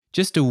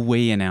Just a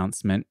wee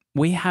announcement.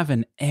 We have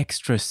an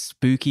extra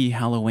spooky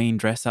Halloween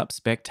dress-up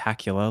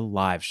spectacular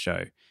live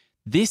show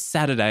this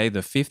Saturday, the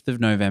 5th of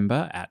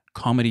November at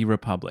Comedy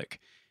Republic.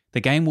 The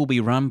game will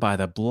be run by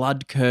the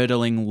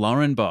blood-curdling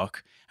Lauren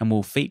Bock and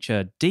will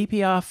feature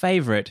DPR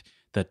favourite,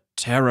 the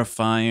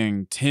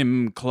terrifying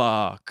Tim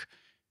Clark.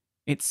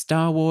 It's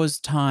Star Wars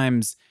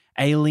times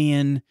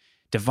Alien,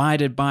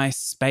 divided by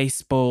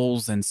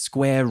Spaceballs and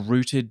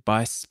square-rooted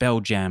by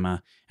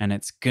Spelljammer, and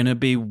it's gonna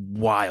be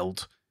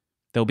wild.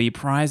 There'll be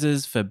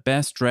prizes for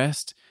best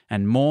dressed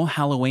and more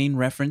Halloween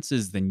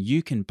references than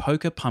you can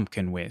poke a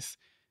pumpkin with.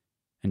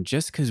 And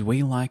just because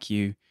we like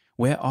you,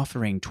 we're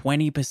offering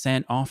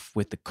 20% off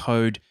with the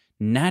code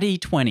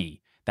NATTY20.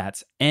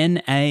 That's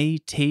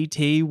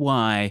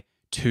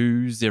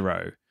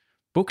NATTY20.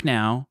 Book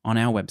now on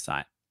our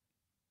website.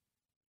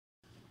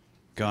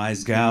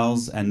 Guys,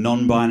 gals, and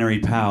non-binary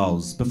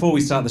pals, before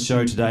we start the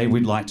show today,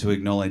 we'd like to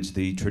acknowledge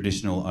the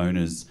traditional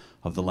owners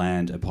of the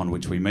land upon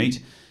which we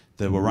meet,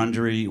 the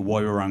Wurundjeri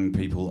Woiwurrung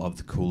people of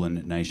the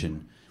Kulin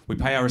Nation. We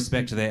pay our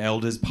respect to their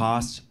elders,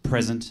 past,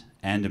 present,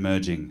 and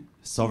emerging.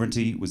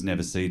 Sovereignty was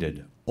never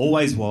ceded,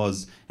 always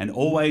was, and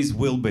always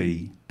will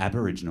be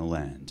Aboriginal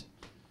land.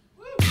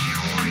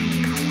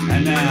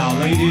 And now,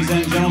 ladies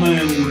and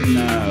gentlemen,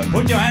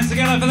 put your hands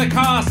together for the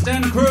cast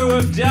and crew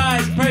of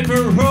Dice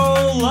Paper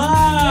Roll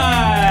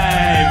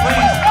Live!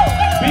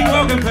 Please, big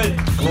welcome for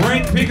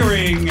Greg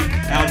Pickering,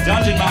 our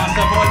Dungeon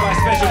Master, followed by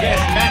special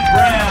guest Matt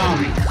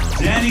Brown,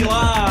 Danny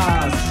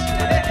Lars,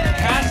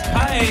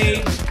 Cass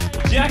Page,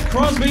 Jack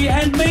Crosby,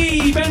 and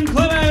me, Ben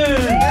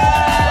Clemens!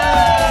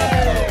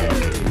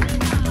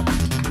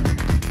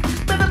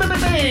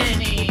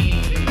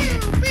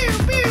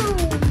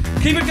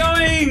 Keep it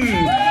going!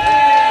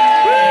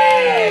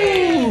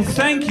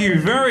 Thank you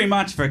very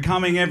much for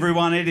coming,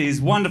 everyone. It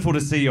is wonderful to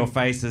see your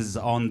faces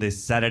on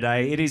this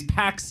Saturday. It is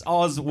PAX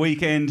Oz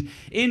weekend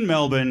in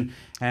Melbourne,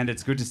 and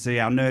it's good to see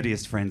our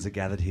nerdiest friends are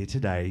gathered here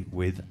today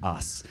with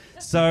us.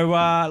 So,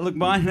 look,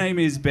 my name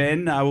is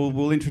Ben.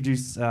 We'll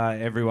introduce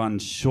everyone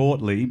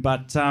shortly,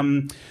 but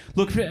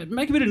look,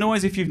 make a bit of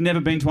noise if you've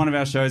never been to one of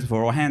our shows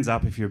before, or hands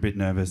up if you're a bit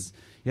nervous.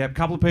 Yeah, a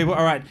couple of people.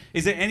 All right.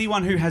 Is there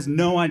anyone who has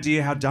no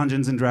idea how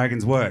Dungeons and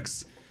Dragons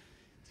works?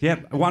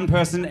 Yep, one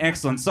person.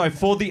 Excellent. So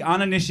for the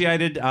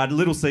uninitiated,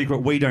 little secret,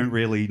 we don't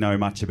really know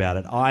much about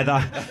it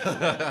either.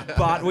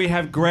 But we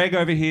have Greg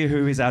over here,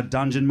 who is our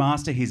dungeon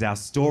master. He's our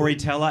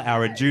storyteller,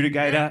 our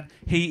adjudicator.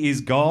 He is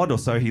God, or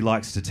so he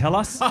likes to tell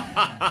us. With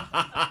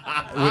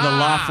a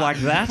laugh like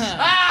that.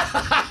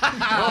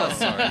 Oh,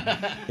 sorry.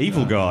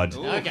 Evil God.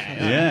 Okay.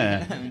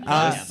 Yeah.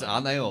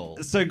 Aren't they all?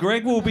 So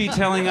Greg will be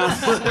telling us...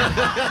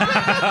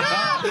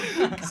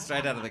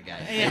 Straight out of the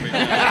gate.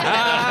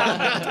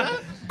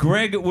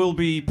 Greg will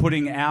be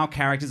putting our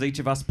characters, each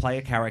of us play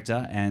a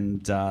character,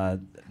 and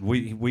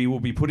we will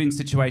be put in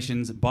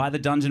situations by the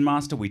Dungeon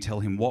Master. We tell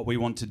him what we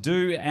want to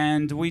do,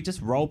 and we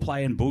just role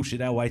play and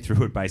bullshit our way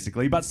through it,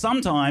 basically. But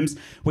sometimes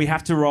we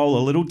have to roll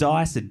a little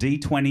dice, a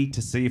D20,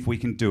 to see if we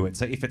can do it.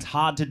 So if it's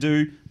hard to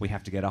do, we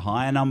have to get a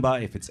higher number.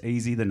 If it's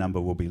easy, the number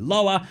will be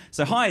lower.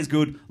 So high is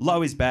good,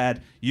 low is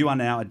bad. You are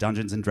now a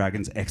Dungeons and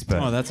Dragons expert.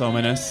 Oh, that's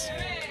ominous.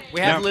 We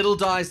have little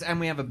dice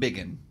and we have a big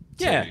one.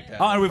 Yeah.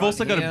 And we've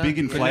also got a big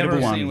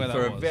inflatable one.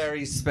 For a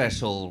very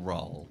special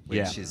role,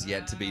 which is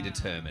yet to be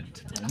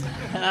determined.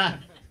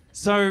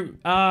 So,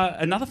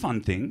 another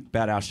fun thing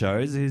about our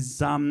shows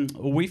is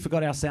we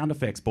forgot our sound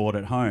effects board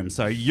at home.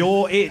 So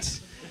you're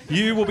it.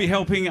 You will be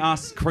helping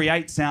us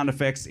create sound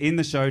effects in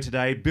the show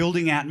today,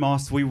 building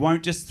Atmos. We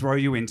won't just throw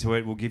you into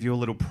it. We'll give you a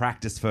little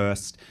practice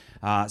first.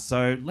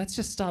 So let's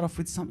just start off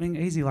with something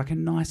easy, like a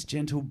nice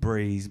gentle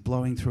breeze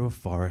blowing through a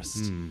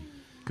forest.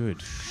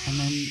 Good. And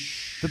then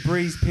the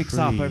breeze picks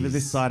up over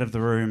this side of the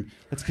room.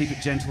 Let's keep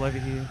it gentle over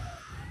here.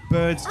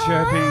 Birds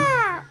chirping.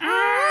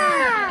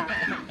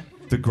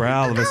 The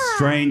growl of a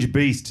strange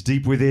beast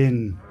deep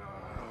within.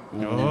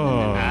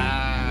 Oh.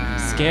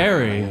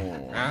 Scary.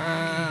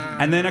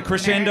 And then a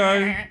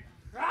crescendo.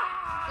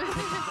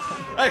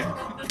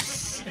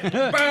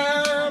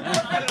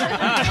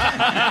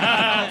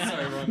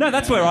 No,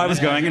 that's where I was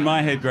going in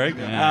my head, Greg.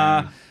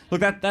 Look,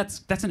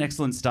 that's an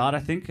excellent start, I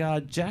think.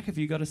 Jack, have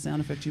you got a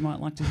sound effect you might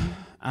like to hear?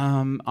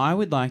 I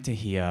would like to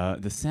hear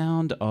the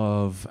sound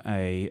of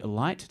a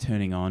light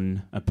turning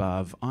on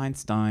above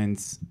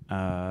Einstein's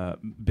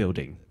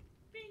building.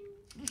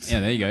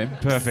 Yeah, there you go.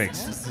 Perfect.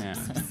 Yeah.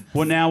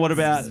 Well, now what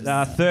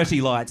about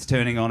 30 lights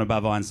turning on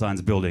above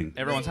Einstein's building?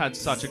 Everyone's had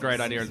such a great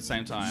idea at the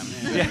same time.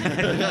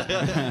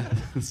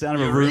 The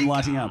sound of a room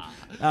lighting up.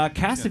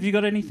 Cass, have you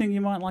got anything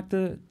you might like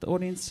the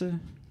audience to...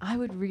 I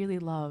would really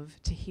love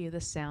to hear the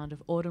sound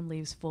of autumn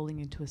leaves falling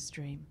into a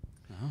stream.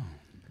 I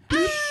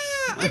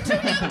was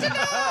serving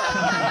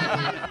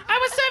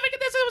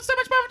this. It was so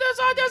much fun.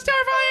 It was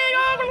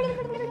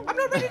terrifying. I'm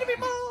not ready to be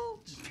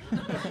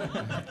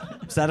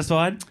mulched.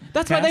 Satisfied?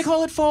 That's why they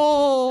call it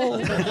fall.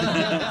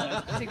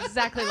 It's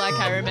exactly like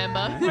I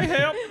remember.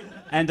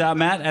 And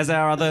Matt, as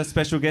our other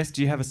special guest,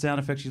 do you have a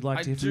sound effect you'd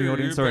like to hear from the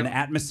audience, or an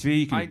atmosphere?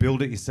 You can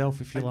build it yourself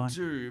if you like. I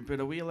do,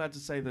 but are we allowed to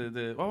say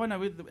the? Oh, I know.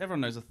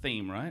 Everyone knows the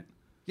theme, right?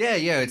 Yeah,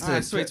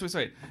 it's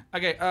sweet.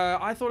 Okay,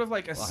 I thought of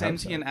like a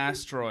sentient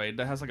asteroid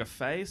that has like a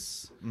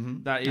face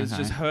that is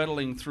just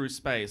hurtling through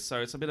space.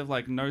 So it's a bit of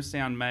like no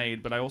sound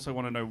made, but I also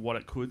want to know what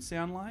it could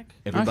sound like.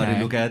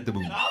 Everybody look at the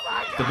moon.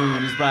 The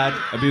moon is bright,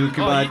 a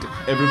beautiful bright.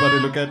 Everybody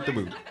look at the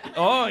moon.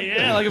 Oh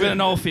yeah, like a bit of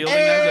Noel Fielding.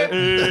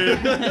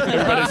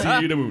 Everybody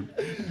see the moon.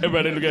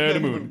 Everybody look at the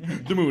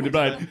moon. The moon is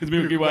bright. It's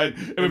milky white.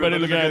 Everybody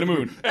look at the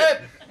moon.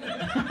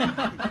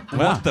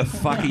 What the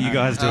fuck are you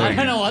guys doing? I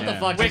don't know what the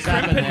fuck just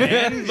happened crimping,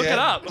 there. man. Look it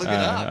up. Look it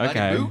up.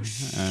 Okay.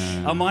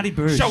 A mighty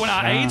boosh. Showing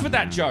our age with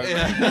that joke.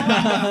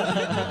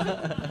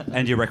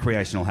 And your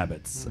recreational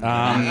habits. All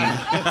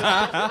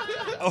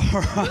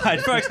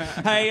right, folks.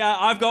 Hey,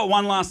 I've got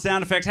one last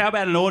sound effect. How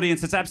about an audience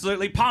that's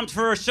absolutely pumped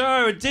for a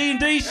show, a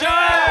D&D show?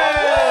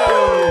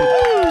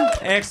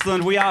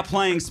 Excellent. We are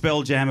playing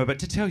Spelljammer, but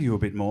to tell you a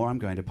bit more, I'm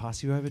going to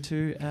pass you over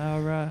to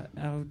our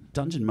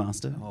dungeon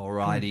master.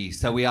 Alrighty,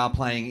 so we are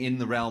playing in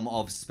the realm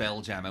of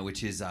Spelljammer,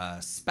 which is a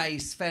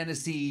space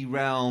fantasy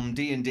realm.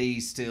 D&D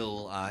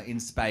still in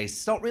space.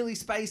 It's not really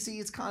spacey,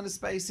 it's kind of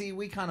spacey.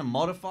 We kind of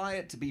modify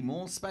it to be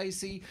more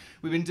spacey.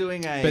 We've been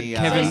doing a... But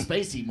Kevin...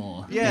 Spacey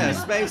more. Yeah,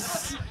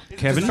 space...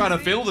 Kevin? Just trying to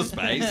fill the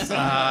space.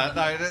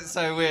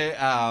 So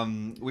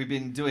we've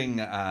been doing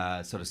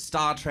sort of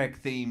Star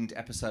Trek themed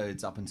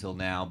episodes up until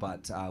now,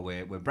 but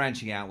we're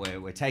branching out.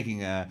 We're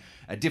taking a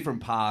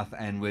different path,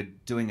 and we're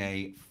doing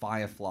a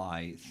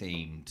Firefly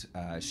themed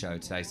show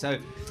today. So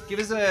give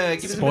us a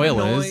bit of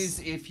noise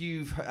if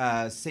you've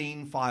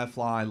seen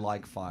Firefly,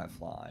 like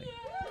Firefly.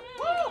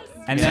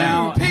 And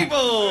now,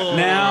 people!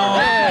 Now,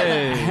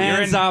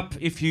 hands up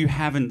if you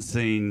haven't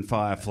seen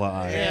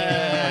Firefly.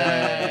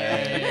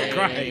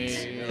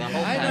 Great.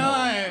 I know.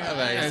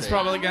 It's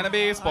probably going to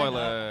be a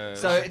spoiler.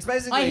 So it's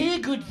basically... I hear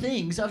good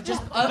things.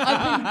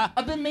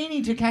 I've been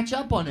meaning to catch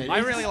up on it. I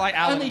really like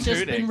Alan only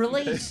just Tudyk. been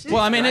released.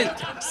 Well, I mean,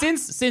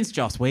 since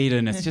Joss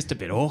Whedon, it's just a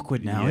bit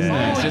awkward now, isn't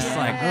it? It's just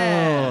like,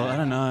 I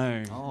don't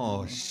know.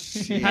 Oh,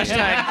 shit.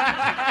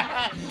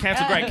 Hashtag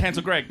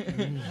cancel Greg.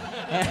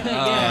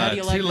 How do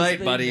you like Too this late,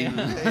 thing buddy.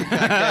 now? You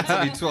can't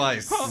cancel me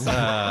twice.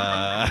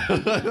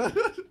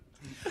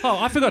 Oh,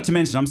 I forgot to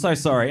mention, I'm so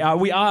sorry.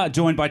 We are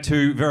joined by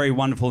two very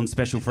wonderful and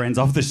special friends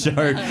of the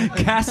show.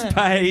 Cass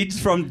Page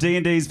from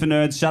D&D's for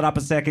Nerds, Shut Up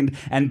a Second,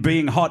 and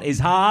Being Hot is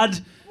Hard.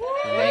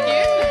 Thank you.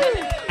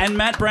 And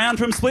Matt Brown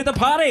from Split the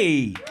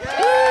Party.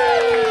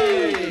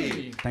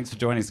 Thanks for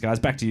joining us, guys.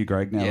 Back to you,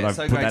 Greg, now that I've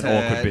so put great that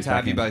awkward bit to back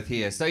have you in. both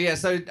here. So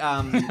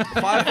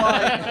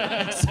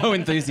Firefly... So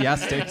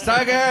enthusiastic.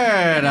 So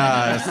good.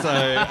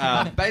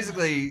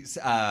 Basically,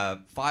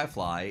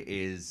 Firefly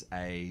is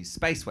a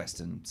space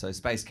western, so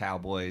space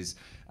cowboys.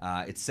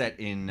 It's set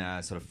in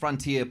sort of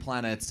frontier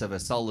planets of a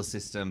solar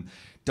system.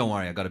 Don't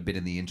worry, I got a bit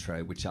in the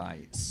intro, which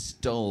I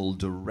stole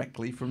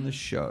directly from the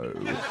show.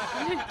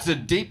 It's a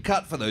deep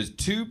cut for those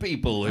two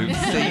people who've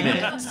seen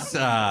it,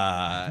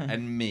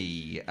 and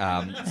me.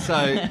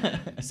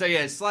 So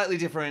yeah, slightly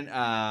different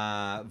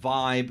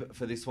vibe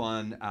for this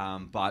one,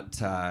 but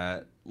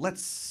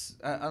let's,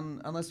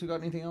 unless we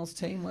got anything else,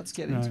 team, let's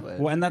get into it.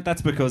 Well, and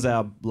that's because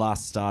our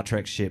last Star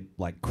Trek ship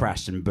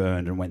crashed and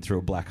burned and went through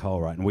a black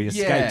hole, right? And we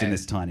escaped in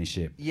this tiny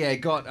ship. Yeah, it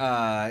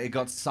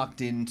got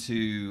sucked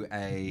into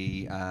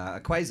a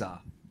quasar,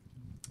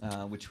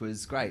 which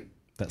was great.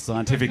 That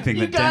scientific thing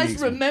You that Danny...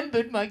 guys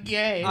remembered my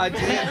game. I did.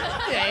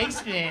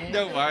 Thanks, man.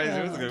 Don't worry,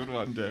 it was a good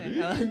one,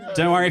 Danny.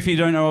 Don't worry if you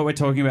don't know what we're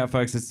talking about,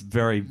 folks. It's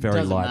very, very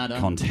Doesn't light matter.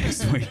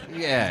 context.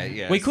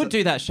 Yeah. We could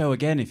do that show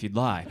again if you'd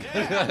like.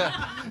 Just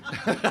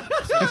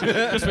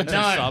with two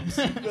subs.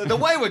 The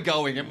way we're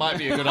going, it might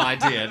be a good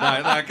idea.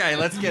 No, okay,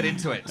 let's get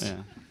into it.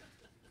 Yeah.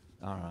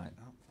 All right.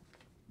 Oh,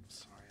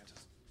 sorry,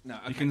 No,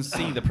 You can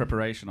see the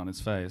preparation on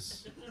his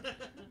face.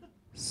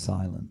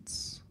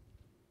 silence.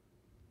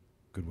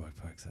 Good work,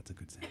 folks. That's a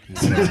good sound.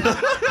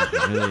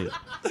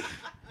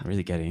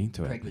 Really getting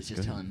into it. Craig was It's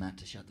just good. telling Matt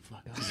to shut the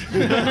fuck up.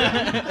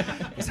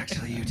 It's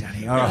actually you,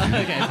 Danny. All right.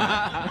 Okay.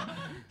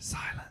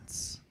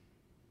 Silence.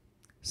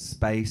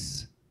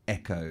 Space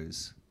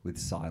echoes with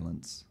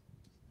silence.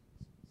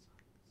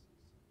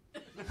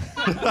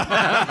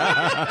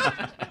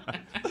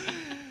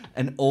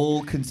 An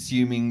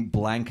all-consuming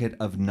blanket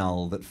of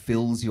null that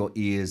fills your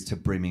ears to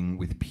brimming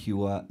with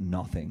pure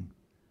nothing.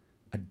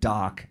 A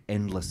dark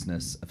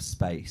endlessness of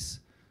space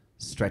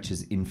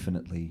stretches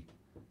infinitely,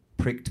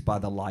 pricked by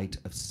the light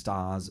of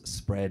stars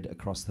spread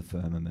across the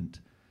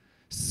firmament.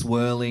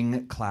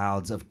 Swirling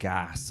clouds of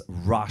gas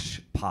rush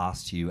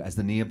past you as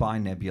the nearby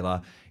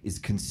nebula is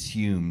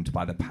consumed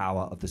by the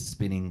power of the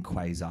spinning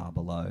quasar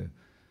below.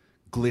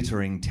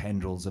 Glittering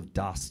tendrils of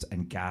dust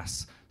and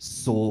gas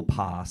soar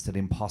past at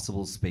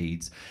impossible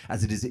speeds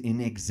as it is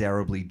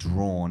inexorably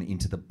drawn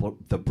into the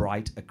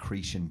bright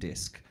accretion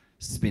disk,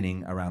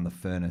 spinning around the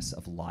furnace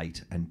of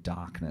light and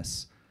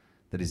darkness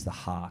that is the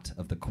heart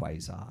of the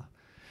quasar.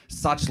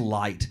 Such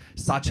light,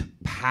 such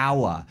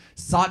power,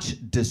 such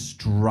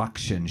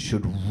destruction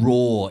should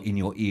roar in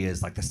your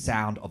ears like the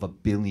sound of a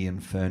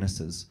billion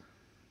furnaces.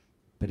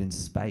 But in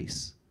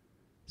space,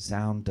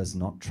 sound does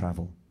not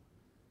travel.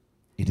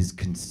 It is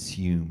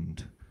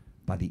consumed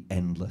by the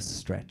endless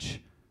stretch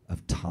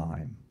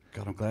time.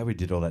 God, I'm glad we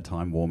did all that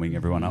time warming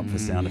everyone up for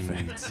sound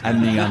effects.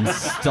 And the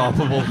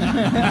unstoppable.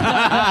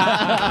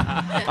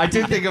 I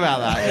did think about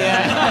that.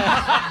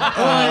 Yeah.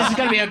 Oh, this is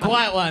going to be a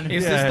quiet one.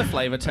 Is this the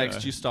flavor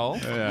text you stole?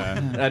 No.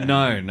 And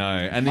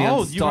the Oh, you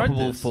wrote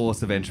unstoppable this?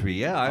 force of entry.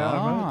 Yeah, I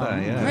wrote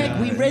that. Yeah. Greg,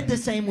 we read the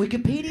same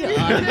Wikipedia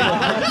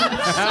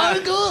article.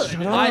 So good.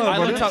 I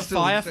looked up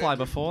Firefly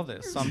before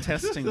this, so I'm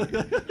testing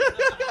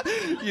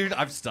you.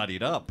 I've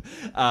studied up.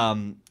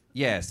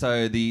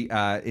 So the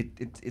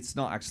it's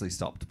not actually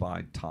stopped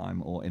by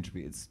time or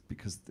entropy. It's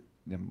because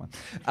never mind.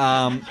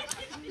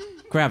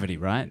 Gravity,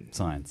 right?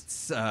 Science.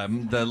 It's,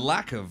 the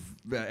lack of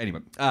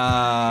molecules.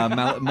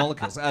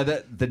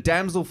 The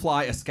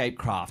damselfly escape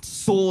craft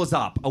soars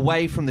up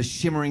away from the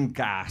shimmering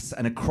gas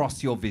and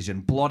across your vision,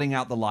 blotting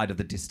out the light of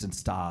the distant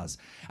stars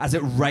as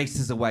it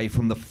races away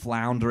from the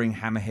floundering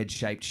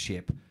hammerhead-shaped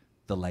ship,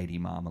 the Lady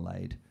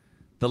Marmalade.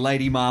 The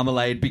Lady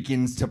Marmalade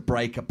begins to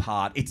break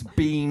apart, its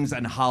beams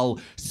and hull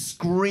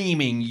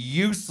screaming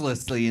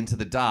uselessly into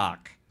the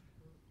dark.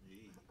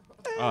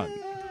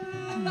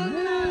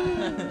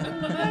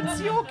 That's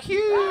your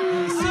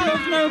cue.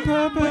 Serve no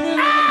purpose.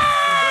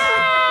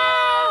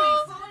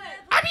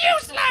 I'm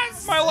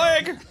useless! My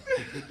leg!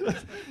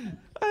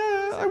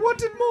 I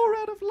wanted more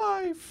out of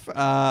life.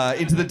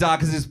 Into the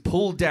dark as it is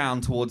pulled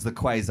down towards the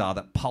quasar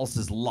that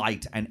pulses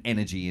light and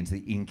energy into the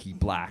inky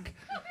black.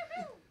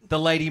 The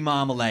Lady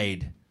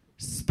Marmalade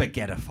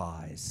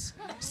spaghettifies,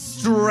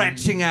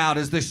 stretching out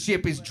as the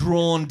ship is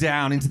drawn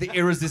down into the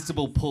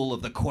irresistible pull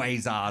of the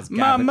quasar's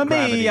Mamma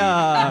gravity. mia!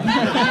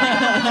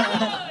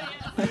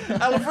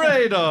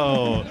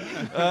 Alfredo,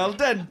 al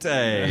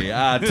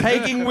dente,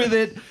 taking with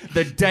it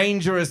the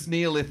dangerous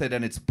Neolithid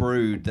and its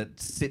brood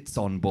that sits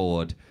on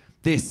board.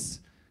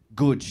 This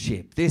good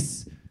ship,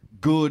 this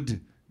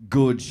good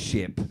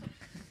ship,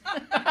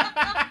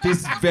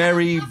 this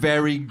very,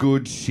 very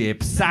good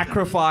ship,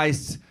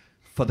 sacrificed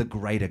for the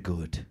greater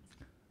good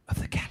of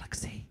the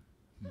galaxy.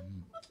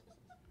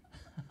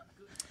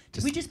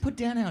 Did we just put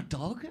down our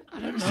dog? I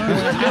don't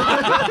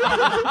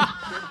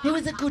know. It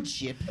was a good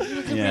ship. It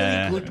was a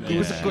really good. It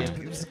was a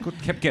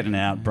good. Kept getting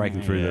out,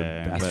 breaking through the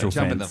astral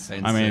Jumping fence. the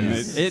fence. I mean,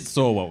 it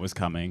saw what was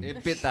coming.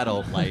 It bit that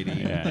old lady.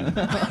 Things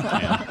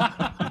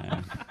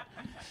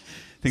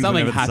were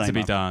Something never the had to same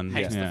be after. done.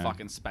 Hates Yeah. the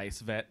fucking space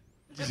vet.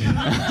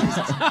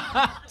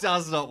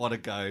 Does not want to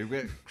go.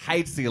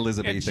 Hates the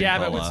Elizabethan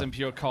Jab it with colour. some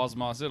pure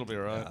cosmos. It'll be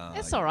right.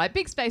 It's all right.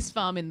 Big space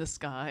farm in the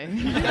sky.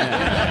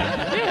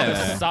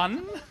 Yeah,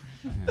 son.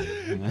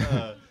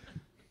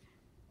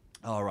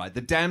 All right,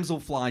 the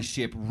damselfly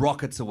ship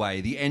rockets away,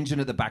 the engine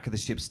at the back of the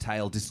ship's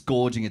tail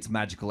disgorging its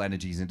magical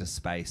energies into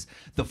space,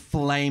 the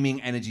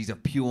flaming energies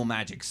of pure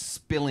magic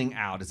spilling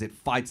out as it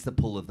fights the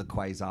pull of the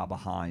quasar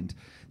behind.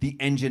 The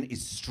engine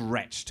is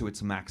stretched to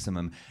its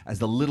maximum as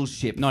the little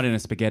ship... Not in a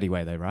spaghetti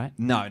way, though, right?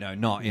 No,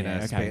 not in Yeah,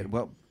 a... okay.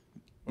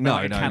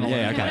 No,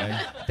 Yeah, okay.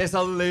 There's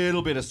a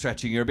little bit of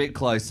stretching. You're a bit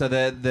close. So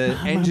the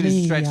engine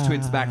is stretched to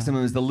its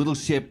maximum as the little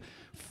ship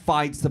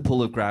fights the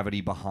pull of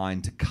gravity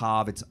behind to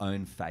carve its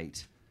own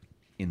fate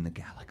in the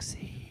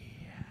galaxy.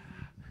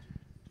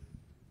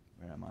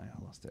 Where am I?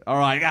 I lost it. All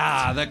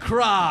right. The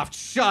craft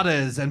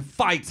shudders and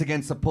fights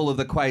against the pull of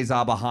the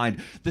quasar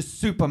behind, the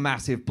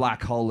supermassive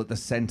black hole at the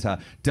center,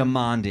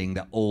 demanding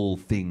that all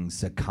things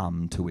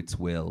succumb to its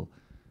will.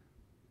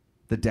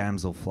 The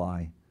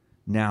damselfly,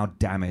 now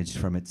damaged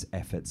from its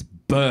efforts,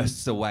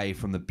 bursts away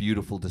from the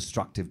beautiful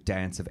destructive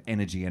dance of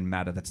energy and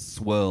matter that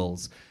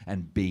swirls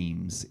and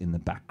beams in the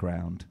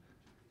background.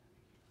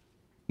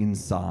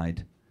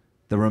 Inside,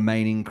 the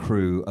remaining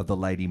crew of the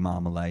Lady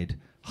Marmalade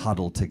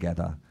huddle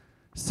together,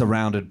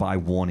 surrounded by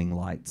warning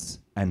lights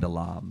and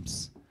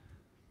alarms.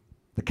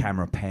 The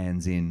camera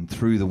pans in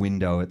through the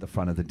window at the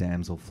front of the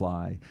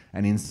damselfly,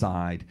 and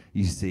inside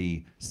you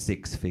see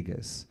 6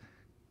 figures.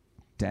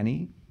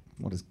 Danny,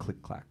 what does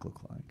Click Clack look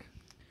like?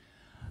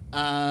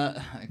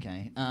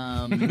 Okay.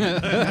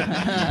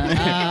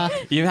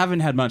 You haven't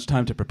had much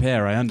time to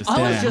prepare, I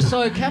understand. I was just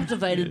so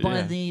captivated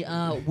by the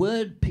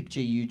word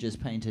picture you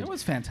just painted. It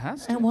was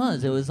fantastic. It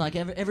was. It was like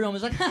everyone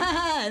was like, ha ha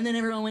ha, and then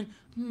everyone went,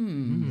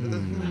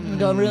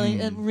 Got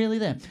really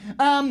there.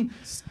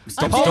 Stop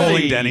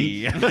stalling,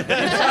 Danny. Sorry,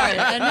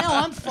 and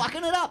now I'm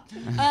fucking it up.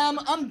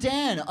 I'm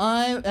Dan.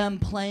 I am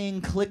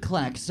playing Click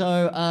Clack.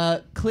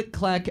 So, Click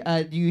Clack,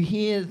 you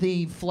hear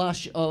the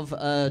flush of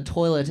a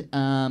toilet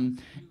in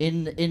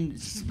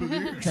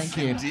thank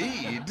you.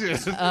 Indeed.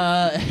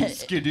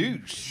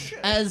 Skadoosh.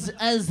 As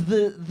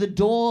the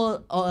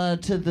door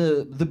to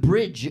the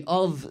bridge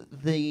of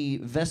the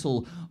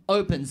vessel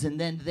opens, and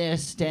then there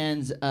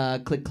stands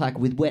Click Clack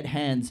with wet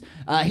hands.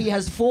 He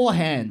has 4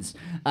 hands.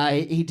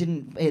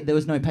 There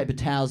was no paper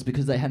towels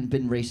because they hadn't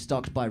been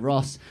restocked by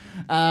Ross.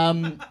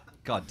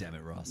 God damn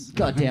it, Ross.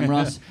 Goddamn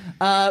Ross.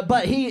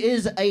 But he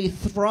is a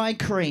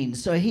thrycreen,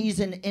 so he's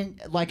an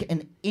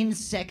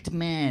insect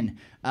man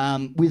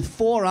with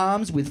 4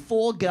 arms, with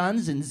 4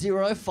 guns, and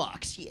 0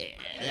 fucks. Yeah,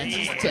 that's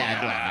his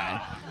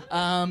tagline.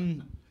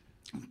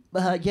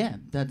 Yeah,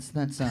 that's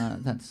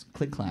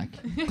Click Clack.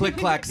 Click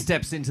Clack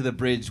steps into the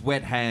bridge,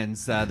 wet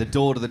hands, the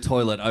door to the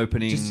toilet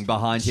opening Just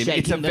behind him. It's a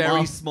shaking them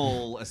very off.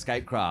 small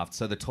escape craft,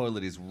 so the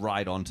toilet is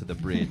right onto the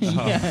bridge.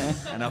 Yeah.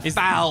 And a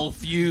foul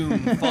fume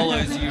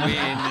follows you in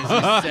as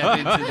you step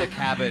into the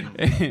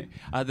cabin.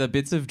 Are the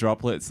bits of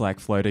droplets like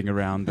floating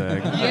around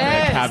the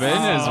Yes! cabin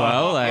as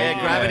well? Like,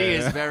 Yeah, gravity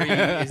is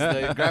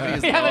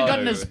We haven't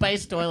gotten low. a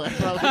space toilet.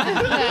 Probably.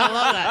 Yeah, I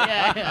love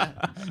that. Yeah.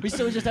 We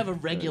still just have a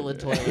regular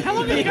toilet. How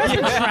long have you guys been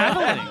traveling?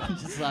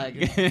 Just like.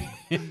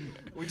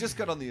 We just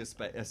got on the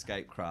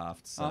escape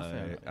craft, so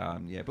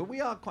yeah. But we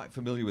are quite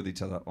familiar with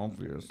each other,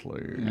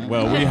 obviously.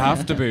 Well, we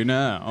have to be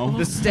now.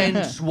 The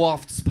stench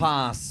wafts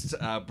past.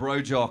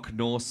 Brojock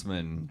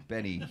Norseman,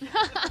 Benny.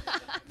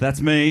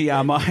 That's me.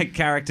 My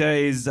character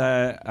is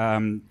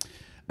a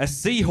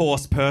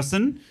seahorse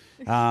person.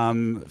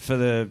 For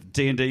the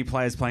D&D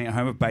players playing at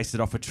home, I've based it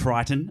off a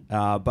Triton,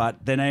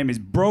 but their name is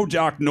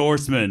Brojock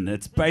Norseman.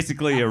 It's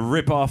basically a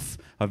rip-off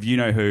of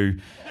you-know-who.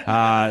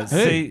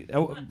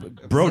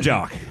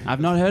 Brojock. I've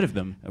not heard of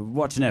them.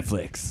 Watch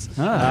Netflix.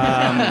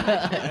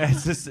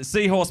 It's a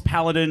seahorse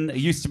paladin. He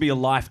used to be a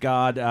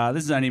lifeguard.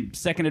 This is only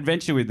second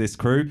adventure with this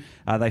crew.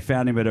 They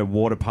found him at a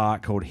water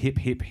park called Hip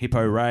Hip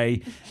Hippo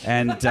Ray,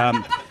 and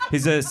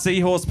he's a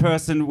seahorse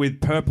person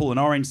with purple and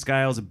orange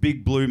scales, a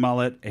big blue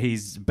mullet.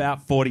 He's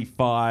about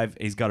 45.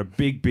 He's got a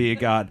big beer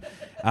gut.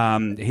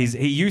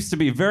 He used to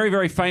be a very,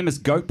 very famous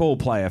goat ball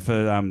player for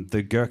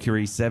the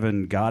Mercury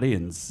 7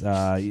 Guardians.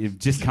 You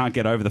just can't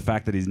get over the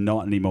fact that he's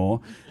not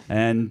anymore.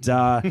 And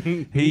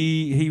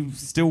he's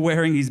still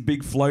wearing his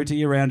big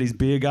floaty around his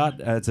beer gut.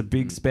 It's a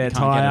big spare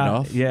Can't tire. get it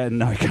off? Yeah,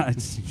 no,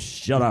 can't.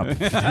 Shut up.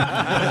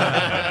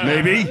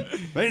 Maybe.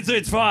 But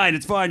it's fine.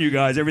 It's fine, you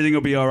guys. Everything will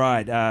be all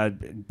right.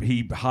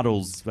 He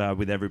huddles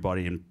with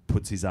everybody and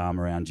puts his arm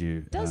around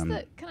you.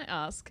 Can I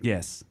ask?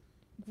 Yes.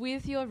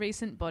 With your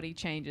recent body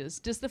changes,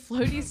 does the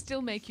floaty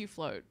still make you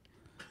float?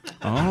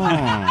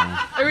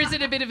 Oh. Or is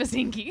it a bit of a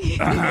sinky?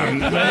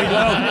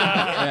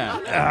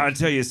 I'll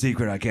tell you a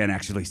secret. I can't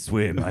actually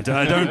swim. I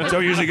don't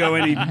usually go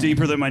any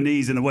deeper than my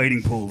knees in the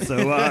wading pool. So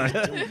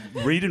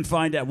read and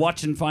find out,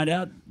 watch and find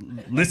out,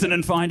 listen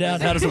and find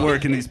out. How does it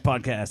work in this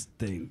podcast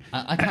thing?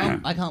 I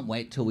can't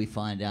wait till we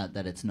find out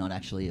that it's not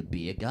actually a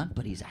beer gut,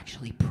 but he's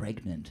actually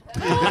pregnant.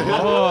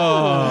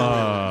 Oh.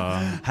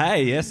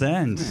 Hey, yes,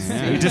 and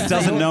he just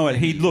doesn't know it.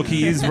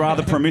 He is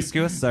rather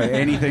promiscuous, so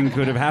anything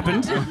could have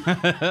happened.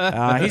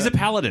 He's a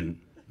paladin,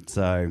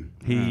 so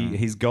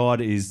his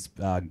god is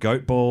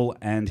Goat Ball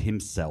and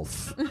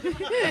himself.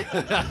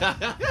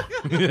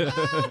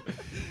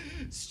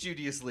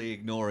 Studiously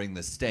ignoring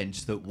the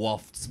stench that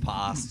wafts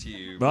past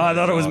you. Well, I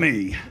thought it was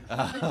me.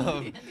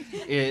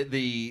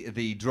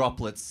 The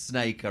droplets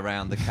snake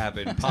around the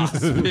cabin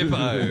past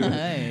Pippo.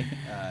 Hey.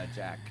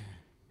 Jack.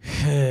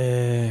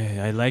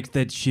 I liked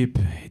that ship.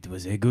 It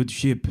was a good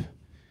ship.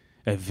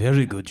 A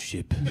very good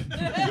ship.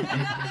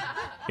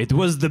 It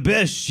was the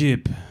best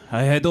ship.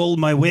 I had all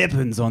my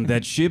weapons on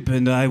that ship,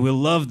 and I will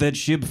love that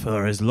ship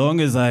for as long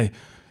as I...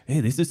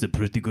 Hey, this is a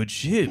pretty good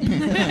ship.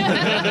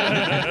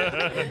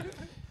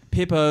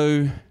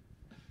 Pippo...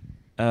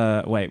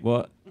 wait,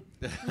 what?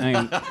 Hang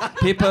on.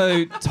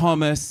 Pippo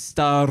Thomas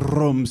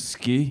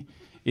Staromsky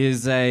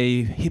is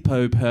a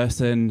hippo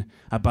person,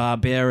 a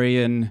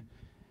barbarian,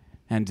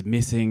 and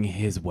missing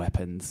his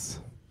weapons.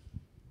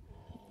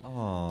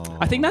 Oh.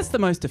 I think that's the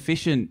most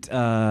efficient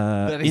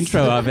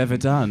intro I've ever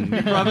done.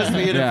 Promised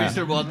me an Yeah.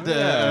 efficient one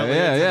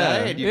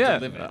Yeah. and you've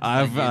delivered.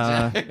 I've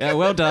Thank you, Jack. yeah,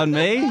 well done,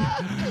 me.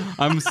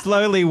 I'm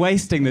slowly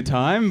wasting the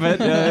time, but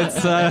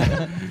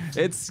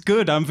it's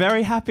good. I'm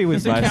very happy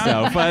with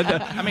myself.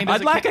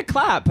 I'd like a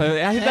clap. Thank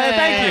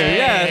you.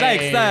 Yeah,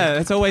 thanks.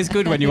 It's always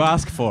good when you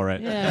ask for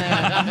it.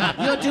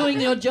 Yeah. You're doing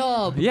your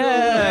job.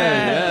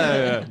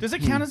 Yeah. Does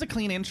it count as a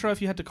clean intro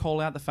if you had to call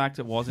out the fact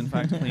it was in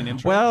fact a clean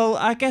intro? Well,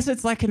 I guess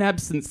it's like an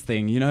absence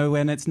thing,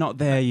 when it's not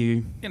there,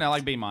 you...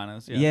 like B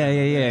minus. Yeah,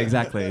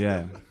 exactly,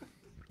 yeah.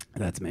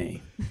 That's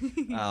me.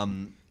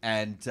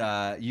 And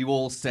you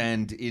all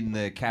stand in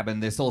the cabin.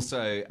 There's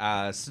also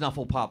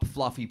Snufflepup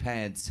Fluffy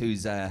Pants,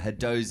 who's a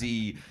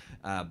Hadozi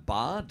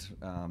bard,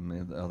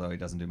 although he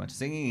doesn't do much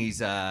singing.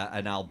 He's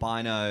an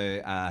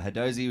albino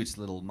Hadozi, which is a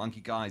little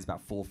monkey guy. He's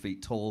about 4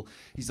 feet tall.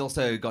 He's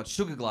also got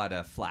sugar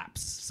glider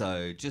flaps,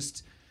 so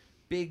just...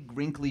 big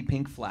wrinkly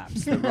pink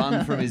flaps that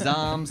run from his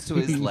arms to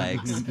his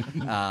legs.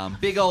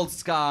 Big old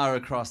scar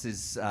across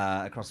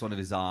one of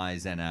his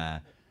eyes, and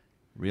a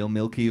real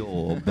milky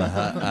orb.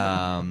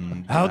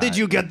 How did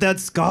you get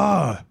that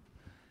scar?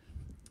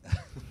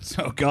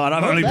 Oh God,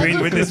 I've only been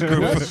with this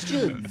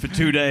group for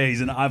 2 days,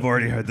 and I've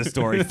already heard the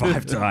story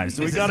 5 times.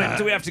 So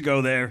do we have to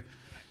go there?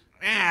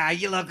 Yeah,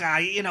 you look,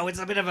 it's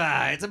a bit of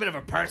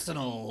a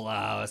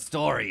personal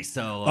story.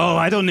 So. Oh,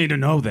 I don't need to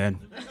know then.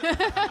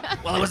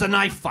 Well, it was a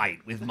knife fight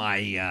with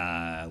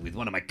with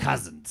one of my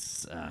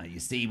cousins. You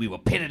see, we were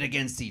pitted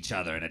against each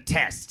other in a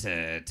test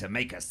to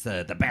make us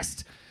the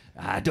best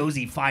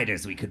dozy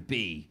fighters we could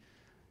be.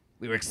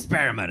 We were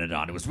experimented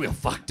on. It was real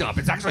fucked up.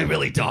 It's actually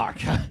really dark.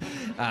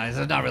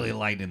 It's not really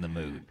light in the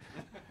mood.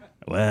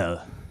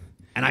 Well,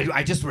 And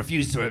I just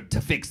refuse to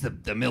fix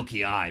the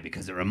milky eye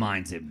because it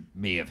reminds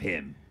me of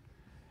him.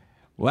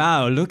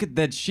 Wow, look at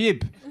that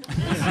ship.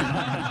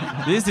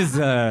 This is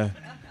a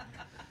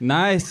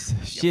nice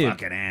You ship.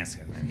 fucking ask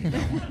him. You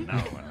don't want to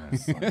know.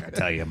 It's like I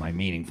tell you my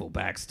meaningful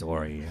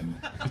backstory. And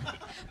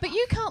But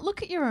you can't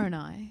look at your own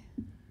eye.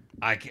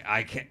 I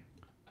can't.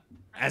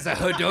 As a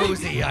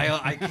Hodozi,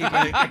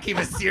 I keep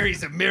a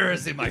series of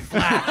mirrors in my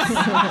flaps.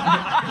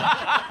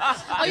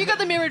 Oh, you got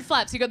the mirrored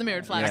flaps. You got the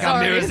mirrored flaps. I got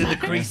Sorry. mirrors in the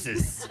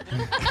creases.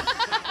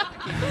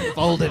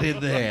 Folded in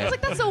there. It's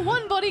like that's the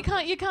one body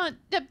part you can't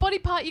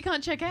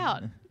check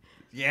out.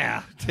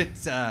 Yeah, it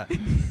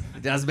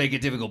does make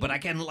it difficult, but I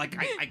can I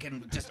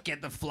can just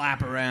get the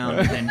flap around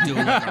and then do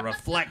like a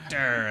reflector,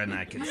 and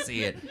I can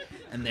see it.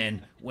 And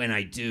then when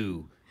I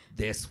do,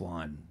 this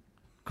one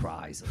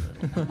cries a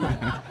little.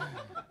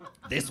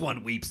 This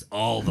one weeps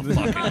all the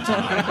fucking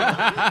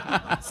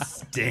time.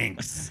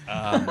 Stinks.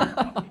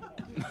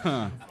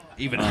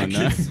 Even I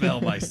can smell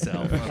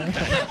myself. Okay.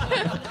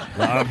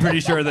 Well, I'm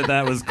pretty sure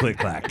that was click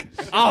clack.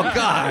 Oh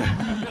God.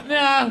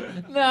 No,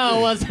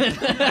 it wasn't.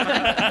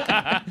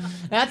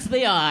 That's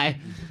the eye.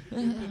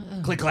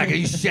 Click clack,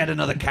 you shed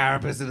another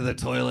carapace into the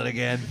toilet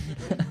again.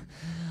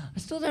 I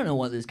still don't know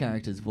what this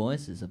character's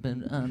voice is. I've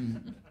been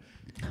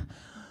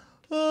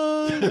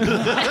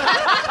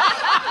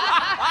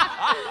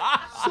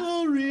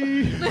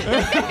sorry.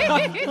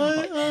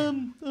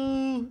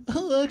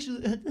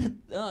 Actually,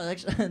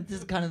 this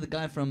is kind of the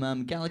guy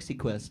from Galaxy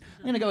Quest.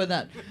 I'm gonna go with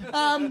that.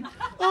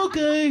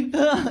 Okay.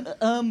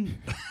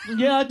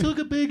 Yeah, I took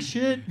a big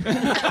shit.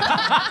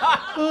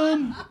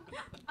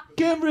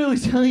 Can't really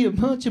tell you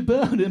much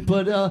about it,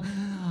 but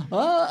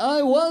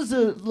I was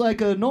a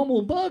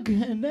normal bug,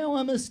 and now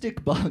I'm a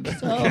stick bug.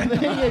 So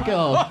there you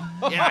go.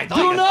 Yeah, I thought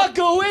Do not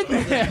go in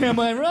there. Am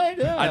I right?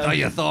 I thought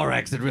your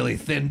thorax had really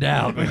thinned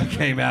out when you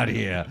came out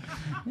here.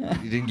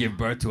 You didn't give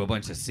birth to a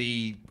bunch of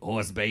sea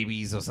horse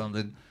babies or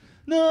something.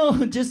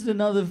 No, just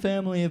another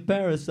family of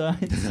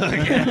parasites.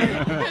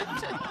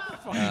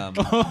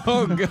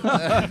 Oh,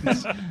 God.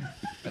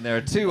 And there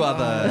are two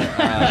other.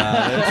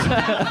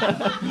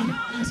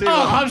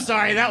 I'm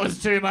sorry, that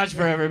was too much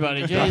for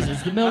everybody.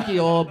 Jesus, the Milky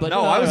Orb. But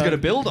No, I was going to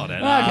build on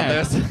it.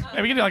 Okay.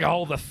 Hey, we can do like a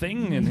whole the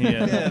thing in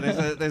here.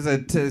 Yeah,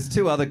 there's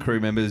two other crew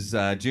members,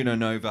 Juno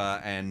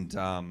Nova and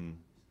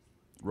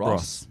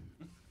Ross.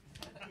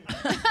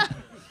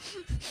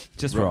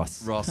 Just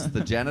Ross. Ross,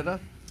 the janitor.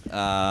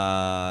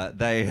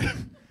 They.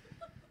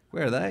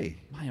 Where are they?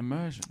 My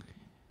immersion.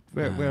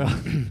 Where are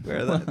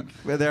they?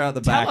 Where they're out the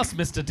back. Tell us,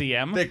 Mr.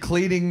 DM. They're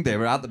cleaning.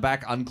 They're out the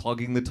back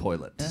unclogging the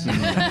toilet.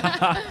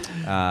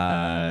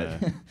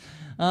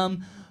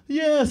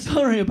 Yeah,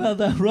 sorry about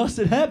that, Ross.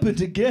 It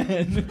happened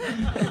again.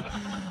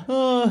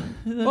 Oh,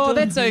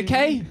 that's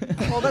okay.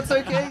 Oh, that's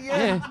okay.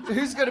 Yeah.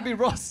 Who's going to be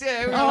Ross?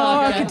 Yeah. Oh,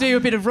 I could do a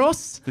bit of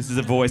Ross. This is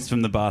a voice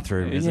from the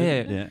bathroom, is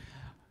it? Yeah.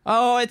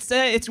 Oh,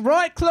 it's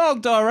right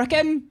clogged, I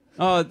reckon.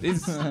 Oh,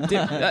 it's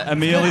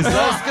Emil is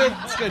That's good.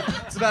 It's good.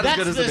 It's about as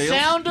good as That's the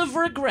Emil's. sound of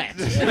regret.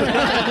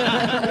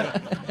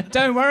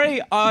 Don't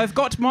worry, I've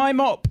got my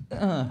mop.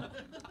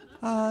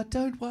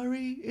 Don't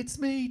worry, it's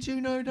me,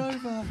 Juno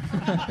Nova.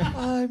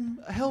 I'm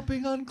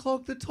helping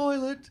unclog the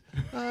toilet.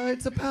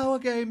 It's a power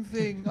game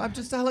thing. I'm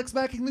just Alex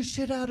macking the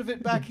shit out of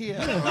it back here.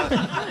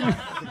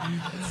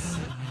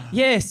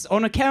 Yes,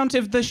 on account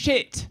of the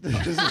shit.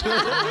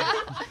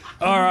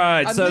 All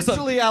right, I'm so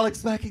literally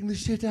Alex macking the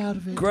shit out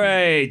of it.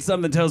 great.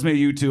 Something tells me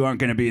you two aren't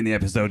going to be in the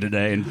episode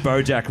today. And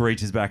Bojack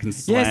reaches back and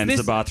slams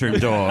this- the bathroom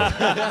door.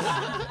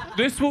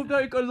 This will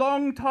take a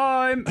long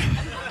time.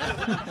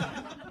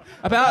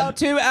 About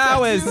 2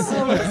 hours.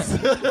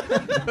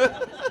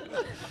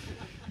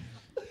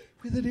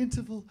 With an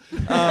interval.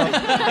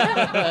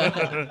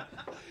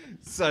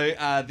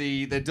 So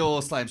the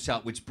door slams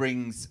shut, which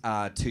brings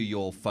to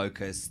your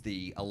focus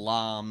the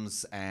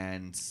alarms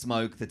and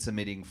smoke that's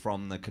emitting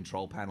from the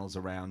control panels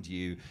around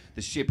you.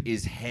 The ship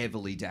is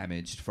heavily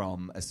damaged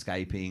from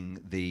escaping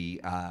the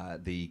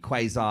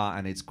quasar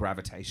and its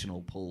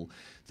gravitational pull.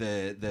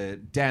 The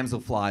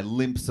damselfly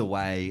limps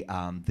away,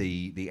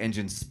 the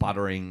engine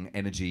sputtering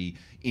energy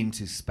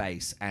into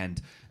space,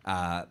 and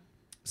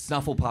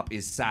Snufflepup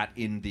is sat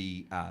in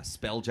the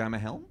Spelljammer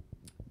helm.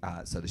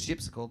 So the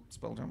ships are called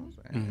Spelljammers,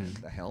 and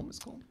the helm is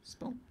called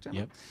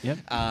Spelljammer. Yep.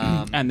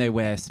 And they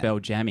wear spell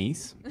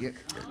jammies. Yep.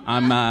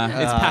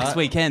 It's PAX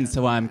weekend,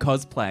 so I'm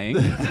cosplaying.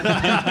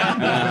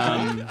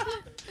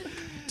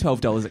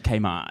 $12 at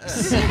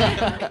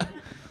Kmart.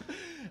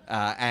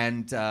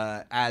 And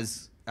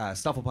as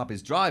Snufflepup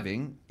is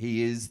driving,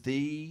 he is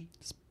the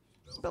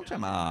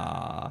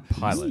Spelljammer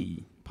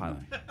Pilot.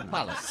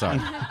 pilot. Sorry.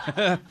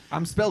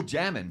 I'm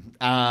Spelljamming.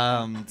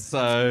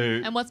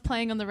 So And what's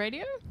playing on the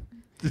radio?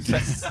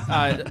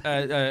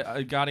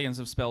 Guardians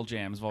of Spell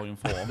Jams, Volume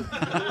 4.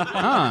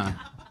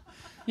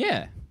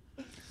 Yeah.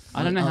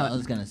 I don't know how. I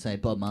was going to say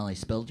Bob Marley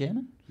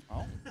Spelljamming.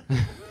 Oh.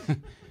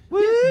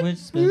 Which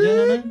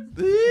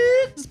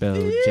Spelljamming?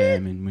 Spell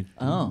jamming.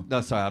 Oh.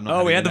 no, sorry, I'm not.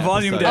 Oh, we had having the an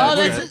volume episode. down. Oh,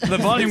 that's- The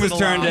volume was It's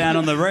an turned alarm. down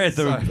on the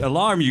Sorry.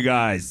 alarm, you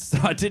guys.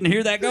 I didn't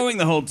hear that going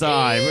the whole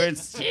time.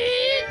 It's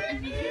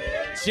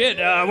shit.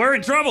 We're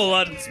in trouble.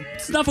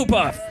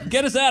 Snufflepuff,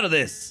 get us out of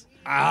this.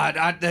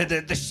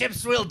 The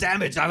ship's real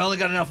damaged. I've only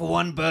got enough for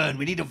one burn.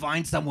 We need to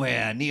find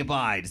somewhere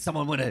nearby. Does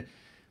someone want to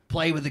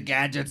play with the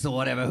gadgets or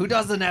whatever? Who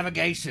does the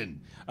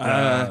navigation? Whose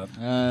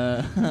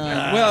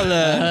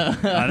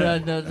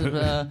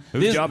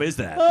job is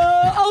that?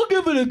 I'll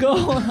give it a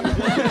go.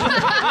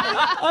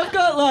 I've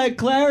got like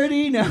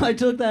clarity now. I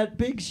took that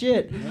big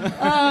shit.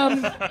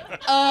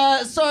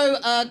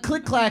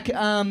 Click Clack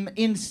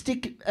in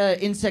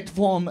insect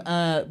form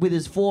with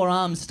his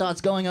forearms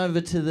starts going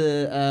over to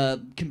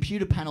the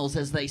computer panels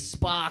as they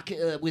spark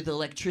with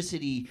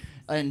electricity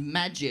and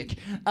magic,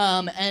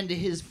 and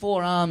his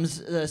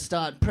forearms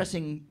start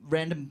pressing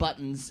random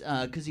buttons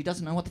because he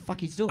doesn't know what the fuck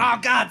he's doing. Oh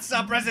God!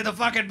 Stop pressing the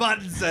fucking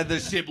buttons! And the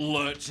ship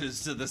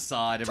lurches to the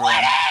side. 20!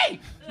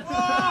 Is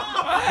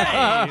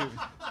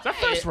that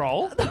first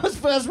roll? That was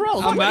first roll.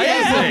 Amazing!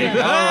 All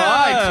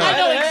right. I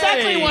know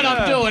exactly what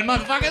I'm doing,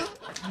 motherfuckers.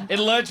 It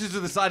lurches to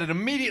the side and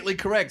immediately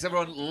corrects.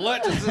 Everyone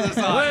lurches to the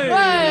side.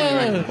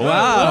 Hey.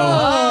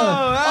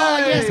 Wow. Oh,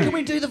 yes, can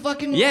we do the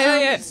fucking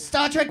Yeah.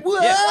 Star Trek?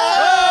 Whoa!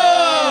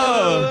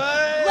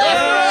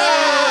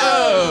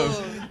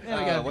 There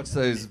we go. What's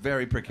those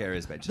very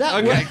precarious benches?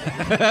 That Okay.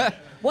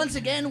 Once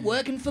again,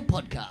 working for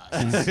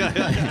podcasts.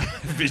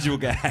 Visual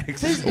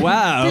gags.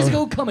 Wow.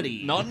 Physical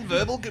comedy.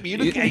 Non-verbal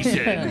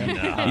communication.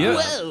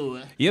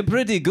 Whoa. You're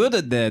pretty good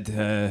at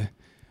that.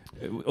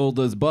 All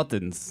those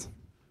buttons.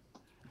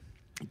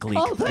 Click,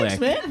 Oh, thanks,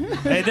 clack. man.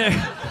 Hey there.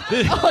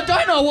 I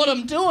don't know what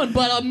I'm doing,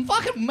 but I'm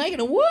fucking making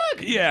it work.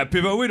 Yeah,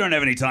 Pippo, we don't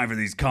have any time for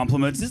these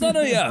compliments. Is that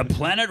a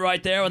planet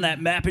right there on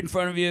that map in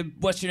front of you?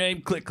 What's your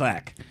name? Click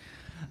Clack.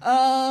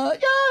 Yeah,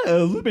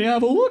 let me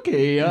have a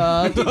looky.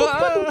 Yeah,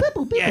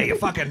 you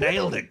fucking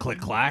nailed it, Click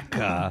Clack.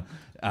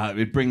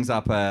 It brings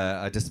up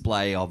a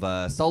display of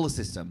a solar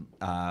system,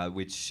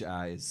 which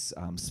is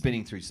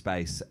spinning through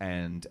space,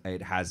 and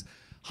it has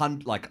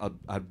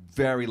a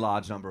very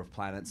large number of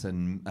planets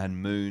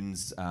and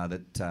moons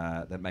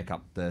that make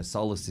up the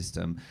solar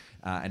system,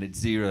 and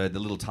the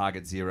little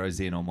target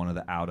zeroes in on one of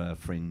the outer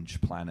fringe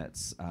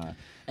planets.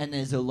 And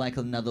there's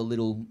another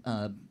little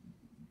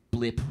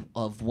blip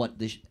of what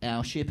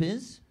our ship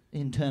is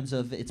in terms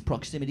of its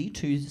proximity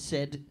to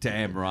said.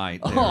 Damn right.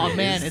 Oh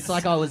man, it's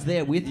like I was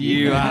there with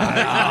you. You are. Oh, look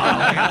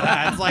at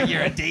that. It's like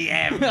you're a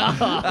DM.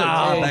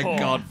 Oh, thank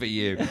God for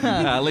you.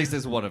 At least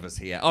there's one of us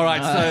here. All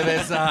right, so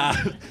there's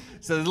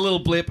a little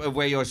blip of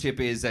where your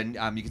ship is, and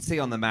you can see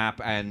on the map,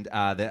 and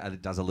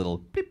it does a little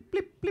blip,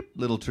 blip, blip,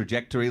 little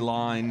trajectory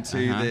line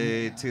to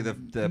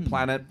the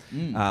planet,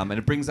 and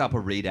it brings up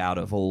a readout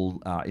of all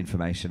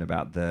information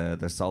about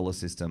the solar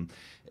system.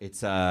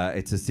 It's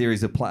a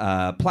series of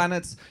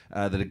planets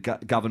that are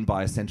governed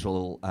by a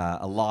central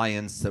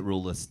alliance that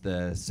rule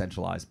the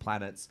centralized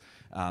planets.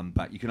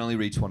 But you can only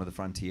reach one of the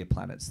frontier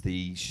planets.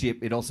 The ship,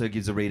 it also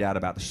gives a readout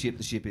about the ship.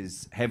 The ship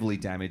is heavily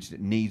damaged. It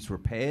needs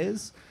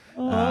repairs.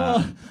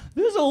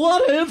 There's a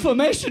lot of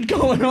information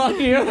going on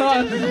here.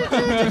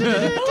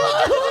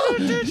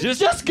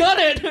 Just got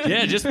it.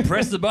 Yeah, just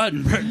press the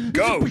button.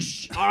 Go.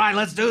 All right,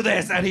 let's do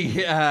this. And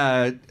he,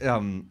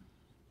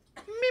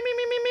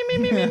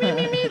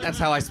 that's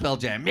how I spell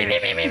jam.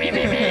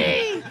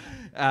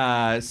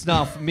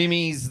 Snuff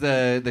mimics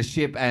the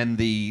ship, and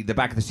the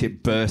back of the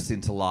ship bursts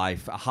into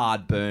life. A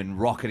hard burn,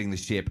 rocketing the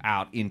ship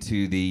out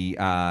into the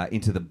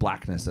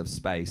blackness of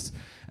space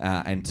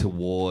and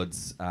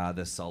towards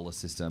the solar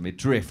system. It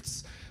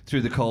drifts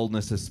through the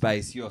coldness of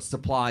space. Your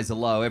supplies are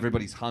low.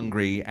 Everybody's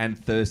hungry and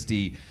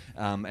thirsty,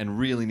 and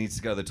really needs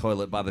to go to the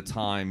toilet by the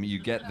time you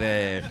get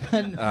there.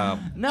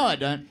 No, I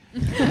don't.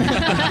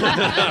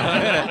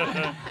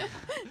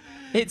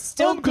 It's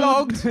still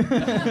clogged.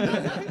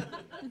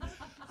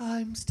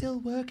 I'm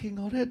still working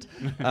on it.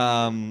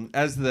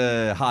 As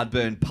the hard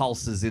burn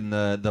pulses in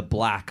the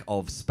black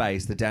of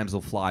space, the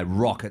damselfly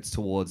rockets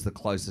towards the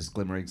closest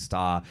glimmering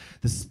star.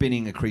 The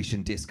spinning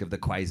accretion disk of the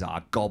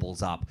quasar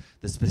gobbles up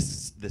the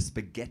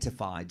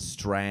spaghettified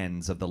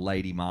strands of the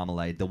Lady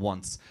Marmalade, the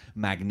once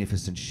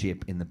magnificent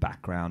ship in the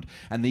background.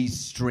 And these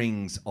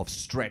strings of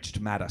stretched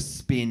matter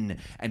spin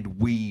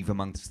and weave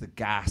amongst the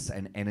gas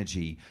and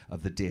energy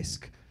of the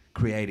disk,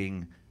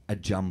 creating a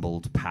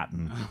jumbled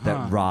pattern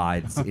that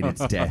rides in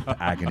its death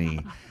agony.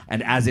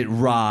 And as it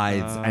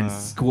rides and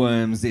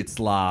squirms its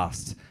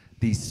last,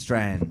 these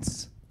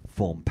strands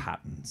form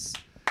patterns.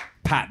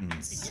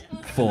 Patterns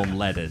form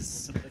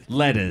letters.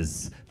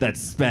 Letters that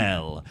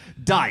spell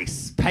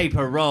dice,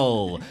 paper,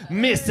 roll,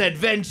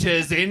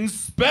 misadventures in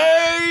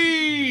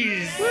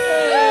space!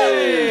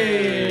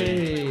 Hey!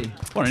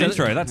 What an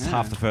intro. That's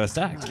half the first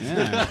act.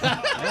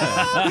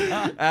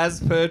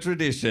 As per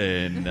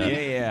tradition.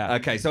 Yeah.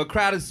 Okay, so a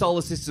crowded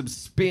solar system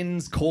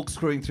spins,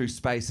 corkscrewing through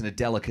space in a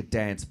delicate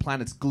dance.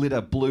 Planets glitter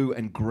blue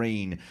and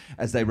green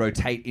as they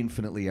rotate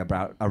infinitely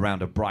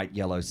around a bright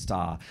yellow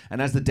star.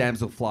 And as the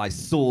damselfly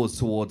soars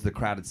towards the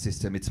crowded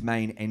system, its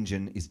main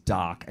engine is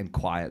dark and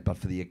quiet, but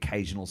for the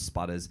occasional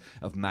sputters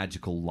of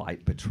magical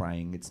light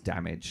betraying its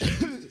damage.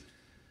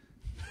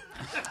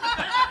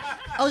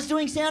 I was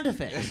doing sound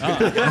effects.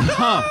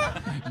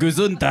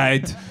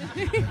 Gesundheit.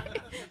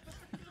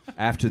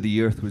 After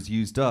the Earth was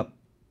used up,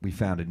 we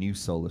found a new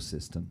solar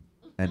system,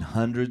 and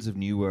hundreds of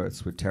new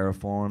Earths were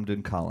terraformed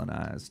and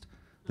colonized.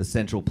 The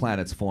central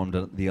planets formed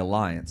the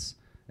Alliance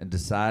and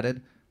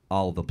decided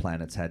all the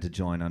planets had to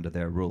join under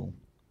their rule.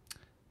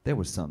 There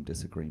was some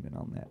disagreement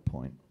on that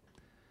point.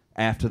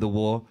 After the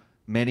war,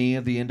 many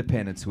of the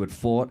independents who had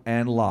fought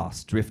and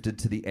lost drifted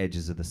to the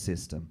edges of the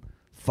system,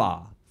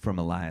 far from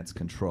Alliance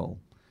control.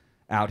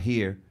 Out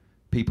here,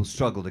 people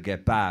struggle to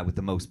get by with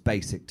the most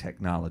basic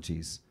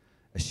technologies.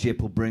 A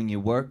ship will bring you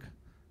work,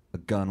 a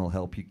gun will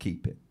help you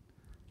keep it.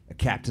 A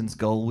captain's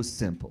goal was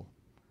simple.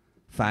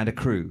 Find a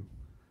crew,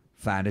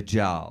 find a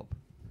job,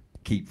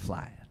 keep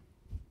flying.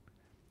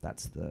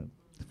 That's the...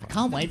 I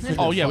can't wait for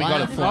the Oh yeah, we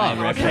got a Firefly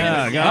fly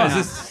reference.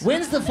 reference.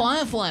 When's the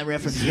Firefly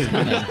reference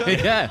coming?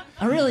 Yeah.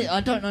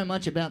 I don't know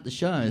much about the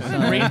show. I So.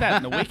 didn't read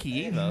that in the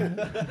wiki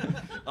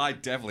either. I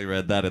definitely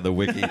read that in the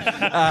wiki.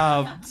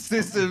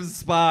 Systems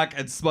spark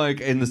and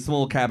smoke in the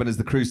small cabin as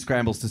the crew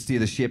scrambles to steer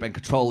the ship and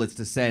control its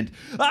descent.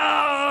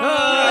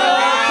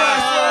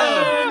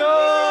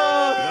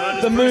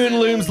 The moon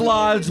looms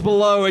large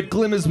below. It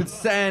glimmers with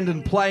sand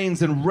and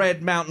plains and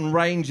red mountain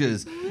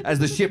ranges as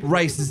the ship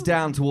races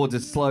down towards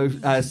its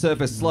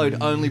surface,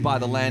 slowed only by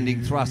the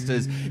landing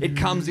thrusters. It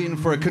comes in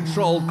for a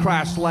controlled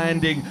crash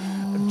landing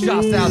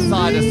just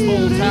outside a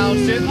small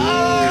township.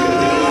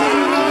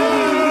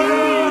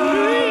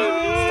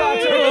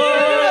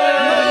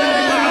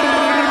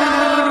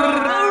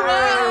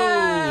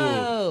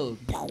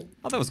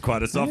 Oh, that was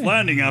quite a soft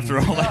landing after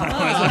all that.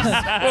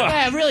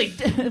 Yeah, really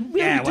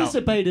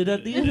dissipated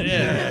at the end.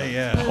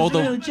 Yeah. All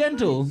Really the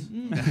gentle.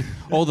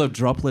 all the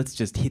droplets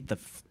just hit the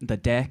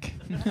deck.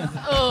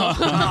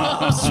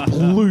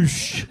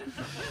 Sploosh.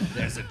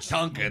 There's a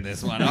chunk in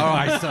this one. All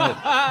right, so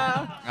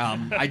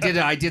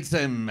I did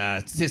some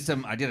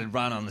system. I did a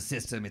run on the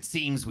system. It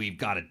seems we've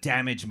got a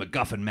damaged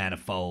MacGuffin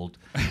manifold,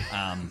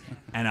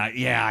 and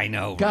I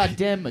know.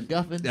 Goddamn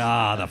MacGuffin.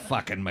 The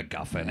fucking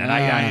MacGuffin. And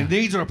I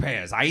needs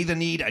repairs. I either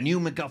need a new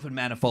MacGuffin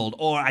manifold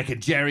or I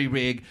could jerry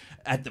rig,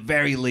 at the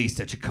very least,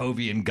 a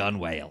Chekhovian gun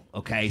whale.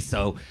 Okay,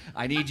 so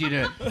I need you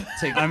to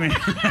take. I mean,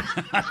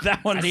 that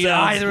one I need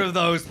sounds... either of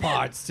those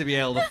parts to be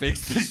able to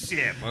fix the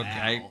ship.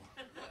 Okay.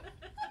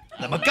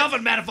 The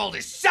MacGuffin manifold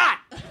is shot!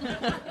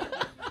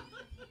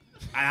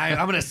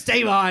 I'm going to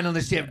stay behind on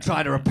the ship,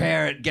 try to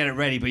repair it, get it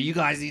ready, but you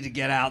guys need to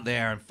get out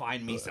there and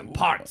find me some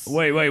parts.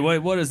 Wait.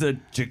 What does a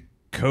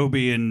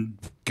Jacobian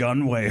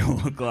gun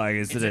whale look like?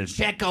 Is It's it a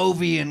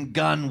Chekhovian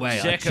gun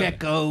whale.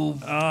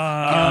 Chekhovian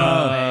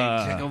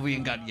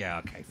gun. Yeah,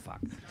 okay, fuck.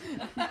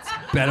 It's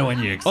better when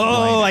you explain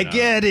I it.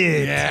 get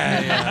it.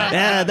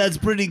 Yeah. That's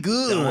pretty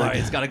good. Don't worry,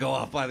 it's got to go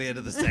off by the end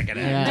of the second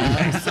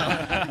act.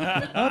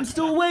 Yeah. I'm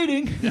still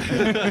waiting.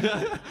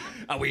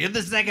 Are we in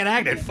the second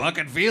act? It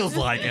fucking feels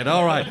like it.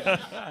 All right.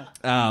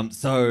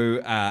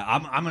 So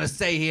I'm going to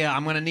stay here.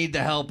 I'm going to need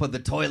the help of the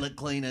toilet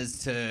cleaners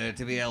to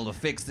be able to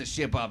fix the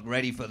ship up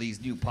ready for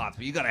these new parts.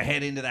 But you got to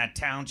head into that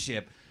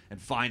township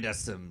and find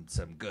us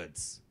some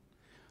goods.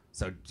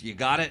 So you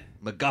got it?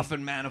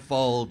 MacGuffin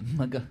manifold,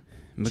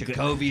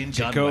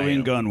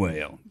 Chekhovian gun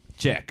whale.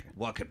 Check.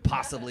 What could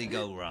possibly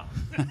go wrong?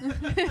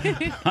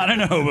 I don't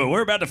know, but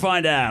we're about to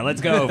find out. Let's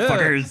go,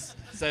 fuckers.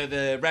 So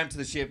the ramp to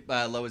the ship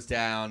lowers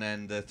down,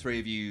 and the three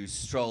of you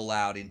stroll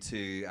out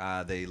into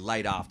the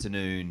late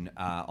afternoon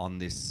on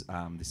this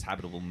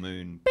habitable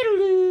moon.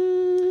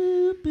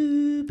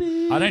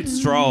 I don't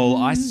stroll,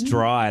 I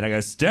stride. I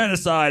go, stand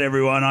aside,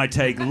 everyone. I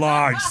take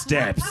large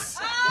steps.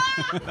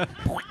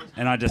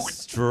 And I just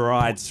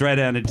stride straight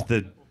out into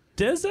the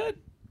desert.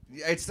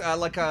 It's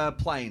like a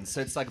plains,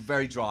 so it's like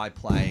very dry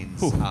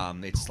plains.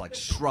 It's like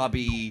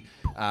shrubby.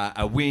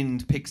 A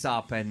wind picks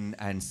up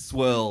and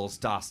swirls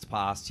dust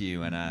past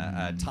you, and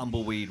a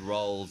tumbleweed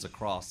rolls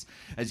across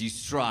as you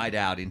stride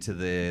out into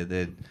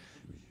the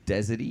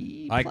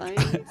deserty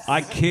plains. I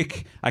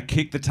kick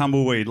the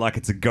tumbleweed like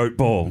it's a goat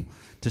ball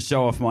to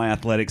show off my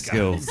athletic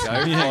skills.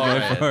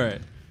 Go for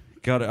it.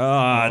 Got it.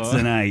 Oh, it's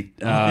an 8.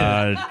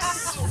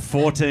 It's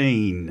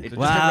 14. Is it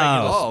Wow. just a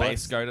regular Oh,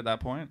 space goat at that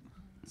point?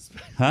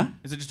 Huh?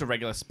 Is it just a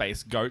regular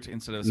space goat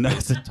instead of No,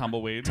 space it's a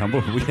tumbleweed?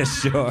 Tumbleweed, yeah,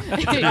 sure.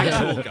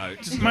 Yeah.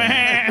 Goat.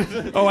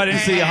 Oh, I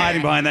didn't see you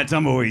hiding behind that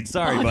tumbleweed.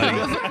 Sorry, buddy.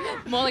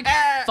 More like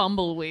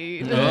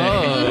fumbleweed.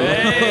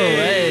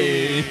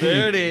 Hey.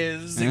 There it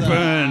is.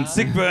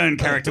 Sick burn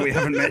character we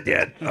haven't met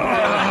yet.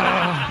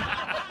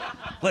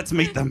 Oh. Let's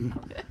meet them.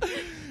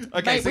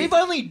 Okay, Mate, so we've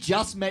only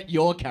just met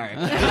your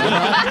character.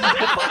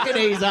 Fucking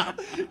ease up.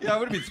 yeah, I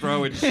would have been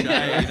throwing shade,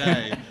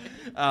 eh?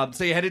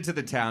 So you head into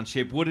the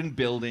township. Wooden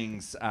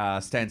buildings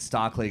stand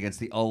starkly against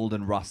the old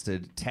and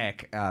rusted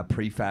tech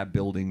prefab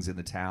buildings in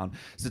the town.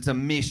 So it's a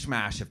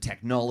mishmash of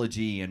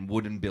technology and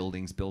wooden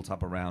buildings built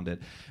up around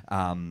it.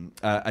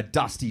 A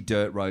dusty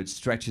dirt road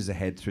stretches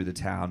ahead through the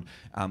town.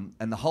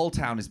 And the whole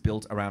town is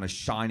built around a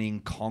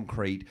shining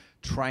concrete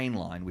train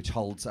line, which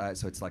holds...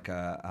 so it's like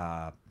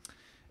a...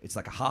 It's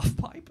like a half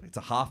pipe. It's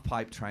a half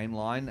pipe train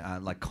line,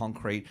 like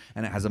concrete,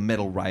 and it has a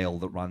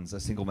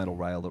single metal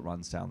rail that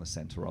runs down the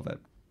center of it.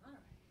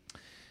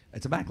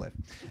 It's a maglev.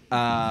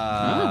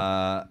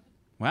 Wow,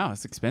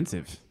 it's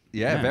expensive.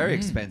 Yeah, very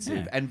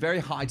expensive and very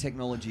high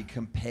technology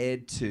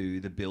compared to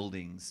the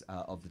buildings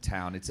of the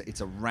town.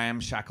 It's a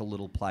ramshackle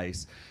little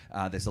place.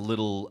 There's a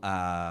little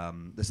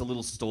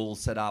stall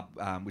set up,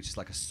 which is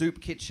like a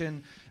soup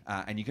kitchen,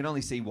 and you can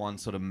only see one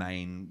sort of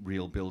main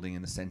real building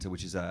in the center,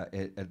 which is a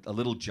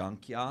little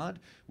junkyard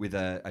with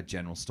a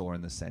general store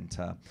in the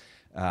center.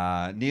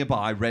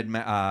 Nearby,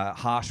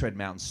 harsh red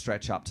mountains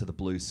stretch up to the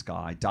blue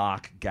sky.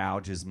 Dark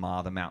gouges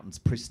mar the mountain's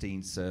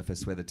pristine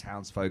surface where the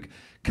townsfolk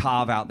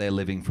carve out their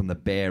living from the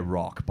bare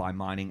rock by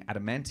mining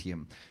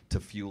adamantium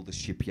to fuel the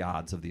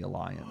shipyards of the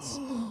Alliance.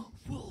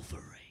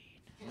 Wolverine.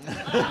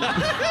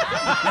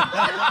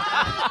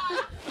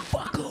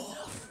 Fuck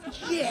off.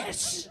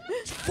 Yes.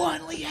 It's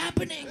finally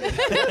happening.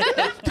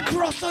 The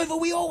crossover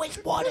we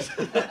always wanted.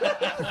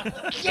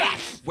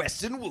 Yes.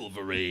 Western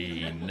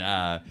Wolverine.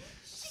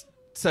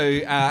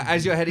 So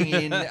as you're heading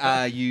in,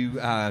 you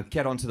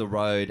get onto the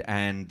road,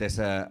 and there's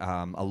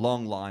a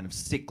long line of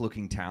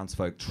sick-looking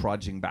townsfolk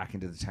trudging back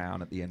into the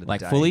town at the end of the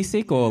day. Like fully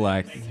sick or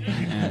like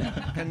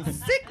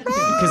Sick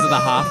because of the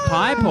half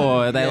pipe,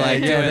 or are they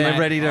they're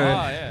ready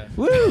to.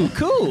 Woo,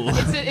 cool.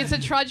 It's a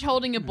trudge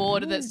holding a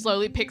board that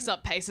slowly picks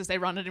up pace as they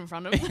run it in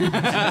front of them.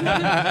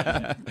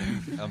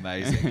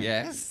 Amazing.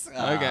 Yes.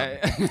 Okay.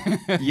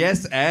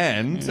 Yes,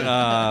 and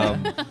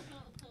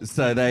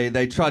so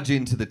they trudge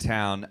into the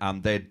town.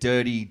 They're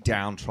dirty,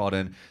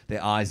 downtrodden.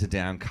 Their eyes are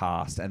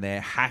downcast, and their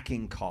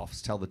hacking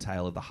coughs tell the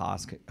tale of the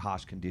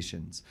harsh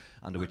conditions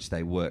under which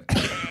they work.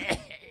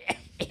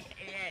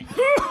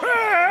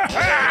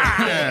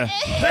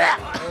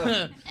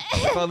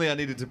 If only I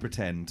needed to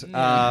pretend.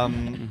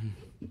 I'm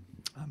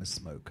a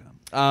smoker.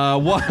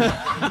 What?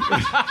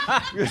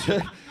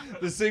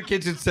 The soup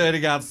kitchen's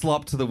turning out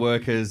slop to the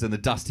workers, and the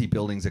dusty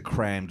buildings are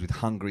crammed with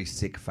hungry,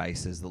 sick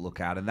faces that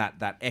look out. And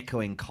that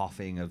echoing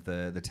coughing of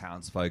the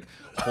townsfolk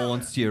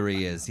haunts your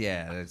ears.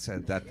 Yeah, it's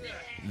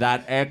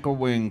that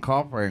echoing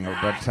coughing of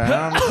the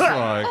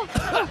townsfolk.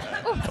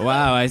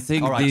 Wow, I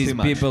think All right, these too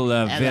much. people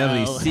are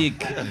very Hello.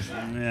 sick.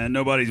 Yeah,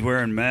 nobody's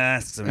wearing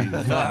masks. I mean,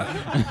 fuck.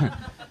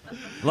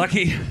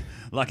 Lucky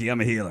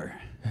I'm a healer.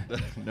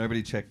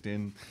 Nobody checked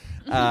in.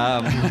 So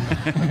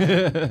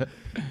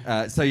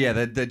yeah,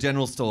 the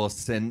general store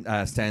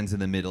stands in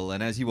the middle,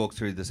 and as you walk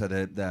through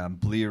the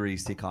bleary,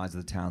 sick eyes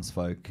of the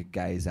townsfolk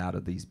gaze out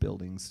of these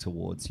buildings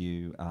towards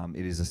you.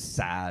 It is a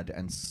sad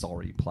and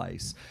sorry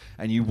place,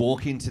 and you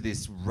walk into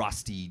this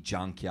rusty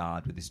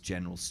junkyard with this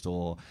general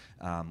store,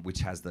 which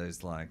has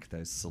those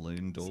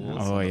saloon doors.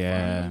 Oh, on the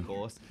yeah. front, of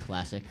course.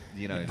 Classic.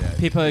 You know,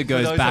 Pippo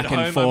goes those back at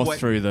and home, forth I'm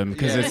through them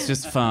because Yeah. it's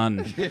just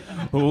fun.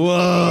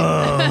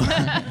 Whoa!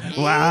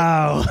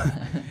 Wow!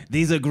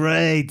 These are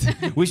great.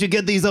 We should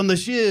get these on the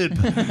ship.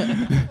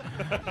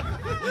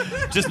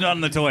 Just not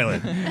in the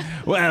toilet.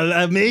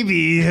 Well,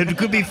 maybe it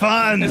could be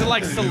fun. Is it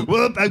like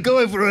Whoop! I'm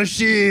going for a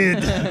shit.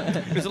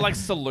 is it like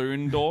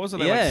saloon doors? Or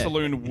are they Yeah. like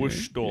saloon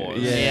whoosh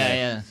doors?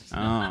 Yeah.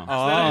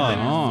 Oh. They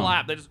just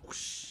flap. They just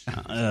whoosh.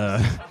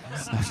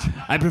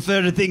 I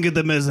prefer to think of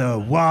them as a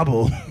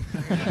wobble.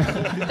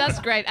 That's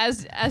great.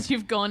 As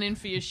you've gone in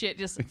for your shit,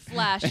 just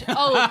flash.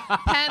 Oh,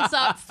 pants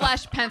up,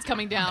 flash, pants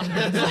coming down.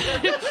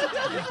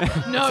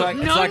 No.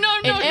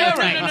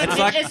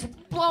 It's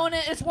blowing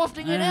it. It's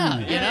wafting it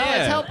out. You know,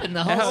 it's helping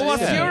the whole.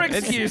 What's system. your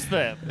excuse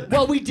then?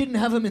 Well, we didn't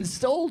have them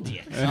installed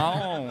yet.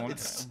 Oh,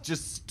 It's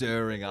just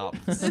stirring up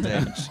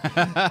stench.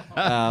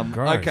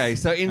 Okay,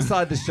 so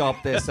inside the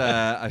shop, there's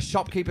a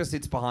shopkeeper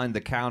sits behind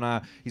the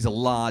counter. He's a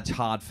large,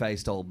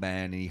 hard-faced old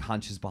man, and he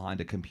hunches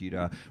behind a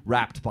computer,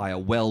 wrapped by a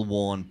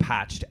well-worn,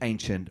 patched,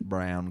 ancient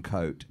brown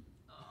coat.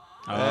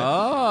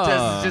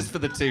 Just for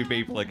the two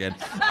people again.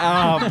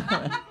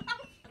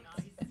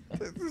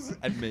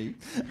 And me.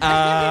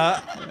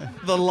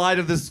 The light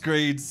of the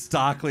screen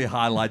starkly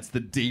highlights the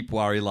deep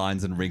worry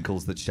lines and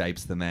wrinkles that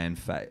shapes the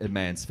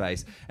man's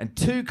face. And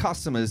two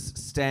customers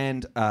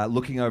stand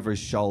looking over his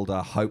shoulder,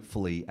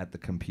 hopefully at the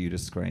computer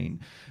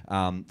screen.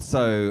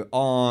 So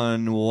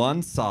on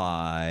one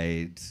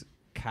side,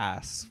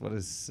 Cass, what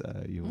is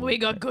your... We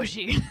got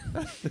Gushy.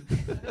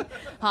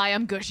 Hi,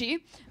 I'm Gushy.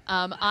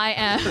 I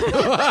am...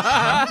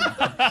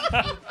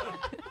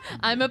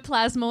 I'm a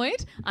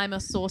plasmoid. I'm a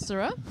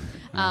sorcerer.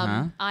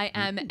 I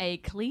am a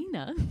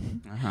cleaner.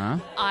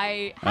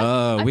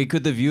 We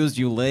could have used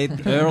you late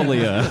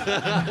earlier.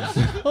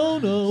 Oh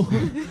no.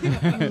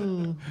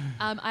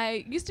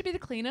 I used to be the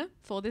cleaner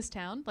for this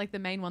town, like the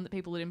main one that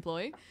people would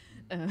employ.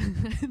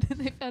 Then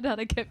they found out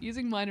I kept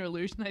using minor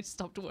illusion. I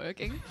stopped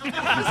working.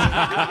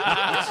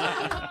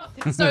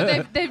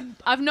 So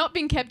I've not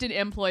been kept in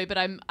employ, but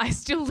I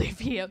still live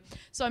here.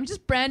 So I'm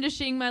just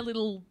brandishing my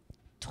little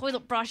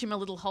toilet brush in my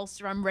little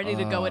holster. I'm ready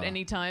to go at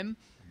any time.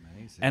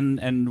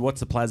 And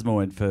what's a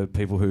plasmoid for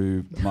people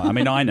who... I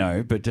mean, I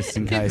know, but just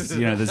in case,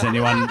 there's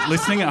anyone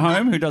listening at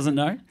home who doesn't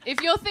know.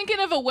 If you're thinking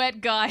of a wet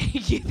guy,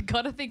 you've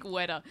got to think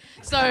wetter.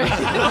 So...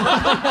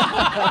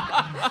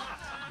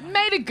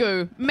 Made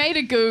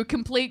of goo,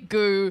 complete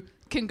goo,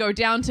 can go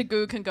down to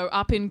goo, can go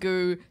up in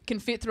goo, can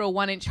fit through a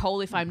 1-inch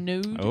hole if I'm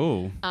nude.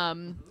 Oh.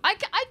 I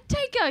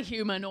take a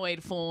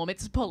humanoid form.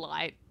 It's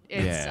polite.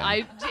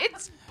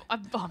 It's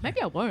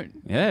maybe I won't.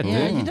 Yeah,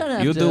 Yeah, do. you don't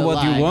have You to, do what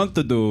like, you want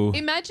to do.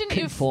 Imagine if.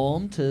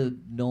 conform to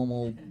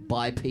normal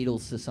bipedal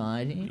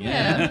society.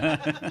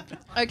 Yeah.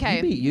 You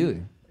Okay. be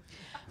you.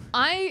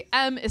 I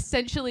am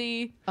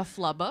essentially a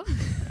flubber.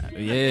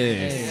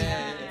 Yes.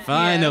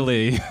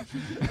 Finally.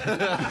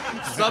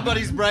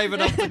 Somebody's brave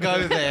enough to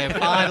go there,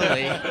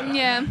 finally.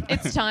 Yeah,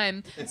 it's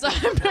time. So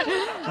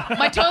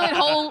my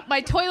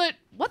toilet,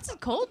 what's it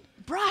called?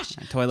 Brush.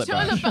 Toilet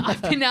brush.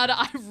 I've been out.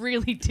 I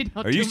really did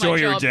not Are do you my sure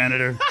you're a job.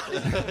 janitor?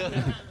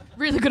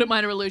 Really good at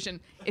minor illusion.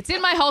 It's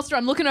in my holster.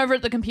 I'm looking over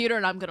at the computer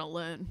and I'm gonna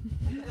learn.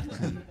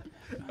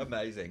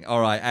 Amazing.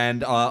 All right,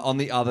 and on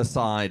the other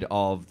side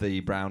of the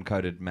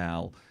brown-coated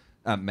man.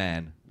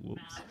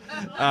 Whoops.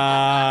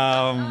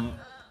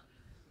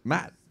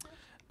 Matt.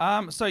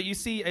 So you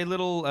see a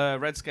little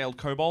red-scaled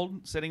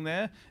kobold sitting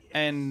there,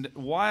 and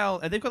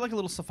they've got like a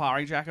little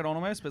safari jacket on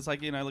almost, but it's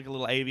like, like a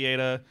little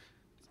aviator,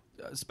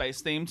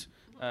 space-themed.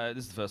 This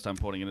is the first time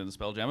porting it into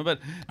Spelljammer, but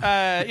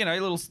a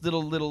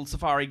little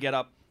safari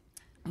get-up.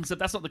 Except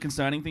that's not the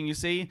concerning thing you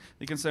see.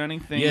 The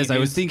concerning thing Yes, is... I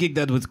was thinking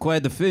that was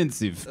quite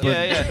offensive. But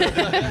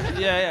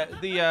Yeah.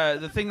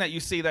 The thing that you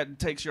see that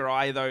takes your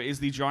eye, though, is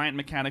the giant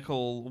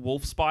mechanical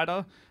wolf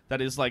spider that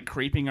is, like,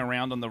 creeping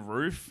around on the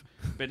roof,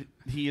 but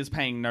he is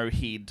paying no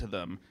heed to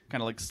them.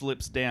 Kind of, like,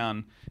 slips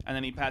down, and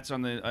then he pats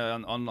on the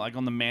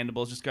on the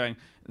mandibles, just going,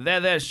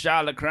 There,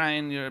 Charlotte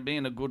Crane, you're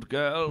being a good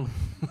girl.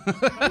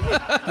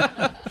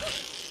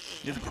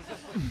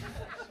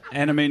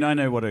 And I mean, I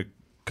know what a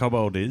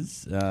kobold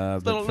is.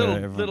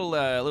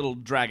 Little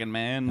dragon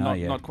man. Oh, Not,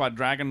 yeah. not quite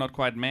dragon, not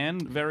quite man.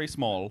 Very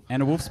small.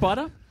 And a wolf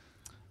spider?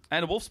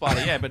 And a wolf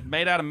spider, yeah, but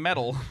made out of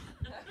metal.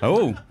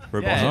 Oh,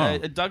 Yeah,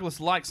 Douglas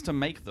likes to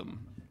make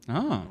them.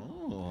 Oh.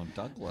 Oh,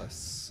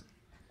 Douglas.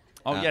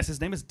 Oh, yes, his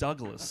name is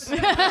Douglas.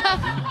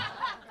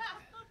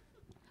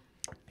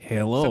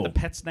 Hello. Said the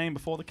pet's name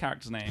before the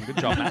character's name. Good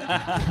job,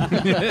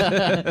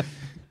 Matt.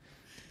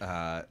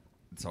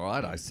 It's all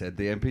right. I said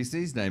the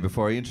NPC's name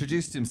before he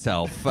introduced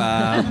himself.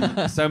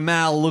 So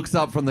Mal looks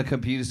up from the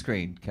computer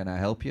screen. Can I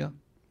help you?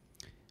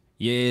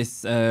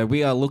 Yes,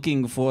 we are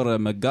looking for a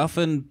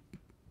MacGuffin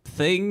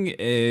thing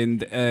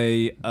and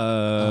a I've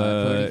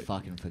already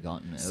fucking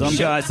forgotten it. Some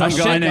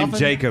guy named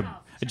Jacob.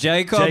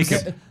 Jacob's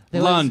Jacob.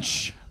 There was-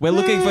 lunch. We're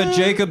looking for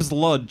Jacob's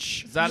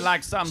lunch. Is that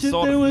like some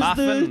sort of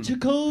muffin?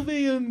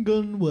 Jacobian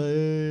gun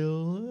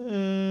whale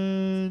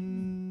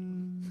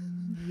and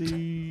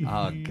the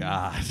Oh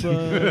God.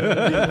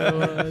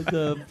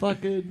 the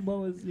fucking what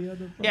was the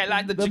other? Yeah,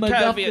 like the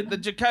MacGuffin.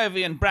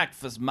 Jacobian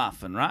breakfast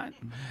muffin, right?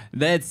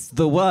 That's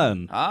the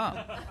one.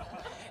 Ah.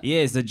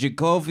 Yes, a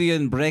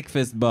Jacobian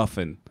breakfast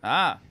muffin.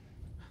 Ah.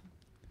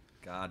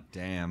 God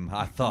damn.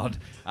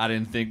 I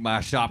didn't think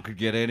my shop could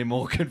get any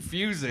more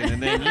confusing.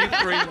 And then you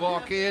three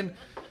walk in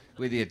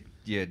with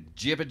your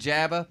jibber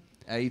jabber.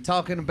 Are you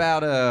talking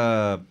about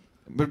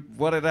but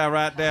what did I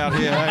write down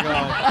here? Hang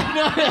on.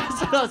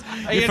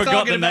 Are you forgot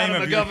talking the about name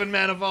a of your- MacGuffin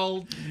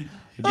manifold?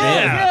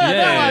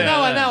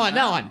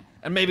 No one.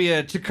 And maybe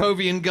a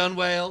Jacobian gun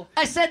whale?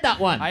 I said that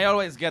one. I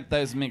always get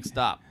those mixed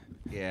up.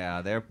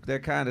 Yeah, they're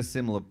kind of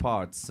similar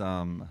parts.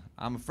 I'm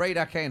afraid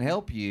I can't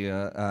help you,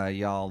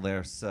 y'all.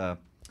 There's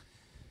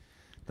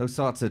those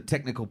sorts of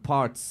technical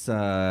parts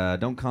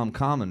don't come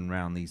common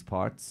around these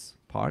parts.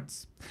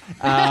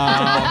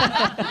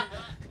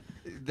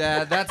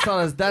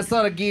 That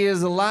sort of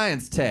Gears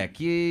Alliance tech.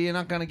 You're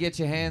not gonna get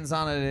your hands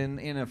on it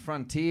in a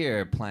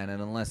Frontier planet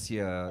unless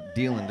you're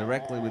dealing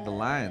directly with the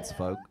Alliance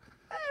folk.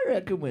 I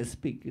reckon we're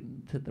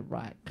speaking to the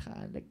right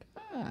kind of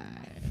guy.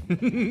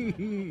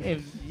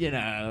 If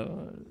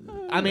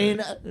I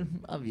mean,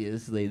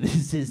 obviously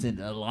this isn't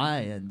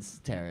Alliance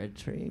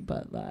territory,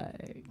 but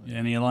like,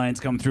 Any alliance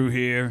come through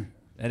here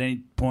at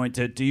any point?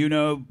 Do you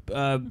know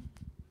A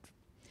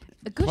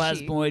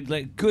gushy.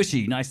 Plasmoid?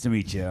 Gushy, nice to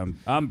meet you.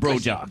 I'm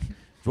Brojock.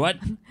 What?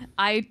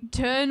 I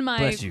turn my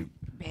Bless you.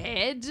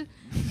 head,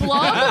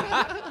 blob,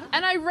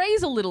 and I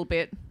raise a little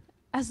bit,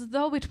 as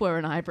though it were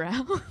an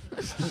eyebrow.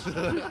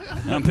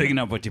 I'm picking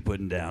up what you're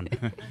putting down.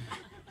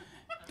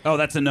 Oh,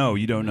 that's a no.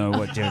 You don't know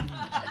what you're...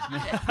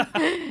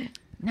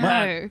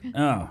 No.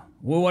 Oh.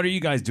 Well, what are you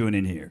guys doing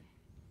in here?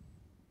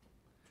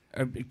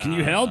 Can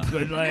you help?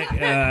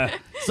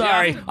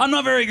 Sorry, I'm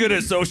not very good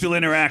at social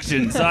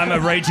interactions. I'm a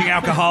raging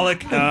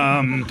alcoholic.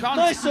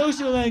 my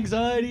social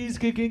anxiety's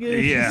kicking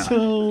in. Yeah.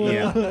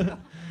 So,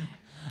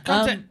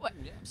 Conte-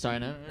 sorry,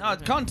 no.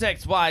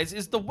 Context-wise,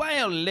 is the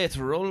whale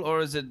literal or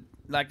is it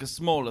like a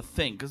smaller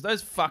thing? Because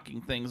those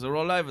fucking things are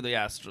all over the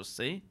Astral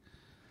Sea.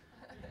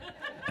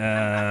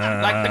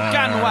 Like the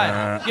gun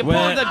whale. You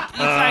well, it's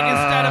like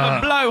instead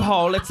of a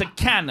blowhole, it's a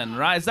cannon,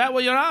 right? Is that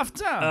what you're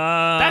after?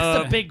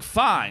 That's the big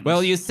find.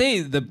 Well, you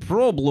see, the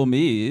problem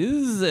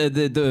is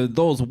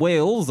those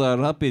whales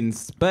are up in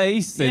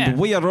space Yeah. and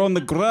we are on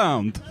the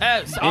ground.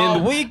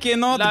 And we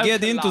cannot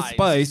get into localized.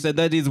 space, and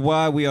that is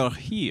why we are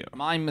here.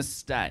 My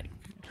mistake.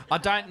 I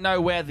don't know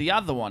where the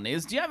other one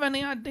is. Do you have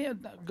any idea?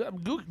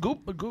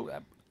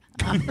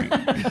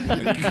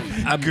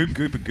 A goop,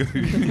 goop, a goop.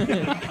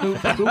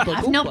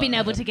 I've not been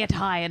able to get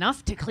high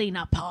enough to clean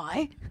up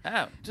pie.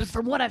 Oh, just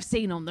From what I've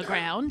seen on the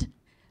ground,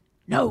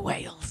 no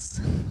whales.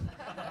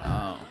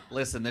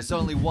 Listen, there's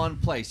only one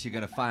place you're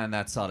going to find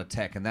that sort of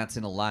tech, and that's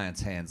in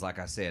Alliance hands, like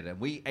I said. And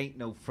we ain't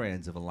no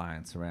friends of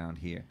Alliance around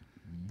here.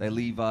 They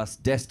leave us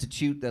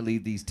destitute. They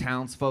leave these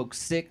townsfolk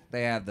sick.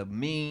 They have the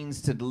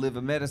means to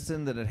deliver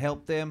medicine that'd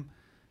help them,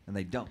 and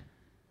they don't.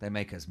 They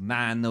make us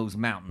mine those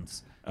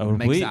mountains. It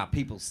makes our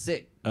people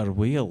sick. Are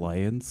we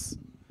Alliance?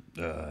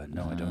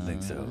 No, I don't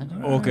think so.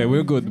 Okay,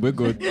 we're good. We're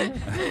good.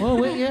 Well,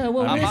 we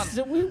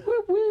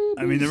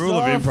I mean, the rule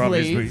of improv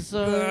is we.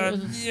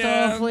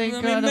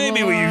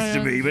 maybe we used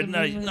to be, but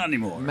not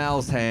anymore.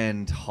 Mal's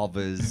hand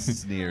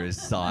hovers near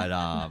his side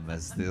arm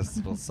as this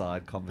little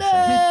side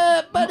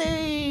conversation.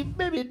 Buddy,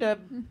 maybe not.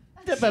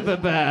 Because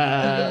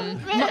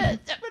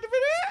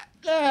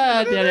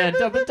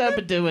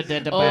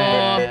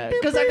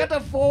I got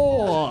the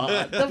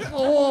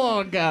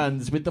four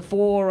guns with the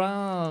 4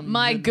 arms.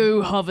 My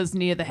goo hovers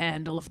near the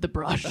handle of the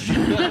brush.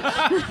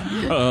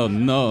 Oh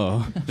no.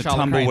 The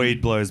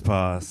tumbleweed blows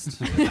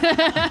past.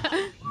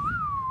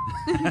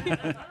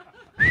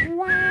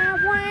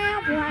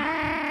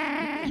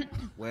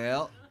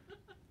 Well,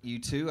 you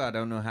two, I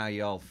don't know how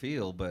y'all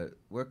feel, but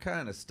we're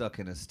kind of stuck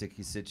in a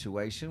sticky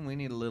situation. We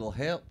need a little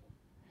help.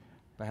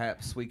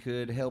 Perhaps we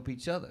could help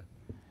each other.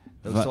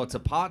 Those sorts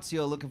of parts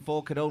you're looking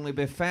for could only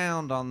be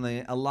found on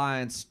the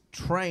Alliance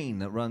train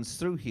that runs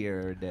through here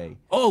every day.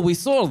 Oh, we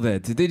saw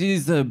that. It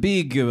is a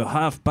big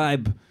half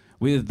pipe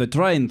with the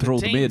train through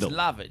the teens middle.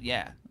 love it,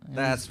 yeah.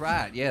 That's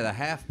right. Yeah, the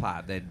half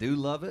pipe. They do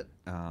love it.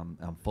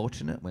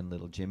 Unfortunate when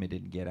little Jimmy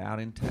didn't get out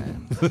in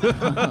time.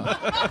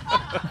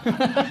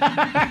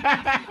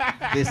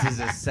 This is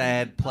a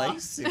sad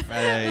place, if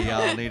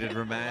y'all needed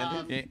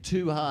reminded.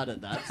 Too hard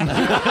at that.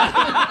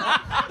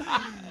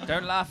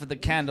 Don't laugh at the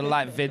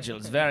candlelight vigil.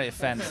 It's very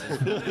offensive.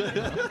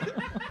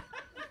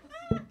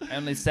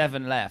 Only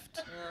 7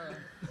 left.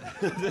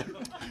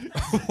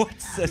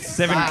 What's that?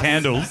 7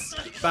 candles.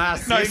 Bar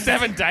No, 6.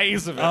 7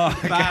 days of it.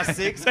 Bar 6.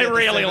 They get the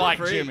really 7 like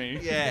free. Jimmy.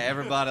 Yeah,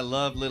 everybody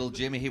loved little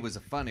Jimmy. He was a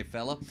funny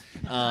fella.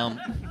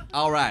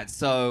 All right,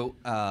 so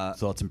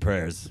Thoughts and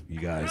prayers, you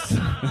guys.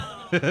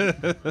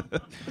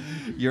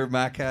 you're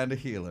my kind of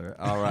healer.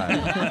 All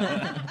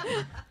right.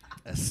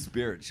 A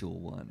spiritual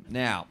one.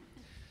 Now,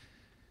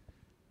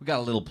 we got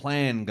a little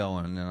plan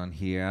going on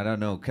here. I don't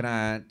know. Can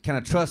I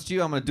trust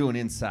you? I'm going to do an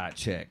insight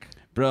check.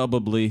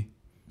 Probably.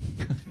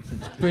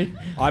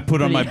 I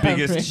put on my Pretty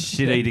biggest average.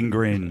 shit-eating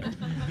grin,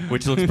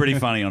 which looks pretty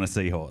funny on a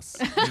seahorse.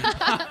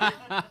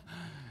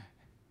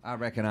 I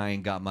reckon I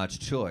ain't got much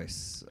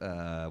choice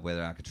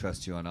whether I could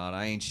trust you or not.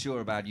 I ain't sure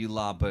about you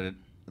lot, but it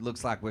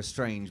looks like we're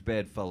strange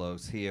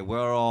bedfellows here.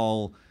 We're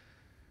all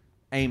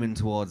aiming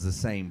towards the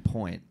same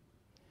point.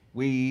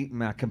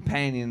 My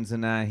companions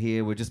and I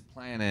here, we're just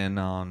planning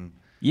on...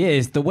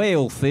 Yes, the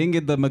whale thing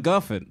and the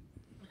MacGuffin.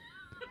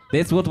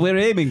 That's what we're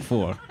aiming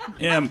for.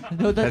 Yeah,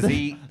 No, Has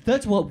he...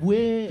 that's what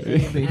we're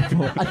aiming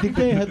for. I think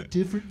they have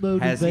different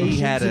Has he motivations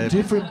had a- and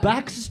different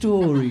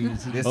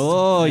backstories. This-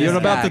 Oh, this you're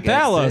about guy to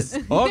tell gets us.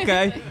 it.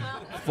 Okay.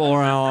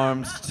 4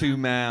 arms, 2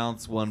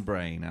 mouths, 1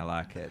 brain. I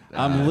like it.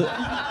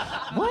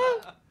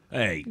 What?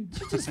 hey.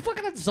 Did you just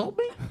fucking insult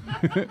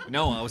me?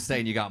 No, I was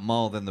saying you got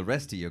more than the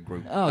rest of your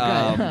group.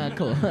 Oh, okay.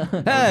 Cool.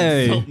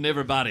 Hey. Insulting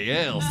everybody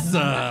else.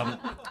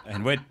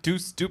 And we're too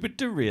stupid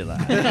to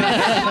realize.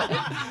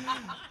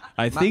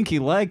 I think he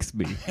likes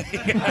me.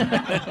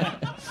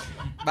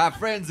 My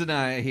friends and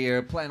I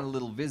here plan a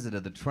little visit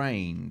of the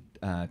train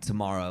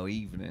tomorrow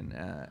evening,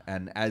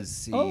 and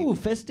as he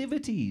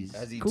festivities.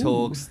 as he Cool.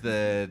 talks,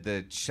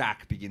 the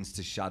shack begins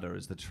to shudder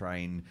as the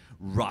train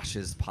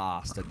rushes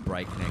past at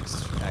breakneck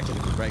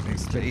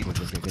speed.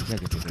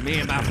 Me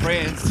and my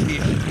friends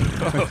here.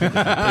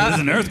 There's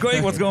an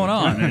earthquake? What's going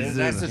on?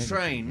 That's the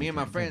train. Me and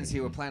my friends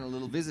here were planning a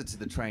little visit to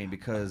the train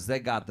because they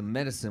got the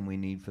medicine we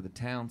need for the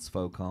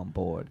townsfolk on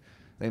board.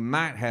 They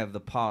might have the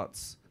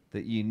parts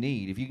that you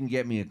need. If you can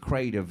get me a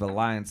crate of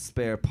Alliance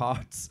spare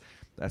parts,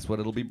 that's what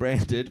it'll be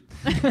branded.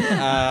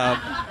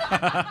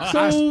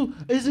 So,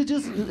 is it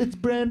just, it's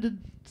branded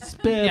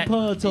spare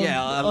parts on,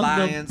 Yeah, on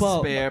Alliance the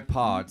box? spare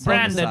parts. on the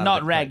Branded, side of not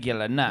the crate.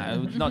 regular.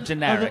 No, not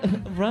generic.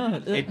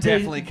 Right. It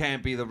definitely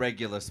can't be the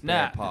regular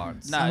spare No,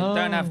 parts. no,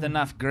 don't have Oh.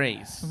 enough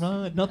grease.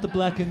 Right, not the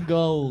black and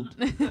gold.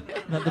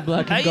 Not the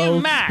black and Are you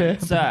gold mad, spare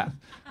sir?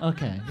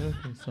 Okay,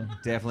 sorry.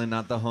 Definitely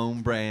not the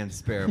home brand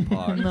spare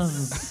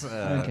parts.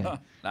 Okay.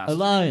 That's-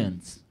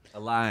 Alliance.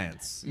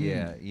 Alliance,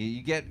 yeah.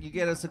 You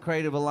get us a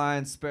crate of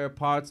Alliance spare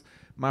parts.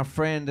 My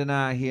friend and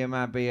I here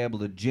might be able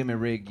to jimmy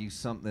rig you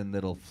something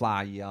that'll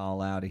fly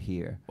y'all out of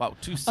here. Wow,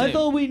 too soon. I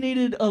thought we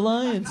needed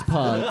Alliance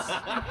parts.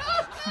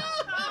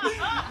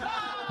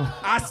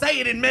 I say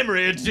it in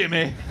memory of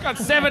Jimmy. Got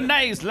 7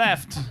 days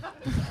left.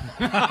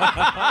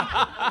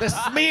 The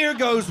smear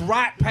goes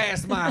right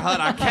past my hut.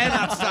 I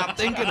cannot stop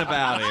thinking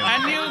about him.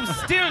 And you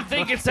still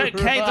think it's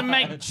okay to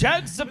make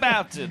jokes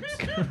about it?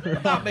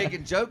 I'm not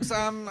making jokes.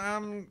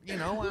 I'm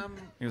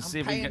You'll see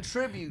I'm if we paying can.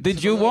 tribute. Did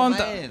to you the little want?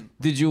 man.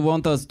 Did you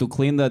want us to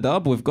clean that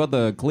up? We've got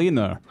a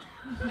cleaner.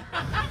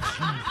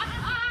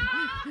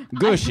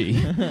 Gushy.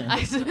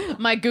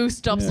 My goose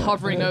stops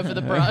hovering over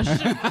the brush.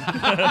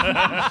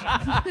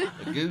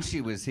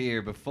 Gucci was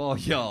here before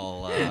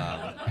y'all.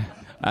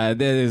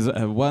 There is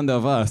one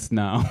of us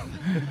now.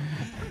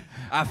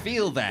 I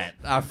feel that.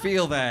 I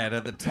feel that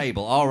at the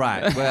table. All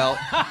right. Well,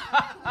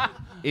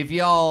 if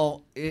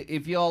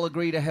y'all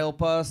agree to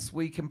help us,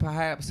 we can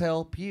perhaps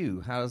help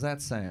you. How does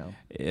that sound?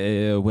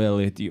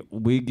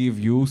 We give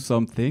you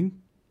something,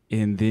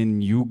 and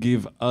then you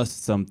give us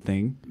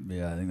something.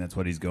 Yeah, I think that's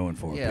what he's going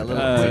for. Yeah, a People.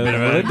 little Bit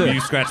of a, quid-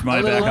 you scratch my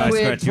a back, little I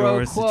quid scratch pro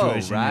yours quo,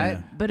 situation. right?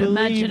 Yeah. But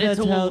imagine Believe it's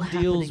that's all how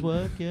deals happening.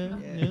 work.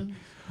 Yeah.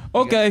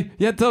 Okay,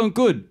 yeah, sound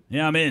good.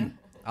 Yeah, I'm in.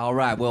 All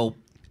right. Well,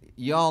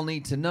 y'all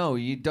need to know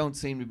you don't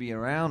seem to be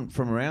around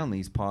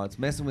these parts.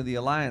 Messing with the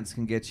Alliance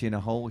can get you in a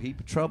whole heap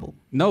of trouble.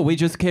 No, we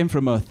just came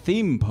from a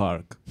theme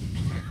park.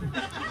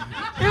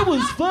 It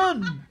was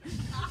fun.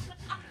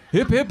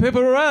 Hip hip hip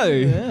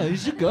hooray! Yeah, you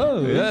should go.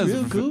 Yes, It's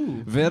real cool.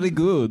 Very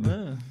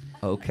good.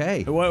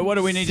 Okay. What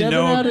do we need 7 to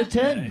know? out of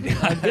 10.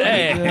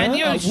 Hey, and I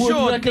you're would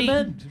sure,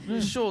 recommend.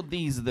 you're sure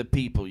these are the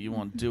people you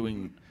want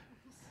doing.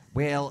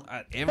 Well,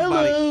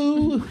 everybody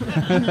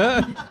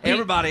Hello.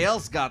 everybody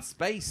else got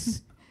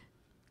space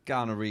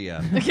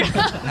gonorrhea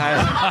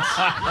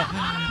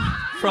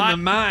from the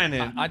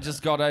mining. I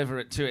just got over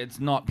it too. It's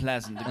not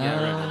pleasant to get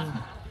rid of.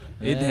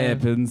 It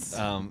happens.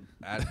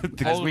 As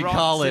we Old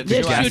call rock it,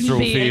 There situation. shouldn't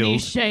be any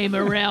field. shame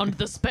around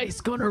the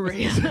space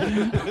gonorrhea.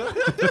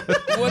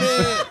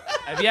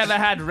 Have you ever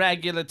had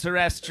regular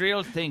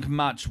terrestrial? Think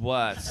much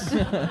worse.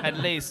 At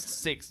least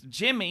 6.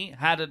 Jimmy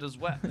had it as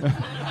well. he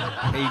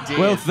did.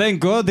 Well,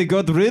 thank God they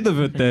got rid of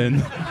it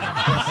then.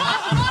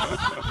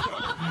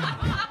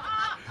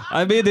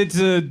 I mean, it's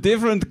a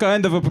different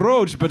kind of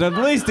approach, but at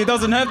least he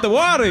doesn't have to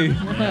worry.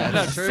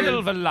 The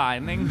silver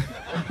lining.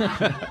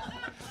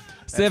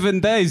 7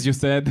 days, you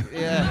said.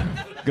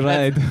 yeah.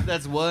 Great.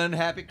 That's one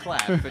happy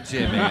clap for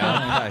Jimmy.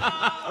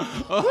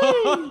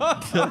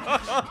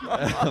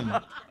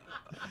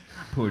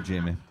 Poor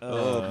Jimmy.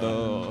 Oh,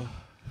 no.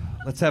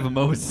 Let's have a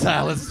moment's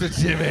silence for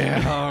Jimmy.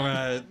 All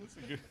right.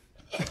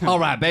 All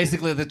right.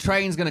 Basically, the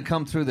train's going to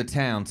come through the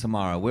town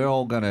tomorrow. We're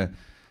all going to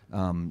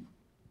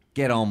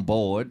get on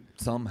board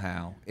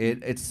somehow.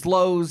 It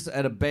slows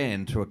at a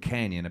bend through a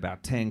canyon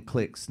about 10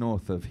 clicks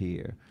north of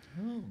here.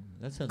 Oh,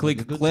 that sounds like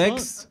a Click good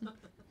clicks. spot.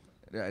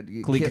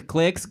 Click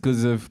clicks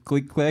because of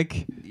click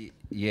clack.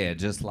 Yeah,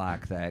 just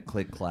like that.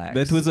 Click clacks.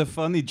 That was a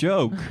funny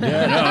joke.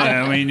 Yeah, no,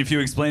 I mean, if you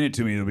explain it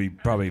to me, it'll be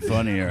probably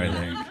funnier, I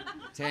think.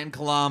 10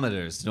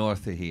 kilometers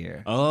north of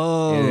here.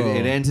 Oh.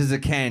 It enters a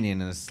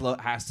canyon and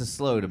has to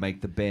slow to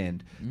make the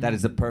bend. That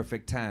is the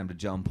perfect time to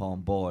jump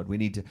on board. We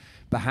need to...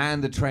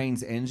 Behind the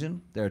train's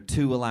engine, there are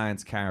 2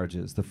 Alliance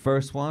carriages. The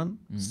first one,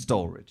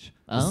 storage.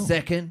 The Oh.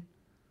 second,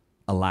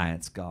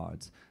 Alliance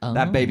guards. Oh.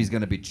 That baby's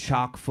going to be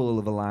chock full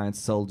of Alliance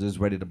soldiers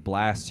ready to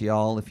blast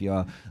y'all if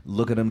you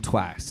look at them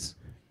twice.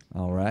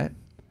 All right?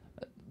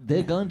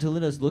 They're going to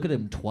let us look at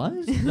him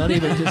twice? Not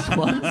even just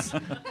once?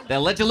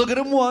 They'll let you look at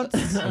them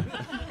once.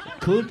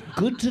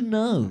 Good to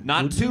know.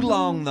 Not Good too to know.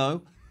 long,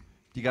 though.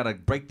 You got to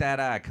break that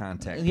eye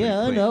contact. pretty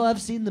Yeah, I quick. know.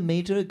 I've seen the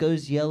meter. It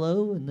goes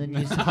yellow, and then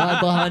you hide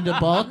behind a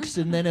box,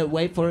 and then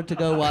wait for it to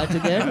go white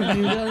again,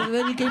 and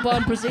then you keep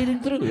on proceeding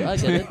through. I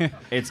get it.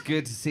 It's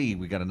good to see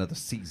we got another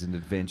seasoned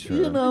adventurer.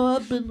 You know,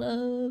 I've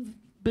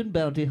been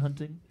bounty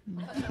hunting.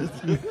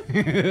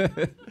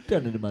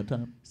 Done it in my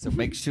time. So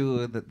make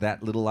sure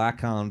that little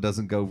icon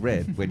doesn't go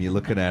red when you're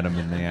looking at him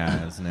in the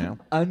eyes now.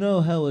 I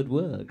know how it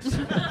works.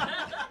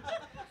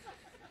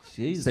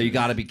 Jesus. So you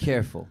got to be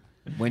careful.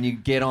 When you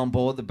get on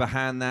board,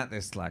 behind that,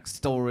 there's like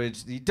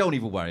storage. You don't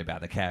even worry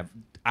about the cab.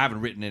 I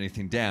haven't written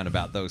anything down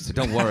about those, so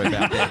don't worry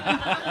about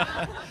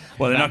that.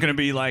 Well, they're not going to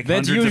be like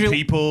That's hundreds of usually-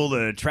 people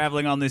that are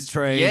traveling on this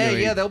train.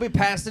 Yeah, there'll be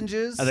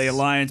passengers. Are they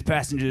Alliance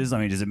passengers? I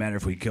mean, does it matter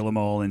if we kill them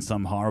all in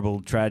some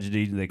horrible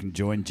tragedy? They can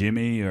join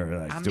Jimmy, or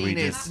like, I do we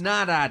mean, just? it's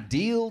not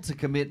ideal to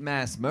commit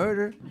mass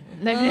murder.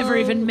 They've never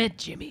even met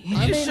Jimmy.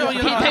 sure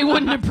you're not- They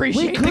wouldn't we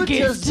appreciate the could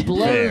gift. just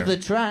blow Fair. the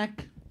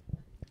track.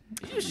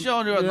 You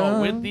sure you're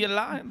not with the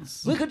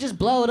Alliance? We could just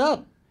blow it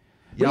up.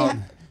 Y'all,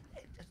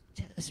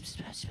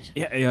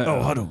 Yeah.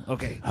 Oh, huddle.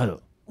 Okay,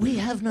 huddle. We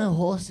have no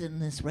horse in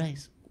this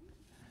race.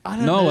 I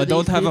No, I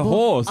don't have a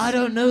horse. I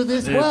don't know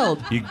this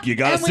world. You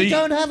gotta And we see.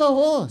 don't have a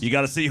horse. You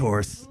got a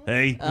seahorse.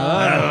 Hey.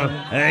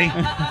 Hey.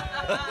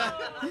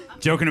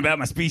 Joking about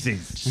my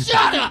species.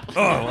 Shut up!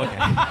 Oh, okay.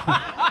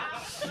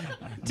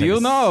 Do you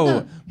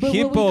know But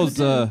hippos?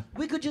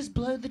 we could just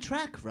blow the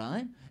track,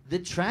 right? The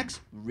track's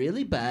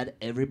really bad.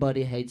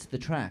 Everybody hates the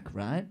track,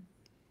 right?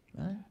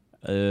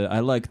 I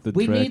like the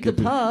We track. need the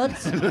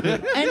parts,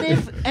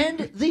 and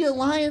the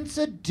Alliance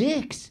are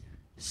dicks.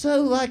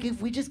 So like,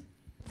 if we just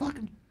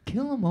fucking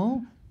kill them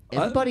all,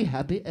 everybody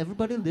happy,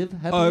 everybody live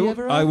happily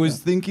ever after. I was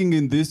thinking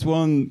in this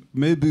one,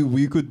 maybe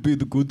we could be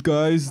the good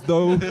guys,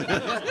 though.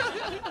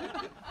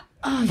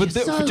 Oh, But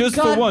you're so just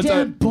for once,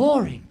 goddamn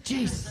boring.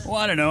 Jeez. Well,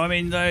 I don't know. I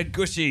mean,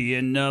 Gushy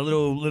and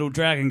little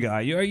dragon guy.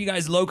 Are you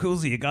guys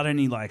locals? You got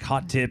any like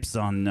hot tips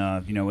on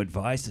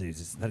advice?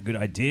 Is that a good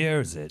idea?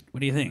 Or is it? What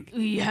do you think?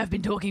 We have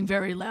been talking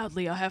very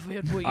loudly. I have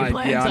heard what your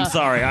plans Yeah, I'm are.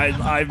 sorry. I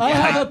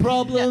have a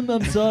problem.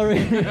 I'm sorry.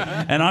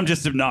 And I'm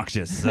just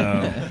obnoxious.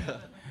 So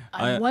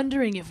I'm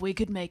wondering if we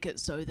could make it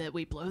so that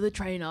we blow the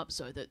train up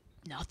so that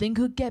nothing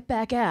could get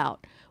back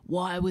out.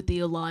 Why would the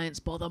Alliance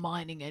bother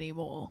mining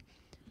anymore?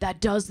 That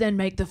does then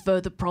make the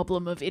further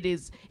problem of it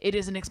is an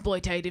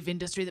exploitative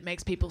industry that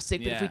makes people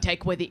sick. But if Yeah. we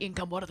take away the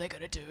income, what are they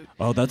going to do?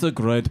 Oh, that's a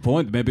great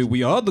point. Maybe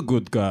we are the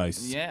good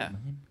guys. Yeah,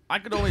 I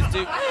could always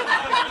do.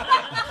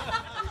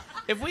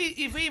 If we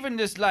even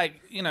just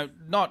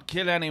not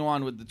kill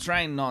anyone with the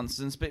train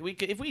nonsense, but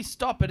if we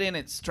stop it in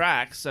its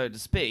tracks, so to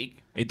speak.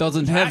 It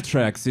doesn't have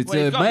tracks. It's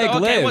a Okay,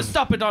 maglev. we'll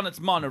stop it on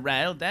its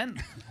monorail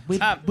then.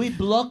 We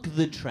block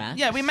the tracks.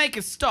 Yeah, we make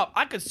it stop.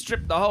 I could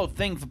strip the whole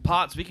thing for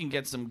parts. We can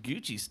get some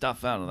Gucci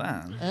stuff out of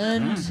that.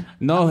 And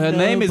No, her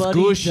name is nobody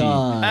Gucci.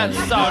 died. I'm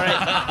sorry.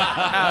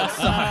 I'm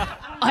sorry.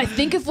 I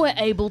think if we're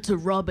able to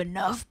rob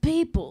enough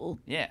people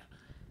Yeah.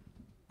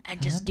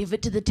 and just give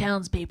it to the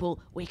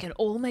townspeople, we can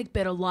all make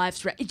better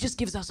lives. It just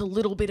gives us a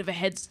little bit of a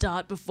head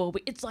start before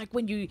we. It's like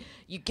when you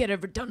get a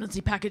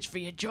redundancy package for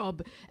your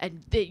job,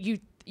 and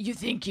you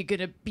think you're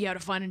gonna be able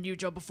to find a new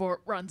job before it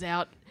runs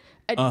out.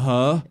 And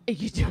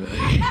you do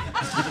it.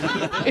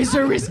 It's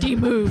a risky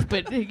move,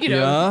 but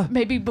Yeah.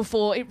 maybe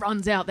before it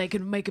runs out, they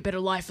can make a better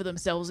life for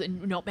themselves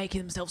and not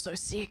making themselves so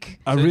sick.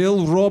 A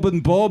real Robin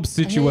Bob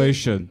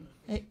situation.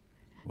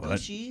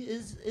 Gushy,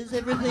 is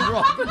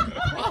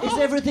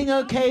everything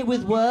okay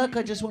with work?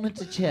 I just wanted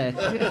to check.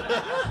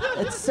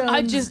 It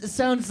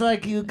sounds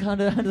like you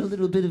kind of had a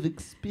little bit of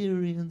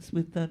experience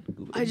with that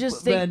I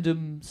just think-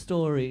 random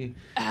story.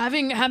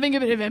 Having a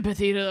bit of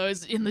empathy to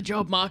those in the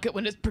job market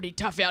when it's pretty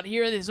tough out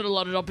here. There's not a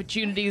lot of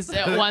opportunities.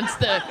 Once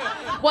the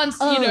one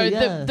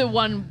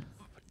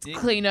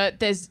cleaner,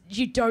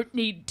 you don't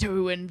need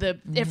two, and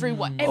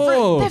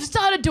they've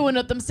started doing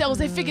it themselves.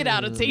 They figured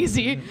out it's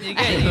easy.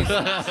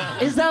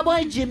 Is that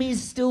why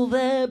Jimmy's still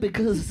there?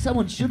 Because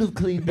someone should have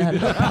cleaned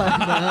that up by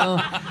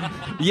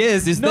now.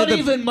 Yes, is Not that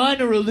even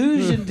minor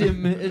illusioned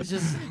him. It's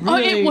just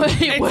really...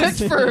 It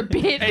worked for a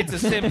bit. It's a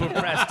simple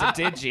press to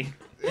digi.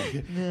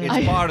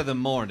 It's part of the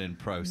mourning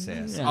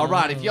process. Yeah. All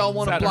right, if y'all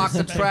want to Out of block the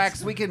respect.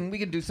 tracks, we can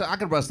do so. I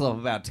could rustle up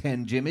about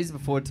 10 Jimmys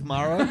before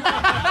tomorrow.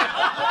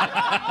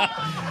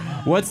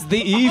 What's the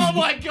eve? Oh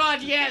my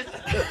God, yes!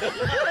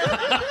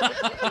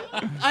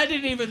 I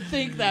didn't even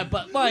think that,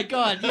 but my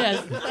God,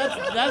 yes,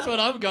 that's what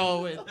I'm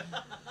going with.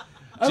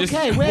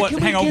 Okay, where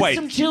can we get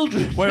some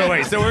children?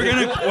 Wait. So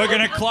we're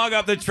gonna clog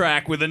up the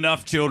track with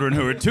enough children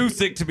who are too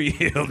sick to be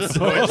healed,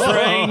 so a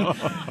train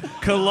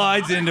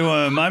collides into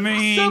them. I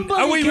mean,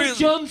 Somebody are we get really?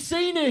 John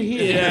Cena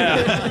here.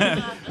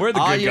 Yeah, we're the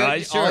good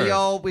guys. All Sure.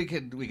 y'all, we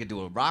could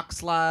do a rock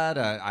slide.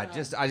 I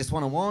just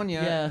want to warn you.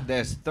 Yeah.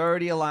 There's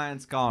 30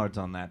 Alliance guards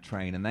on that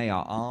train, and they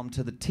are armed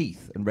to the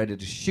teeth and ready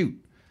to shoot.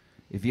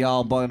 If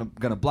y'all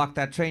gonna block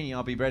that train,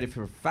 y'all be ready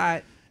for a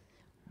fight.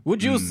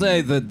 Would you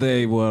say that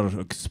they were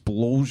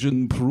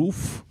explosion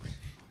proof?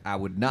 I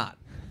would not.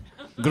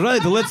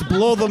 Great, let's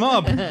blow them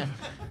up.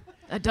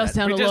 That does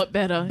sound a lot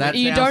better. that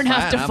You sounds don't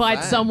have fine, to I'm fight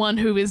fine. someone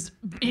who is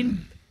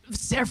in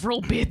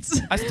several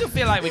bits. I still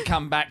feel like we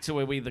come back to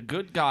where we the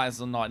good guys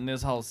or not in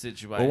this whole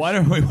situation. Well, why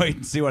don't we wait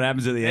and see what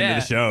happens at the end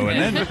of the show,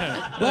 and then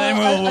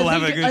we'll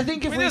have a good. I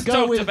think if We we just go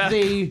talked with about-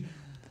 the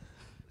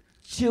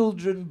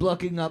children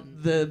blocking up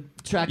the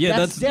track, Yeah,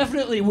 that's that's-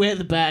 definitely we're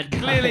the bad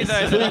guys. Clearly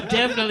those- We're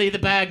definitely the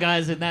bad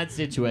guys in that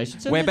situation.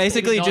 So We're let's maybe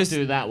basically not just-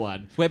 do that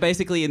one. We're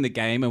basically in the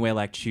game and we're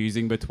like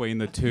choosing between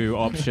the two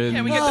options.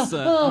 Yeah, we get this,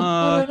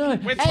 I don't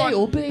know. which A one-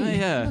 or B.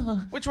 yeah.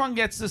 Which one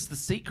gets us the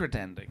secret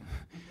ending?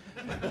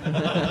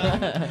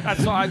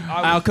 That's why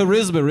Our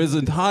charisma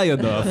isn't high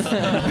enough.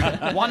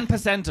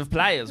 1% of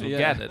players will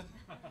Yeah. get it.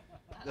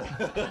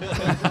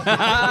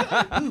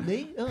 Ooh,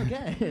 me?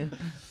 Okay.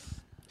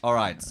 All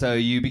right, so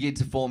you begin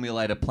to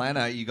formulate a plan.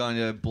 Are you going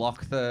to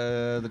block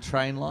the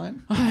train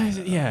line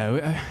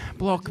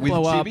Blow with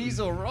up. jimmies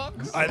or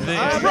rocks? I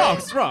think.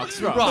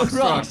 Rocks. Of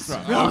course.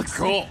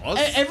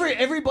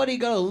 Everybody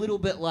got a little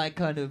bit like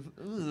kind of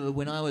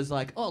when I was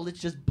like, oh, let's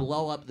just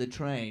blow up the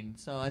train.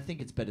 So I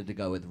think it's better to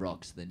go with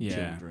rocks than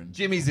Yeah. children.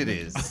 Jimmies it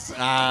is.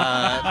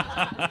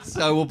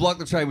 So we'll block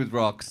the train with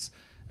rocks.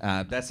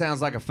 That sounds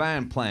like a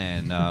fine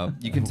plan.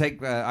 You can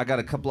take. I got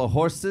a couple of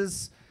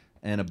horses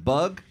and a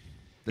bug.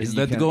 Is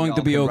you that going y'all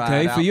to be can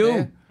okay ride for out you?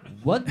 there.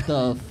 What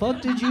the fuck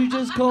did you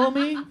just call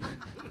me?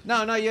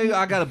 No,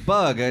 I got a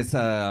bug. It's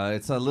a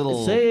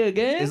little. Say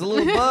again? It's a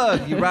little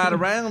bug you ride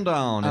around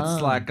on.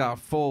 It's Oh. like got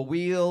 4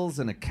 wheels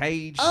and a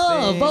cage.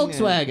 Oh, thing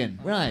Volkswagen.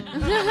 Right.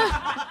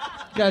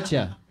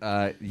 Gotcha.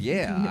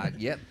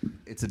 Yep.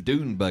 It's a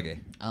dune buggy.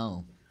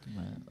 Oh.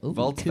 Ooh,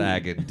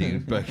 Volkswagen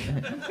dune buggy.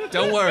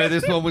 Don't worry,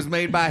 this one was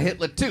made by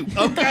Hitler too.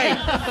 Okay.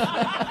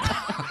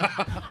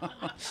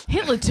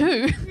 Hitler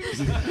too.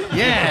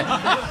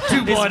 Yeah,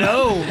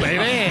 2.0,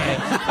 baby.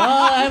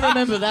 Oh, I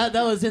remember that.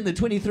 That was in the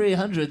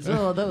 2300s.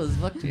 Oh, that was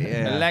fucked.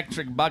 Yeah.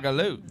 Electric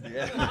Bugaloo.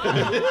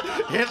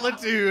 Hitler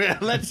 2,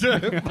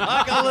 Electric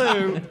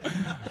Bugaloo.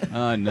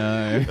 Oh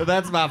no.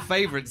 That's my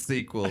favorite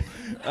sequel.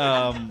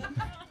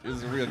 It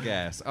was a real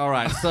gas. All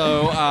right,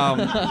 so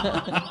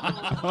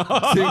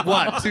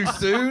too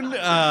soon?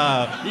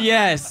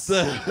 Yes.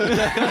 Oh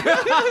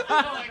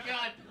my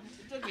god.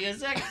 It took me a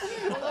second.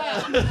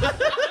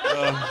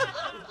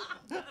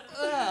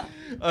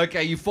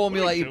 Okay, you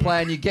formulate your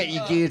plan, you get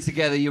your gear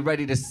together, you're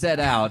ready to set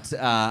out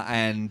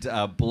and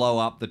blow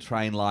up the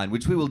train line,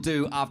 which we will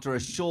do after a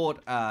short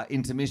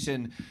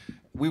intermission.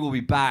 We will be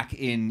back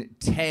in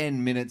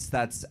 10 minutes.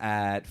 That's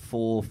at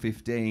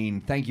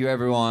 4:15. Thank you,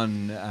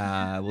 everyone.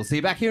 We'll see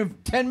you back here in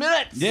 10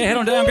 minutes. Yeah, head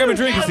on down, grab a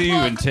drink, and see you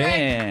in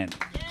 10.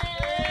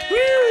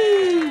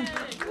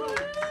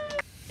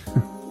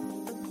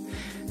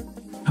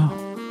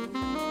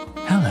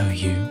 Hello,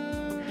 you.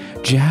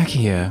 Jack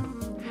here.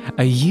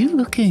 Are you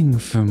looking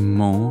for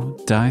more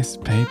dice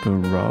paper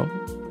roll?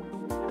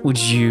 Would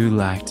you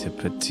like to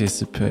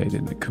participate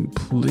in a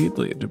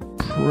completely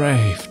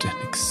depraved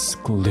and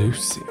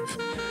exclusive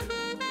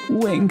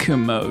wink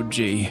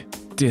emoji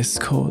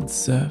Discord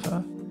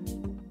server?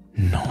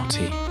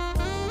 Naughty.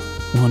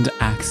 Want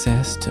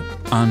access to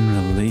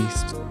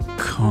unreleased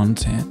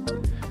content?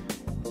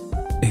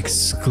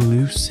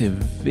 Exclusive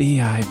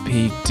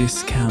VIP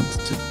discounts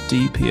to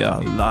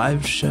DPR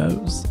live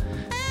shows?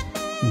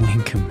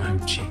 Wink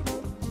emoji.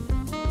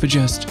 For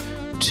just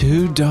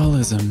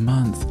 $2 a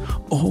month,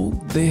 all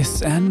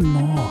this and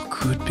more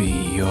could be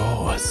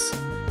yours.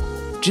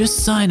 Just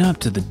sign up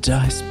to the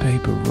Dice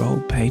Paper Roll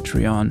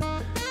Patreon.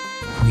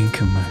 Wink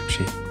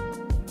emoji.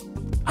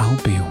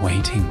 I'll be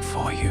waiting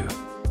for you,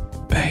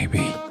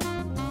 baby.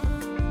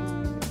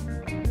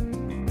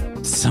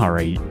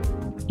 Sorry,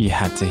 you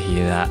had to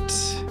hear that.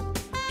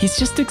 He's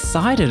just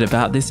excited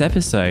about this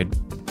episode.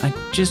 I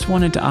just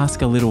wanted to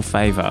ask a little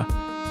favor.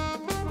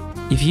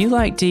 If you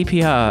like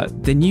DPR,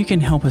 then you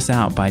can help us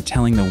out by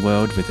telling the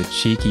world with a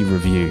cheeky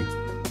review.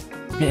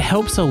 It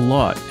helps a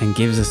lot and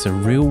gives us a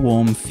real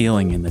warm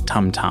feeling in the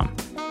tum-tum.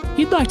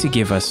 You'd like to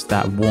give us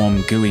that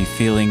warm, gooey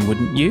feeling,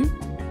 wouldn't you?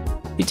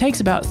 It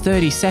takes about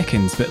 30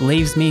 seconds but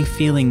leaves me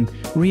feeling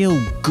real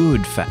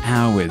good for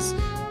hours.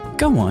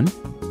 Go on,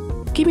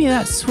 give me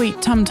that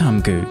sweet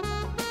tum-tum goo.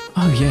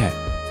 Oh yeah,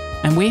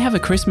 and we have a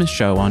Christmas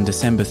show on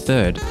December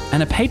 3rd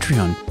and a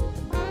Patreon,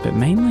 but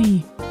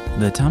mainly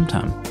the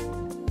tum-tum.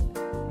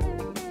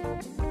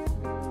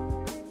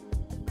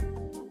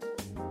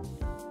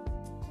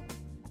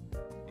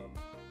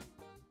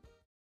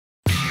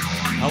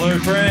 Hello,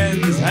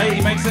 friends. Hey,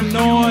 make some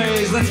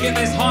noise. Let's get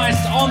this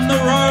heist on the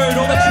road,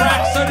 or the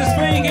track, so to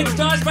speak. It's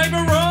Dice Paper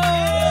Roll!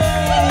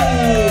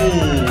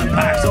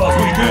 Pax Oz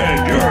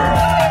Weekend,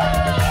 yeah!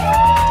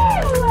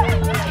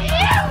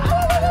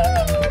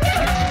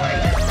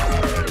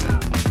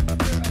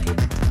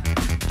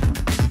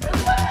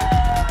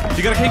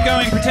 You gotta keep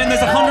going. Pretend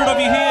there's 100 of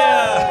you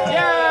here.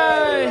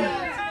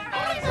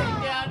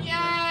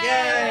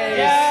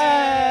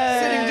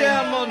 Sitting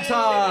down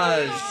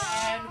montage.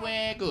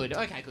 Good.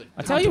 Okay, good.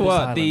 I tell you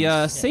what,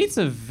 the seats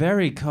are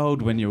very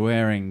cold when you're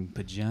wearing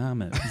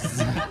pajamas.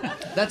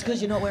 That's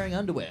because you're not wearing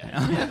underwear.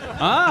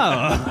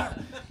 Oh,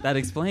 that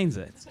explains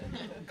it.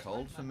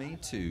 Cold for me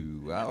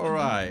too. All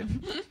right.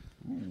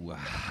 Ooh, all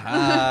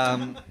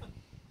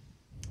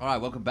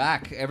right, welcome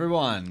back,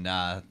 everyone.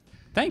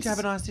 Thanks. Did you have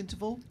a nice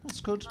interval?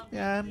 That's good.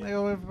 Yeah,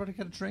 everybody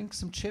get a drink,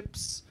 some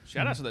chips.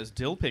 Shout out to those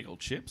dill pickle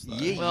chips, though.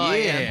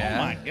 Yeah.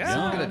 Oh my god.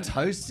 Some got a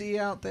toasty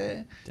out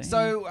there. Dang.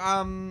 So,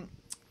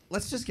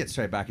 let's just get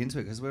straight back into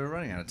it because we're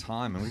running out of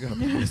time and we're going to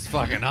put this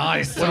fucking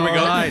heist. What do we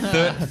got?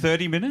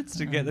 30 minutes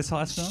to get this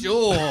heist done?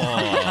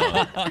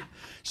 Sure.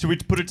 Should we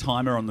put a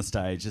timer on the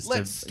stage? Just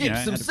Let's to, skip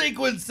some add a-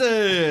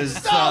 sequences.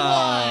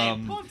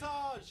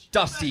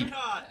 Dusty.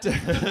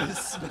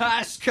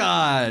 Smash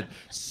card.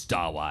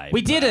 Starway.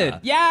 We did it!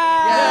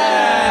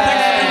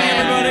 Yeah!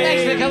 everybody.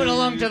 Thanks for coming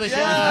along to the show.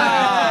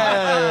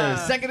 Yeah.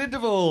 Second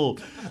interval.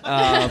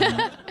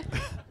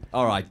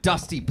 All right,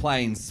 dusty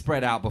plains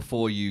spread out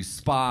before you,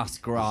 sparse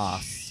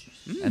grass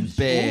and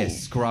bare,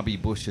 scrubby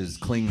bushes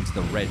cling to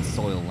the red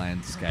soil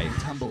landscape.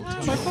 Tumble,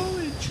 tumble.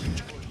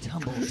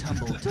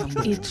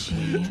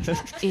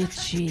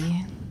 Itchy.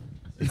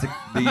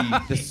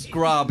 The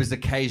scrub is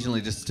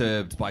occasionally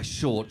disturbed by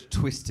short,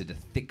 twisted,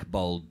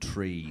 thick-boled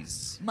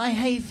trees. My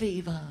hay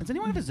fever. Does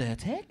anyone have a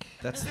Zyrtec?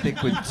 That's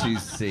thick with two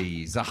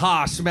C's. A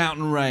harsh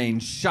mountain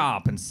range,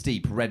 sharp and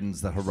steep,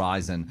 reddens the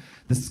horizon.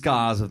 The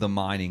scars of the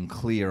mining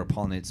clear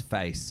upon its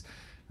face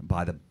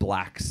by the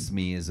black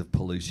smears of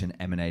pollution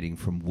emanating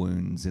from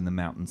wounds in the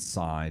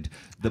mountainside.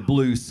 The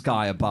blue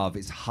sky above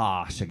is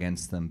harsh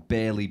against them,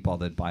 barely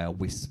bothered by a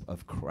wisp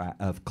of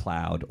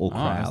cloud or Oh,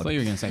 I crowd. thought you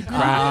were going to say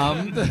crap.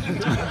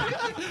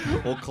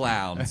 Or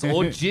clowns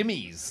or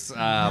jimmies.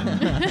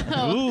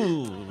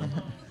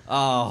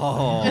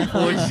 Oh,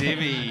 poor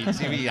Jimmy.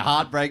 Jimmy,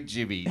 Heartbreak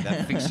Jimmy,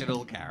 that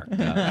fictional character. We've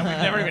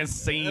never even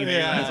seen it.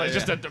 It's like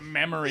just a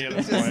memory at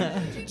this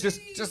point.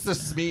 Just the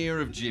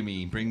smear of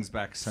Jimmy brings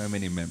back so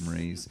many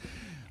memories.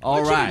 All What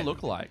does right. Jimmy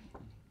look like?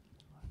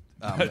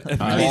 A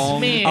long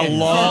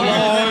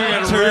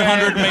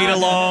 200-meter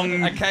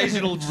long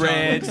Occasional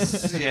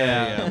reds.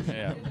 Yeah.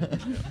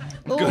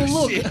 Oh,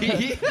 look.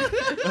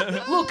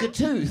 Look, a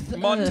tooth.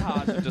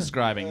 Montage of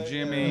describing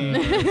Jimmy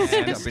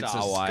and bits of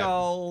Starlight.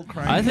 skull.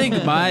 I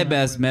think my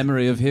best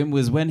memory of him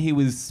was when he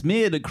was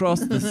smeared across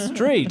the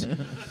street.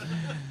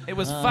 It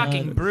was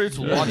fucking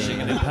brutal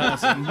watching it in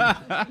person.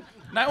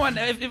 No one,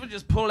 if you would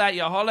just pull out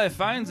your hollow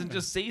phones and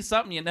just see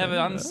something you never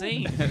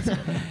unseen.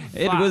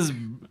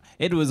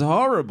 It was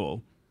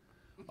horrible.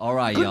 All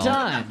right, Good y'all.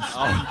 times.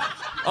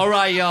 All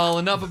right, y'all.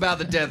 Enough about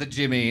the death of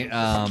Jimmy.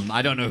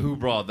 I don't know who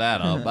brought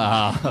that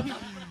up.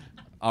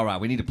 All right,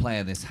 we need to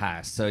plan this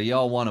heist. So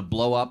y'all want to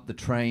blow up the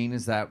train?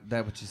 Is that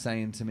what you're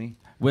saying to me?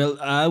 Well,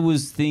 I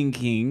was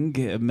thinking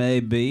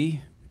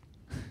maybe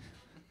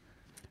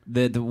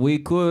that we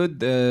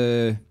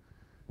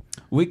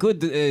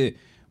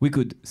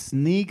could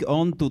sneak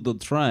onto the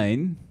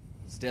train,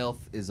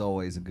 Stealth is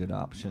always a good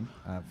option,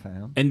 I've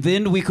found. and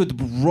then we could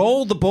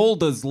roll the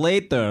boulders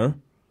later.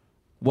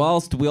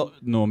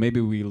 Maybe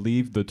we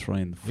leave the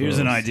train first. Here's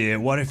an idea.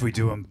 What if we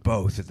do them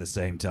both at the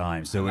same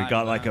time? So we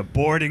got like a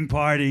boarding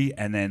party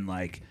and then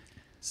like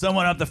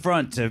someone up the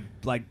front to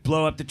like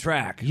blow up the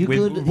track.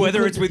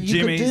 Whether it's with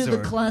Jimmy's you could do or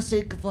the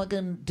classic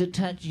fucking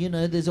detach. You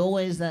know, there's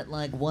always that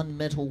like one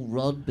metal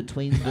rod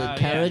between the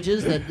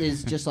carriages that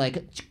is just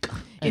like.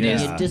 And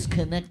then you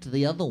disconnect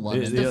the other one.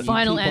 and The you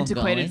final keep on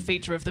antiquated going.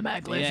 feature of the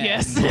maglev, Yeah.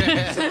 yes.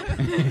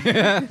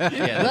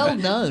 Well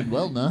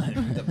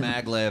known. The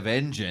maglev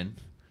engine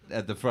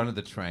at the front of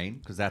the train,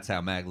 because that's how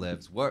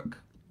maglevs work,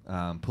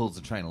 pulls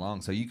the train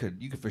along. So you could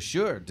for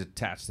sure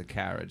detach the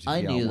carriage if I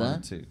y'all knew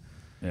wanted that. to.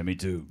 Yeah, me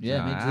too.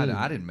 Yeah, me too.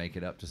 I didn't make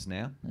it up just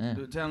now. Yeah.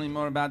 Tell me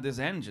more about this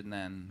engine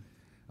then.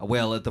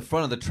 Well, at the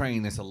front of the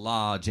train, there's a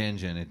large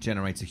engine. It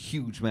generates a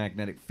huge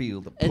magnetic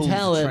field that It's pulls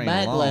how the a train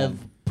maglev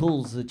along.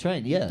 pulls the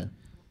train. Yeah.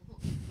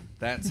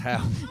 That's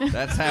how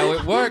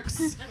it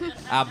works.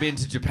 I've been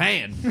to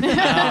Japan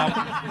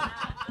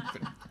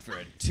for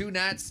a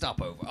 2-night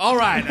stopover. All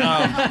right.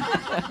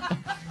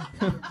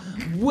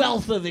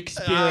 Wealth of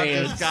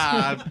experience.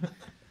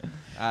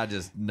 I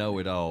just know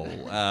it all.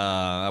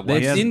 I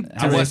That's watched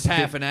interesting.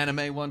 half an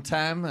anime one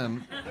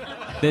time.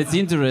 That's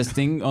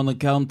interesting on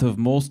account of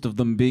most of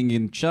them being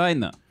in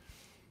China.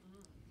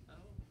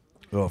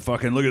 Oh,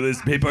 fucking look at this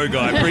hippo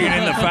guy bringing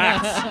in the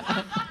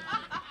facts.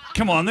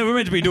 Come on, we're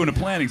meant to be doing a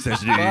planning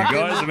session here, you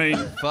guys. I mean,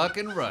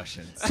 fucking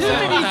Russians.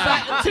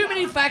 Too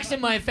many facts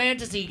in my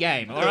fantasy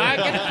game. All right,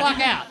 get the fuck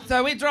out.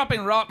 So we're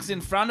dropping rocks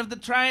in front of the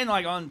train,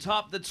 like on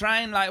top of the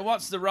train. Like,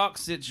 what's the rock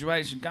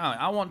situation going?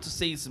 I want to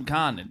see some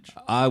carnage.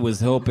 I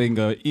was helping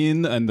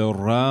in and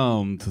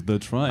around the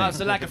train. Oh,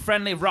 so like a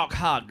friendly rock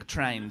hug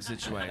train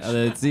situation.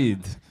 That's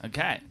it.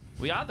 Okay,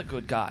 we are the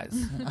good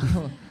guys.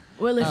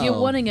 Well, if you're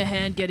Oh. wanting a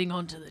hand getting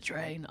onto the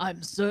train,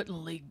 I'm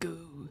certainly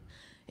goo.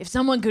 If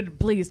someone could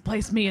please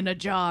place me in a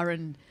jar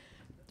and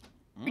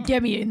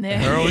get me in there.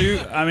 Earl,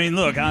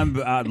 look,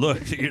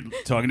 you're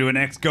talking to an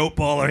ex-goat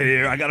baller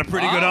here. I got a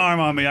pretty good arm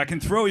on me. I can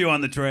throw you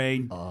on the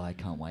train. Oh, I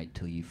can't wait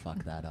till you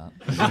fuck that up.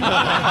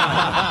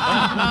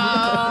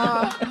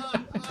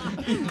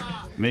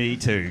 Me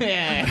too.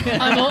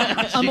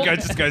 I'm She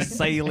just goes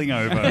sailing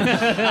over,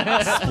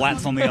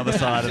 splats on the other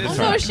side of the no,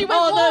 train. she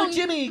went Oh long. no,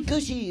 Jimmy,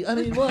 gushy. I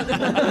mean, what?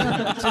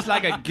 It's just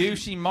like a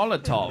gooshy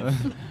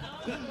Molotov.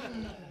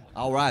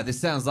 All right, this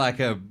sounds like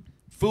a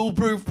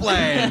foolproof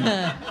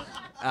plan.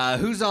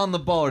 Who's on the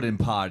boarding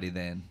party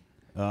then?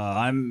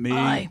 I'm me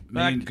Aye.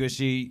 and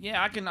Gushy.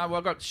 Yeah,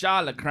 I've got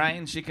Charlotte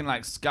Crane. She can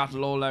like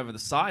scuttle all over the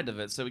side of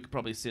it, so we could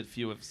probably sit a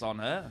few of us on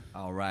her.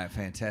 All right,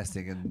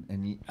 fantastic.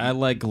 And you, I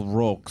like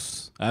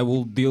rocks. I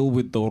will deal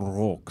with the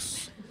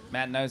rocks.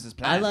 Man knows his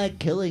plan. I like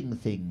killing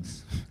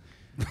things.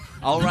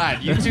 all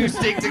right, you two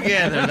stick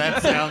together.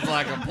 That sounds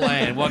like a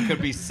plan. What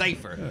could be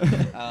safer?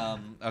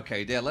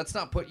 Okay, Dale, let's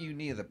not put you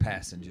near the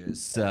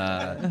passengers.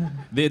 That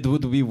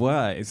would be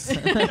wise.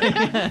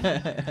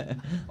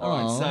 All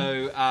right,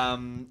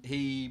 so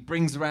he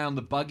brings around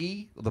the bug,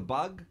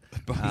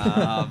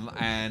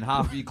 and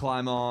half of you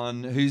climb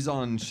on. Who's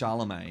on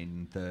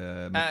Charlemagne,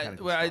 the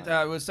mechanical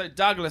spy? So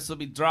Douglas will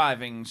be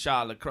driving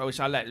Charlotte Crow, which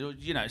I let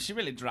you know. She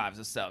really drives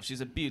herself.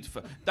 She's a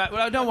beautiful.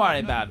 Don't worry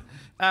about it.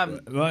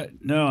 What?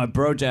 No, I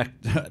brojacked.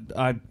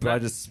 I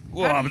just.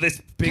 Whoa, but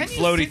this big Can you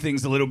floaty sit-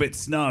 thing's a little bit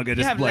snug. I You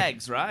just have like.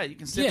 legs, right? You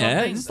can sit on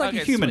Yeah, things. it's like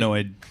Okay, a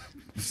humanoid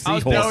I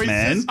was- seahorse,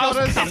 man.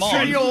 Come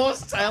on.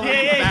 horse-tail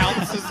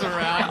bounces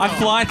around. I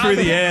fly through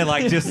the air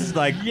like just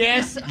like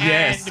Yes,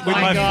 with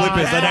my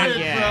flippers. I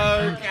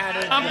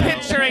don't. I'm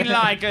picturing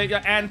like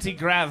a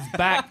anti-grav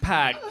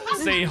backpack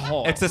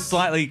seahorse. It's a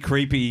slightly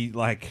creepy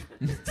like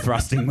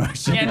thrusting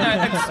motion. Yeah,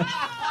 no.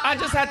 I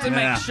just had to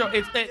Yeah. make sure.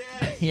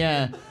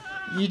 Yeah.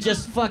 You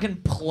just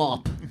fucking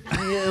plop.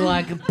 Yeah,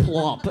 like a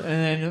plop, and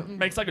then it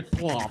Makes like a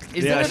plop.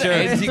 Is Yeah, there sure.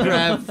 an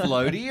anti-grav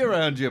floaty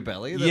around your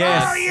belly? that-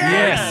 Yes, Oh, yeah.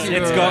 yes. Yeah.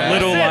 It's got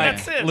little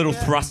That's it. little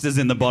thrusters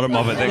in the bottom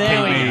of it that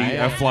There we keep me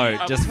go.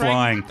 afloat, just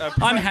flying.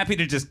 prank- I'm happy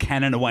to just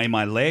cannon away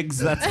my legs.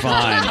 That's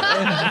fine.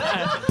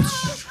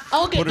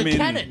 I'll get Put 'em the in.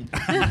 cannon.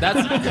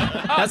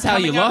 That's how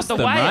you coming out lost the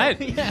them, whale. right?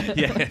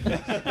 Yeah.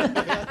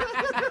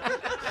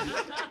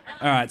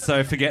 All right,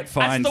 so forget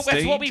fine That's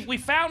Steve. what we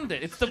found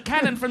it. It's the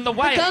cannon from the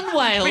whale. gun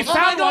whale. We Oh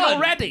found my one God.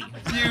 already.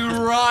 You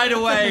ride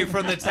away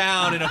from the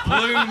town in a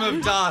plume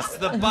of dust.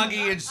 The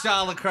buggy and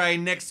Charlotte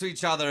Crane next to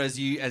each other as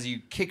you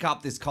kick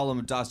up this column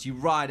of dust. You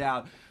ride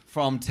out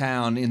from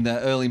town in the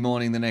early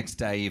morning the next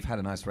day. You've had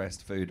a nice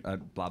rest, food,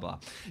 blah blah.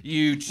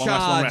 You One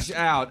last long charge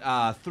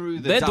out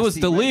through the That dusty was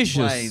red delicious.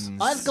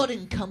 plains. I've got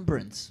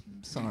encumbrance.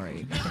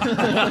 Sorry.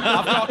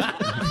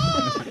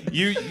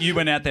 You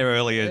went out there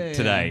earlier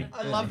today.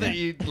 I love that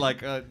you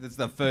it's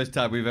the first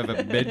time we've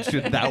ever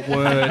mentioned that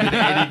word in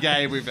any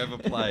game we've ever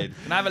played.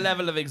 And I have a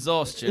level of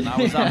exhaustion. I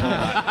was up all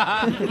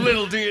night.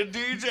 Little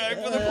D&D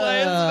joke for the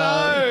players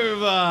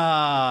over.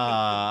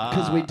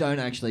 Because we don't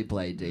actually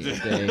play D&D.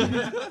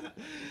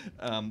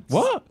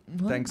 What?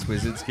 Thanks,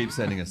 Wizards. Keep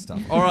sending us stuff.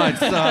 All right,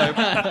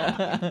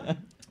 so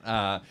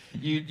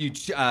you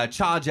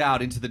charge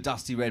out into the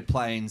dusty red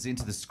plains,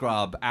 into the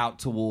scrub, out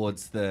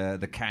towards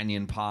the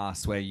canyon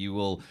pass where you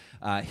will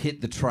hit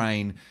the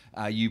train.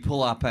 You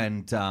pull up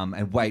and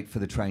wait for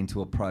the train to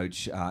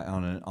approach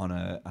on an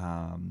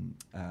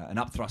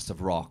upthrust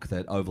of rock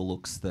that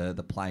overlooks the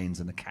plains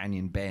and the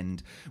canyon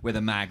bend where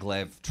the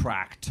maglev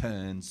track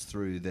turns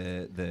through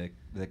the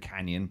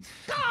canyon.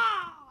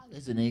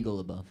 There's an eagle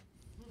above.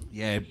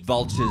 Yeah,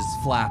 vultures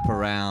flap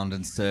around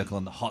and circle,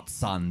 and the hot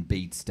sun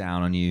beats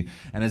down on you.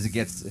 And as it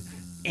gets,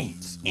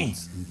 as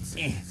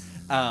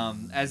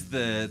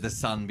the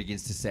sun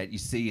begins to set, you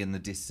see in the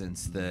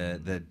distance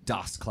the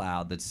dust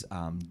cloud that's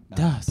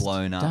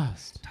blown up.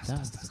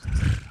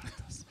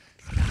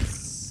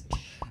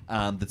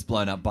 That's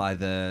blown up by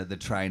the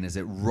train as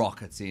it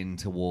rockets in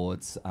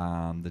towards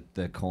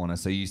the corner.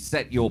 So you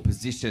set your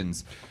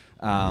positions.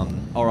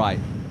 All right.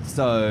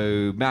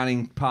 So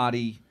mounting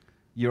party.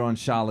 You're on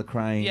Charlotte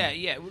Crane.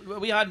 Yeah.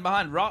 We hide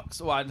behind rocks.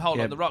 Well, hold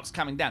Yeah. on, the rock's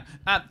coming down.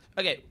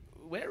 Okay,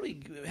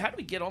 how do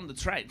we get on the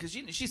train? Because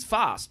she's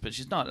fast, but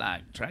she's not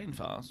like train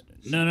fast.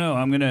 No,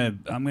 I'm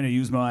gonna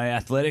use my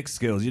athletic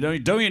skills.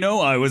 Don't you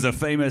know I was a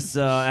famous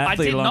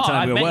athlete did a long not. I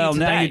time ago? met you Well,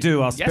 now today. you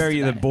do. I'll spare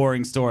you the Yesterday.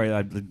 boring story.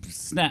 I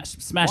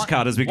smash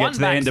cut as we get one to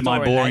the end of my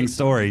backstory boring later.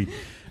 story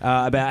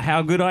about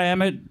how good I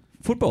am at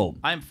football.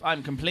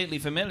 I'm completely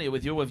familiar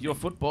with your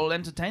football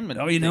entertainment.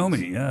 Oh, you know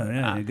things. me. Oh,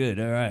 yeah, good.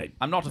 All right.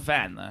 I'm not a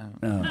fan though.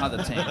 Oh.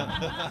 Other team.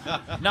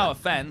 No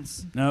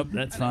offense. Nope,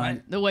 that's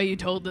fine. The way you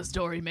told the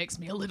story makes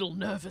me a little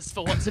nervous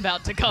for what's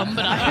about to come,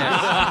 but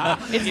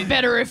it's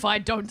better if I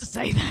don't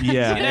say that.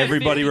 Yeah,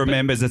 everybody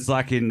remembers. It's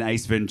like in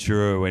Ace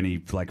Ventura when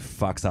he like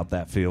fucks up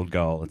that field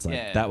goal. It's like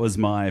Yeah. that was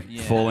my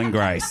falling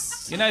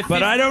grace. You know,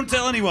 but I don't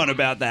tell anyone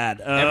about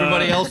that.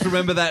 Everybody else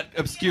remember that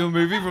obscure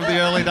movie from the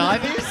early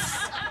 90s?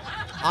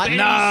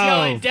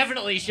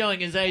 Definitely showing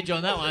his age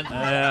on that one.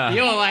 Yeah.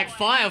 You're like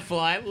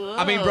Firefly. Whoa.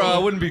 I mean, bro, I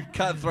wouldn't be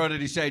cutthroat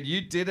any shade.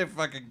 You did a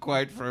fucking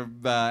quote from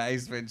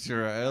Ace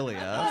Ventura earlier.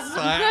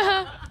 So,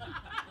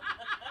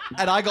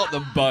 and I got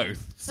them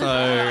both. So,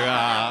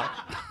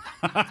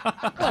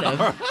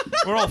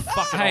 we're all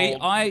fucking Hey,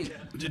 old.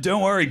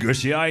 don't worry,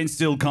 Gushy. I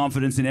instill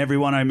confidence in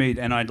everyone I meet,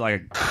 and I'd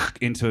like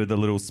into the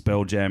little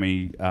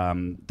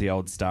Spelljammer, the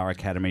old Star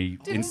Academy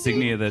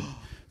insignia that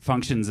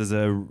functions as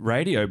a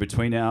radio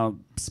between our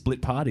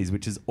split parties,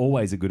 which is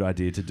always a good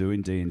idea to do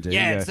in D&D.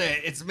 Yeah,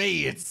 it's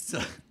me. It's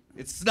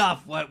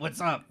Snuff. What's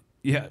up?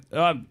 Yeah.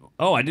 I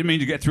didn't mean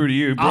to get through to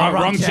you. Oh,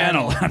 Wrong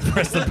channel. I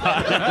pressed the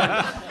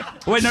button.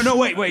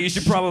 Wait. You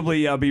should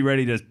probably be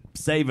ready to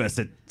save us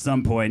at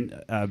some point.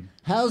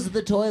 How's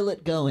the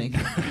toilet going?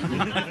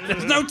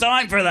 There's no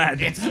time for that.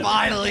 It's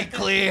finally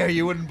clear.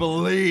 You wouldn't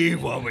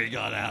believe what we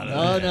got out of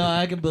Oh it. no,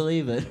 I can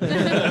believe it.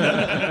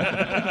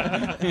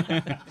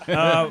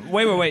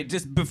 Wait.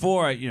 Just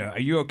before, are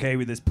you okay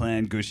with this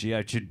plan, Gushy?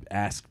 I should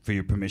ask for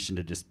your permission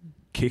to just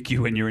kick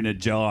you when you're in a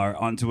jar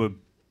onto a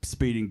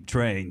speeding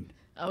train.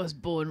 I was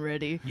born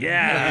ready.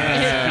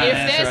 Yeah.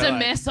 If there's a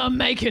mess, I'm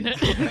making it.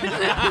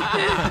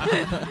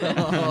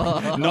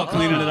 Not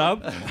cleaning it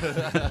up.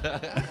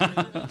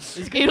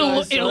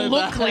 It'll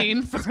look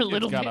clean for a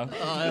little bit.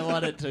 I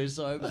want it to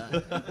so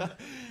bad.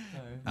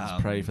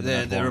 Pray for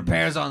the The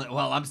repairs on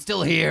well, I'm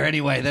still here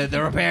anyway.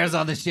 The repairs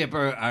on the ship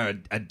are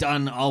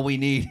done. All we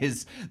need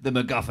is the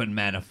MacGuffin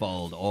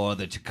manifold or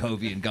the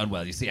Chekhovian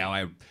gunwale. You see how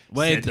I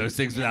said those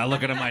things without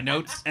looking at my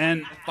notes?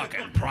 And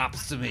Fucking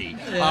props to me.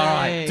 All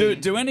right.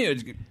 do any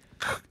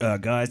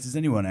guys? Does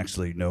anyone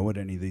actually know what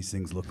any of these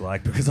things look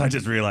like? Because I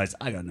just realized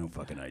I got no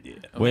fucking idea.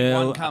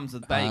 Well, one comes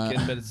with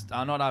bacon, but it's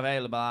not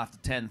available after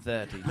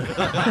 10:30.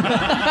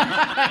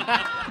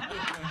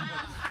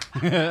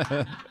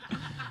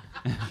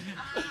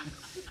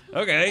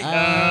 Okay.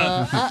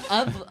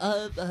 I've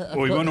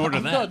we won't order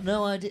I've that. got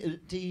no idea.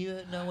 Do you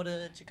know what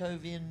a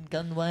Jacobian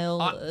gun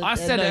whale? I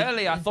said no-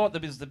 earlier I thought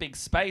there was the big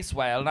space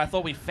whale, and I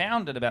thought we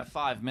found it about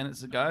 5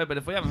 minutes ago. But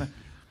if we haven't,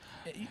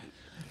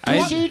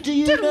 Do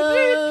you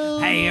know?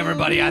 Hey,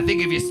 everybody, I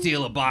think if you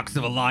steal a box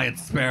of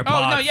Alliance spare oh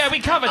parts... no, yeah, we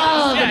covered this.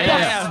 Oh, yeah, the yeah,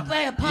 box yeah.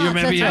 spare parts. You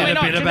remember you that's had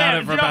right. a bit about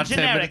it for about 10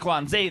 generic minutes.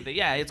 ones either.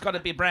 Yeah, it's got to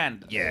be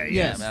brand. Yeah,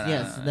 Yes, Yeah,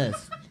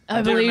 yes.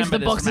 I do believe remember the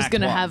this box is Mac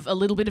going to 1. have a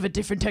little bit of a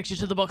different texture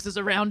to the boxes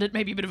around it,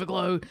 maybe a bit of a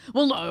glow.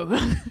 Well, no.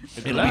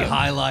 It'll be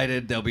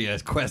highlighted. There'll be a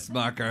quest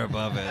marker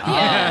above it.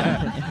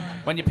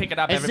 When you pick it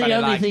up, It's the everybody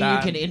only like thing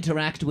that. you can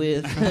interact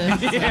with.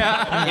 If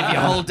you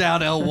hold down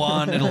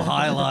L1, it'll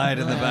highlight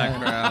in the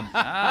background.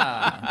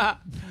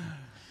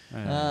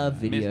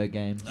 Video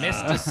games.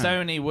 Mr.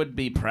 Sony would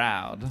be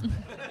proud.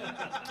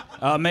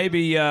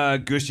 Maybe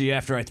Gushy,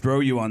 after I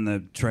throw you on the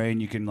train,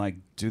 you can like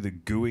do the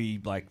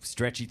gooey, like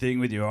stretchy thing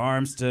with your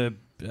arms to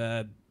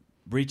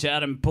reach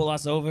out and pull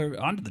us over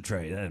onto the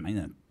train. I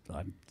mean,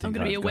 I'm going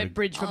to be a wet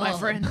bridge for my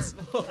friends.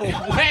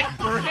 Wet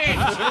bridge.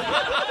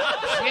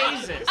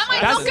 Jesus. Am I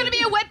not going to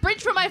be a wet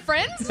bridge for my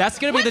friends? That's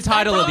going to be the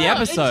title of the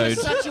episode.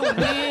 It's just such a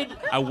weird.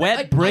 A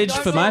wet bridge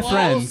for my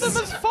friends. I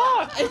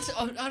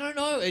don't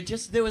know. It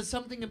just there was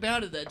something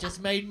about it that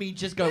just made me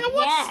just go.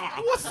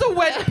 What's the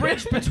wet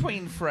bridge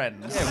between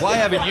friends? Yeah, why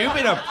haven't you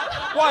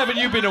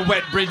been a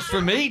wet bridge for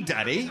me,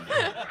 Daddy?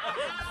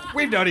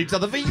 We've known each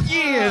other for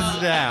years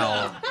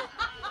now.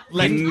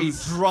 Let me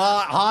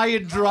dry, high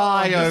and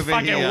dry over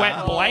Fucking here.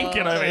 wet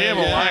blanket over here.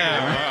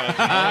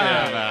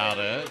 About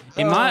it.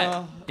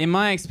 In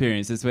my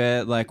experience, it's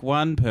where like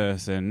one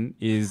person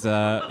is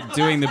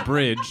doing the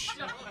bridge,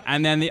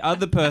 and then the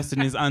other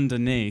person is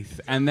underneath,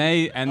 and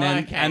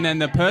then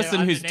the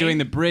person who's doing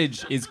the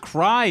bridge is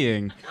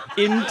crying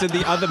into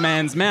the other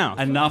man's mouth.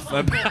 Enough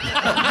about.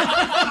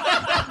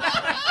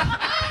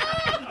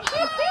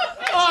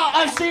 Oh,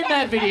 I've seen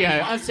that video.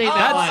 I've seen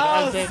that one.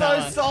 I've seen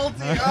that one. salty.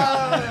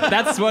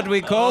 That's what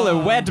we call a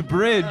wet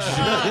bridge.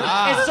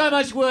 It's so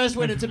much worse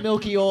when it's a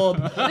milky orb.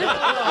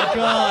 Oh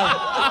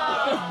God.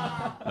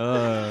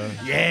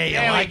 Yeah, you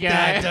There we like go.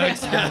 that,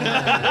 don't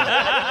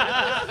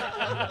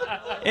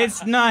you?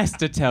 It's nice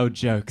to tell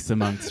jokes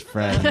amongst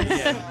friends.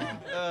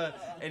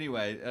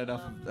 Anyway,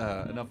 enough of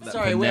that.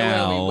 Sorry, for where were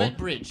now. we? Wet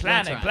bridge.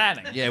 That's right.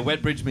 Planning. Yeah,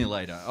 wet bridge me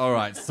later. All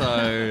right, so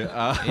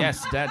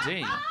Yes,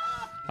 Daddy.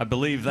 I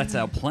believe that's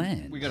our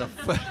plan. we're gonna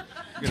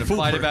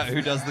fight about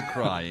who does the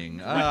crying.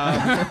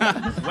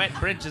 Wet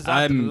bridges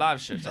after the I'm-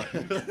 live show.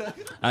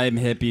 I'm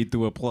happy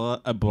to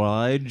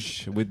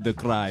oblige with the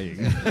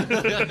crying.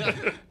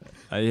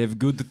 I have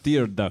good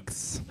tear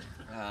ducts.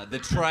 The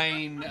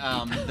train,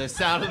 the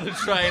sound of the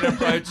train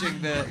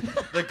approaching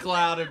the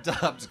cloud of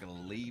dust. I'm just gonna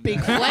leave. Big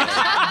it. flex.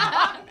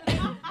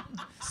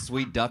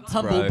 Sweet ducks,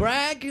 Humble bro.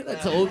 brag.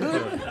 That's all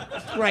good.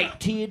 Great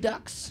tear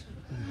ducts.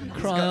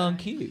 Cry on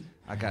cue.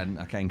 I can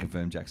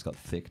confirm Jack's got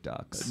thick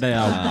ducks. They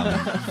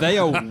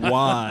are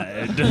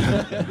wide.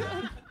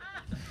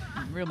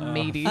 Real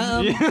meaty.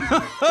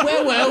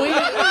 Where were we?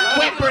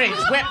 Wet bridge.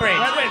 Wet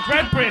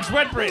bridge.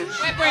 Wet bridge.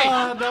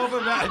 Oh, enough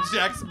about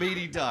Jack's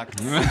meaty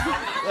ducks. You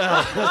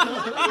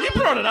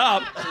brought it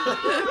up.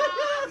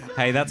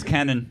 Hey, that's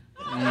canon.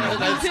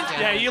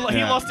 Yeah, he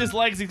lost his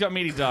legs. He's got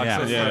meaty ducks. Yeah,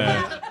 That's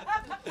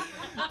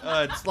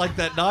yeah. It's like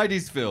that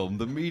 90s film,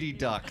 The Meaty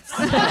Ducks.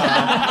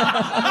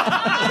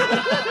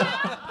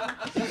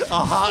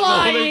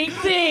 Flying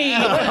thing.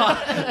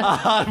 A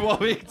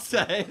heartwarming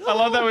say. I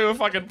love that we were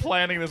fucking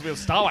planning this. We were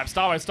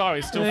Starwipe.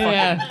 He's still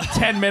Yeah.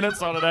 fucking 10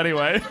 minutes on it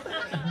anyway.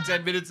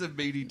 10 minutes of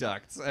meaty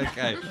ducks.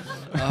 Okay.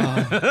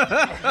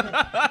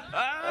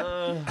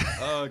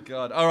 Oh,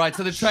 God. All right,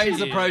 so the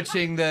train's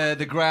approaching.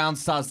 The ground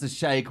starts to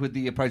shake with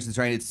the approach of the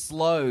train. It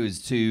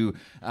slows to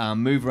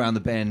move around the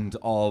bend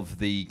of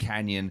the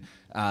canyon.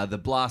 The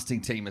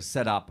blasting team is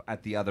set up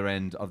at the other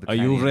end of the Are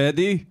canyon. you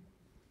ready?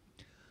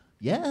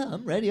 Yeah,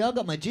 I'm ready. I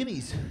got my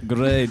jimmies.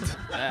 Great.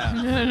 How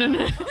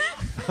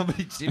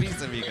many jimmies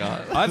have you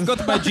got? I've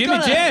got my Jimmy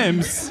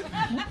Jams.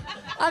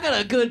 I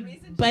got a good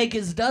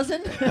baker's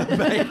dozen.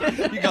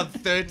 You got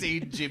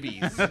 13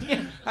 jimmies. How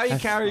are you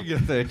carrying your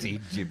 13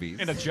 jimmies?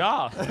 In a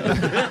jar. No,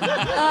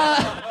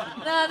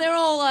 they're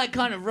all like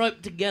kind of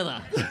roped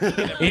together.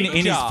 In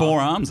his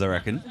forearms, I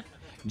reckon.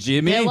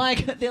 Jimmy.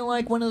 They're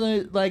like one of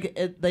those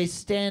they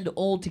stand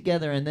all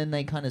together and then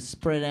they kind of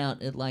spread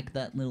out at like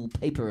that little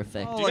paper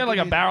effect. You got like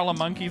a barrel of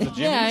monkeys or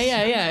jimmies?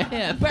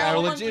 Yeah.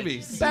 Barrel of monkey-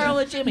 jimmies. Barrel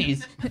of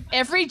jimmies.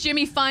 Every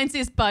Jimmy finds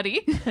his buddy.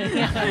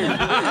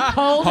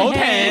 Hold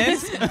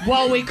hands.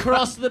 while we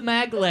cross the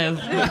maglev.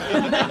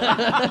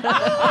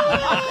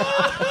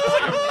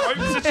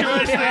 Rope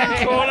situation.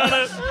 Caught on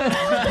it.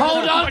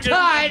 Hold on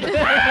tight.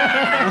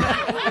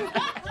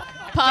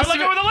 Pass Don't let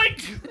go through- of the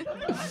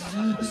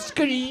link.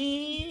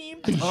 Scream.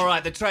 All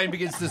right, the train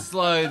begins to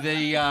slow.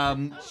 The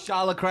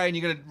Charlotte Crane,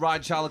 you're going to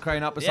ride Charlotte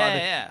Crane up beside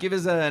it. Yeah. Give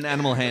us an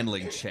animal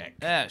handling check.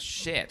 Oh,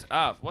 shit.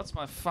 Oh, what's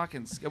my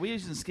fucking... Are we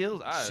using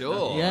skills? Oh,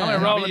 Sure. Yeah. I'm going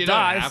to roll I mean, the you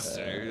dice.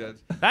 don't have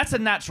to. That's a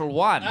natural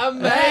one.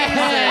 Amazing.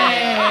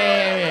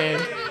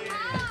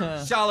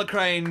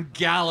 Charlocrane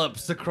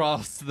gallops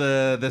across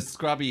the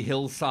scrubby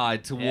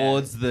hillside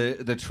towards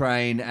the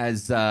train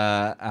as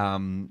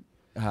Nice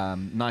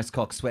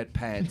Cock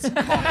Sweatpants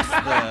cocks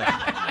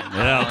the...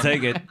 Yeah, I'll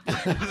take it.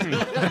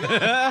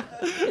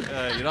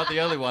 You're not the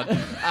only one.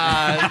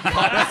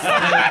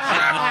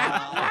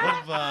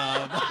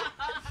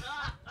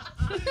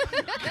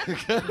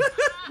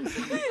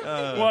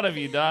 What have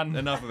you done?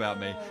 Enough about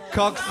me.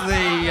 Cocks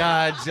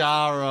the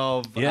jar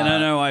of... Yeah,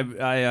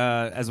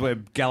 I as we're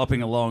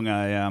galloping along,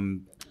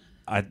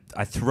 I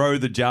throw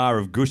the jar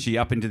of gushy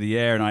up into the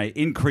air and I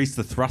increase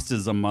the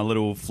thrusters on my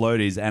little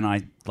floaties and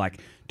I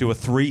do a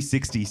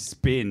 360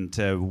 spin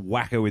to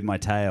whack her with my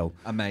tail.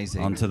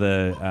 Amazing. Onto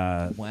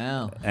the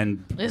Wow.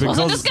 and This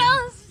wasn't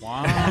discussed.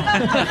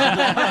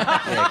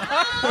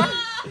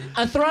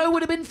 A throw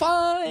would have been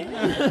fine.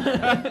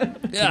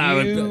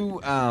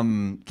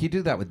 Can you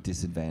do that with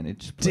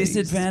disadvantage, please?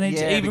 Disadvantage?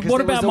 Yeah, Even because what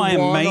there was about a my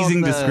one amazing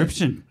on the-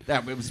 description?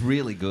 That it was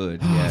really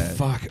good. Oh, Yeah.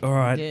 fuck. All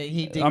right. Yeah,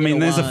 he did I mean,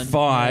 get a there's a one.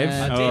 5.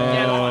 Yeah. I did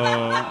get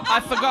one. I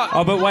forgot.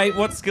 Oh, but wait,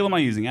 what skill am I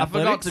using? I forgot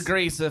Athletics? to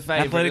grease her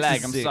favourite Athletics leg.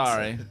 is I'm 6.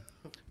 sorry.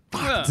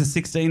 It's a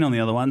 16 on the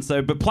other one.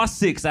 So, but plus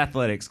 6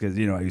 athletics because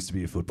I used to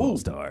be a football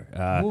star.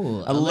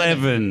 Ooh,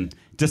 11,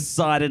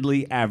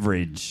 decidedly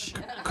average.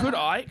 Could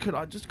I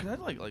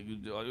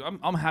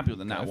I'm happy with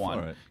the nat Go for 1.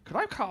 it. Could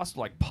I cast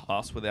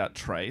pass without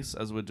trace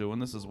as we're doing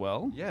this as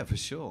well? Yeah, for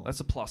sure. That's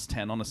a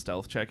 +10 on a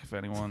stealth check if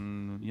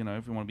anyone,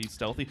 if you want to be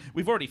stealthy.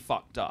 We've already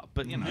fucked up,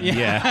 but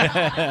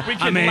Yeah. we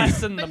can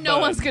lessen the But no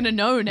one's gonna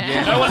know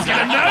now. No one's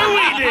gonna know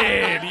we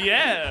did.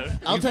 Yeah.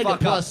 I'll take a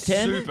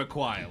 +10 Super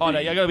quiet. Oh no,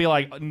 you're gonna be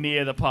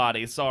near the party.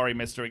 Sorry,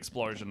 Mr.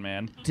 Explosion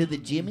Man. to the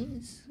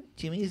Jimmies.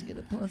 Jimmy's get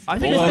a +10. I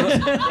think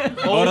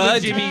All the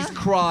Jimmys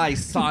cry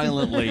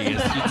silently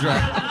as you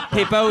drag.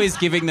 Hippo is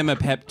giving them a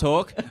pep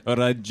talk. All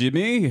right,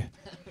 Jimmy.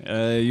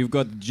 You've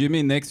got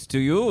Jimmy next to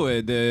you,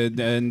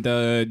 and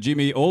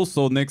Jimmy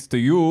also next to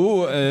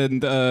you,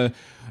 and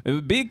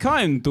be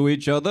kind to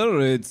each other.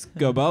 It's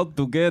about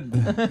to get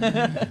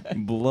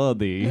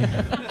bloody.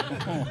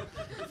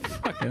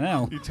 Fucking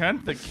hell. you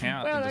turned the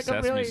count into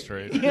Sesame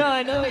Street. Yeah,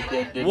 I know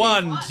it did.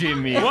 One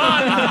Jimmy.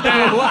 One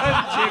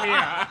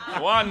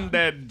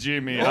dead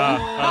Jimmy.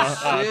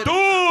 shit.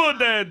 2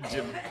 dead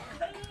Jimmy.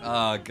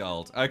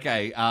 Gold.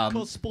 Okay.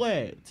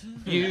 Split.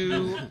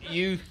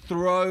 You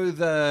throw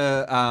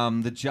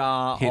the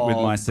jar Hit of with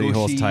my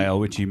seahorse gushy, tail,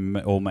 which you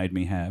all made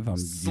me have. I'm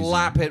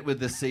slap it with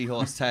the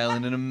seahorse tail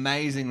in an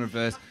amazing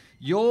reverse.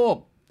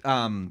 Your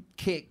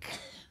kick,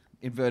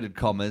 inverted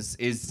commas,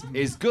 is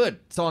good.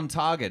 It's on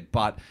target,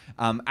 but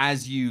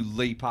as you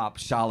leap up,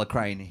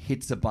 Charlocrane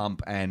hits a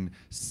bump and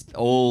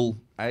all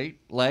 8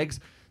 legs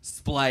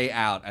splay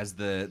out as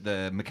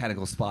the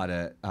mechanical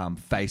spider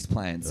face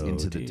plants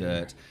into the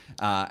dirt,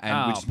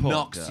 and which poor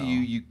knocks girl. you.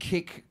 You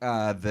kick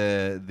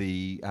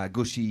the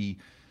gushy.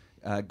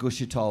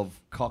 Gushitov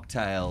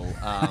cocktail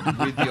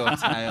with your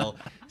tail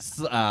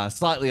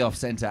slightly off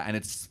center, and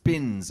it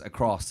spins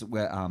across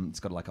where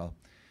it's got like a,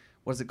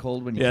 what is it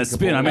called when you kick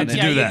spin. a ball I meant to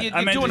and do then that. You're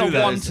I meant to doing do a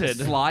that. wanted.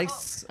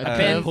 slice. You've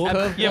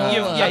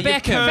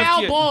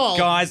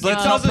Guys, Does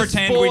let's a not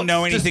pretend we sports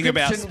know anything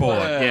about description sport.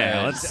 work?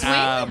 Yeah, let's.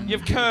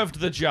 You've curved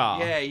the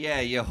jar. Yeah,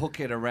 you hook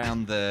it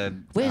around the.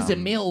 Where's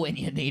Emil when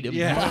you need him?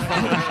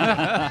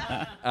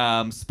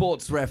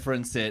 Sports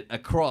reference it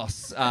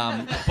across,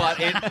 but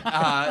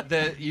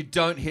you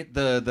don't hit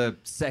the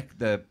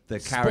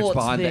carriage Sports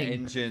behind thing. the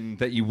engine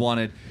that you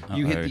wanted.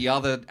 You hit the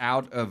other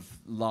out of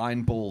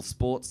line ball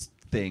sports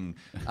thing.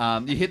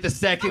 You hit the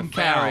second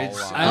carriage.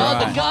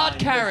 Oh, the guard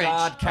carriage.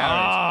 Guard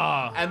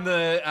carriage. And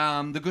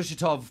the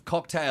Gushitov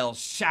cocktail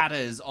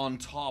shatters on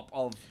top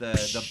of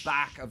the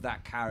back of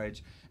that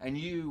carriage. And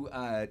you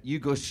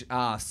Gush,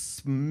 are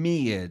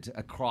smeared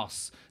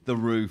across the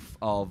roof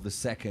of the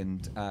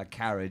second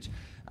carriage.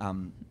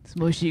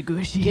 Smushy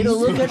gushy. Get a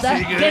look at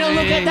that. Get a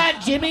look at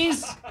that,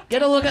 Jimmy's.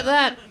 Get a look at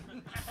that.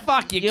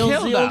 Fuck, you You'll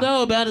killed her.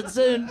 know about it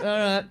soon.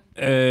 All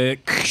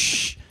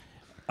right.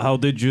 How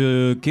did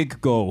your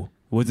kick go?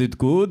 Was it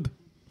good?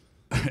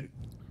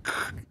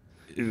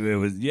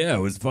 It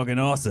was fucking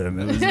awesome.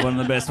 It was one of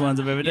the best ones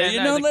I've ever done.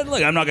 Yeah, no,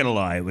 Look, I'm not gonna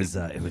lie. It was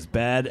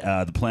bad.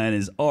 The plan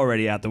is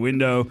already out the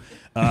window.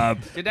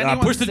 Did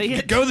anyone see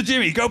it? Go the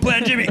Jimmy. Go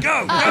plan Jimmy.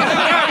 Go.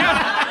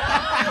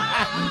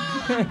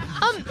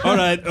 All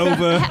right,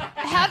 over.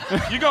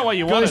 You got what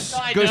you wanted.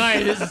 I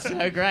know, this is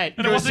so great.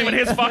 And it wasn't even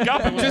his fuck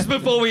up. It was Just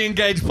before we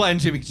engage Plan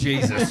Jimmy,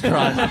 Jesus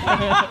Christ.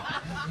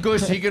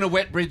 Gush, are you going to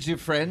wet bridge your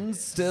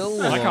friends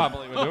still? I or- can't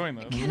believe we're doing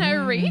this. Can I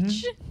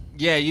reach?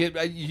 Yeah,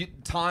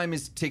 time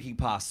is ticking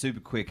past super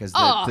quick as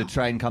Oh. the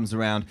train comes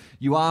around.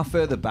 You are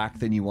further back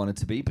than you wanted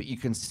to be, but you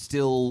can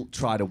still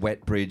try to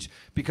wet bridge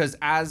because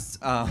as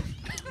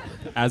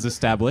As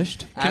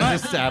established.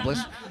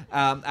 established,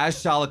 as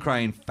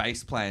Charlocrane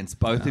face plants,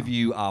 both of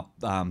you are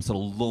sort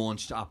of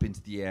launched up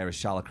into the air as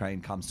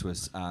Charlocrane comes to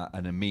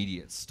an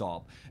immediate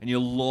stop. And you're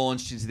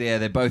launched into the air.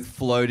 They're both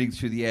floating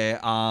through the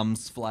air,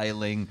 arms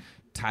flailing,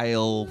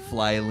 tail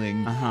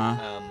flailing,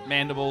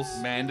 Mandibles.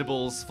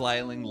 mandibles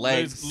flailing,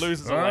 legs.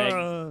 Loses a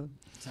leg.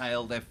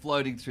 tail. They're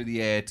floating through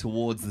the air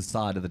towards the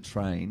side of the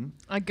train.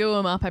 I goo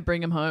him up. I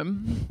bring him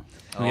home.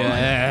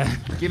 Yeah.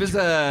 Give us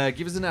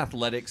an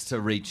athletics to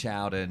reach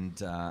out and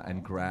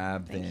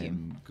grab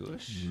them.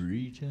 Gush.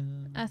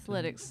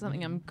 Athletics,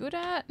 something I'm good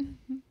at.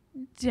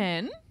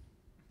 10.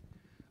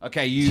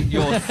 Okay,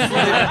 your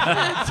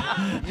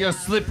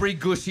slippery,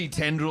 gushy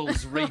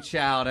tendrils reach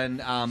out, and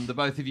the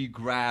both of you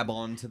grab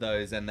onto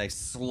those, and they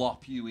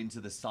slop you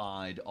into the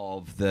side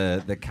of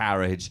the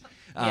carriage,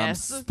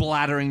 Yes.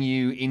 splattering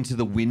you into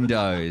the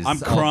windows. I'm of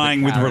the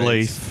crying with carriage.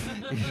 relief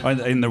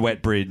in the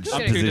wet bridge. I'm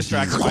too position.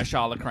 distracted by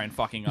Charlotte Crane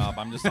fucking up.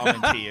 I'm in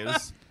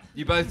tears.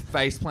 You both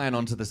face plant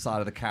onto the side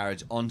of the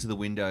carriage, onto the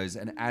windows,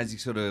 and as you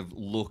sort of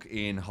look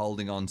in,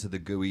 holding onto the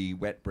gooey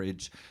wet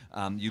bridge,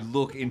 you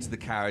look into the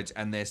carriage,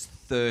 and there's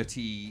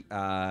 30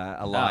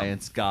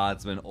 Alliance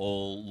guardsmen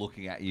all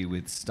looking at you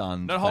with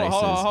stunned No, faces.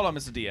 hold on,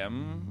 Mr.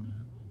 DM.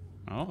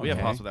 Oh, We have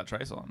okay. Pass Without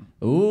Trace on.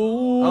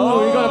 Ooh, we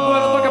got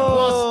to put a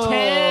plus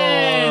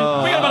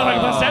 10. We got about a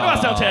 +10 to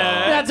ourselves here.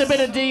 That's a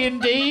bit of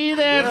D&D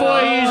there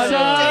for you,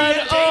 son.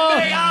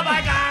 Oh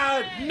my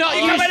god! Not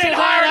You coming in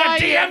hiring a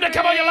DM to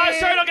come on your live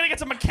show? Not going to get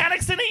some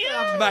mechanics in here?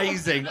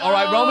 Amazing. All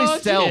right, roll me Oh,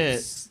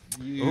 stealths.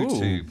 You Ooh.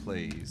 two,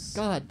 please.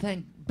 God,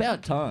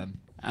 about time.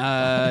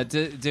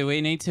 Do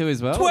we need to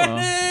as well? 20! or-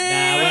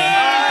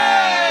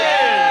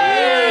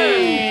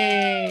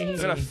 We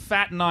got a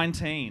fat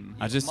 19.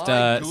 I just My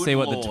good see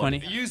what the lord.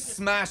 20. You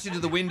smash into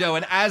the window,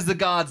 and as the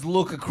guards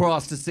look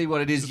across to see what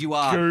it is, you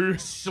are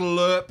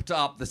slurped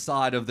up the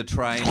side of the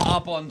train,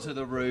 up onto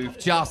the roof,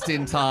 just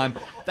in time.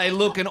 They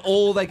look, and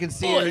all they can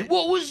see are...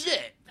 What was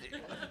it?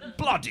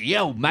 Bloody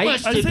hell, mate!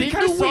 Must I have think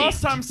been I the saw wind.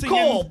 something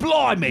God, in...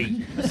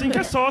 blimey! I think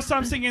I saw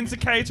something in the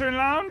catering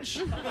lounge.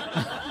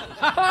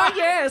 Oh,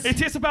 yes.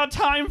 It is about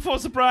time for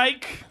the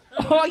break.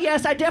 Oh,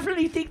 yes, I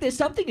definitely think there's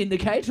something in the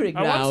catering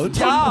I want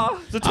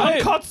lounge. the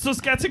tonkotsu's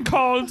getting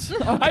cold.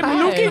 I'm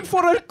looking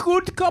for a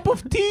good cup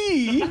of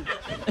tea.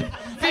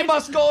 We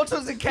must go to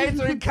the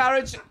catering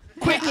carriage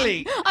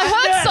quickly. I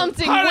heard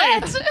something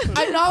wet.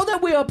 I know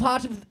that we are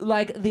part of,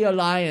 the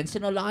Alliance,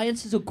 and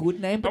Alliance is a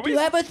good name, but Are do we- you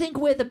ever think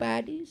we're the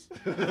baddies?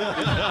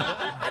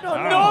 I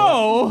don't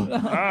know.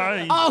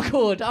 I Oh,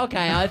 good.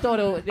 Okay, I thought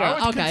it was...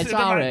 Yeah, okay,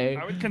 sorry.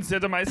 I would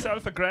consider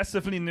myself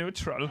aggressively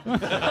neutral.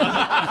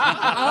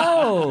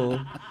 Oh,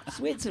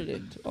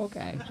 Switzerland.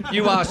 Okay.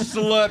 You are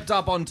slurped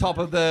up on top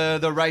of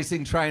the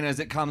racing train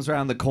as it comes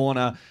around the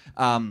corner.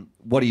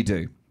 What do you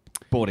do?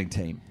 Boarding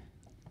team.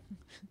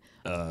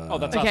 Oh,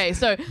 that's us. Okay,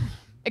 so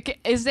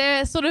is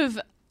there sort of,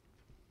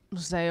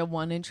 say, a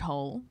 1-inch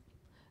hole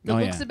that Oh,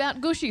 looks yeah. about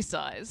gushy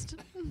sized?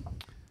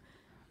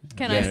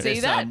 Can I see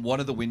Yes, that? one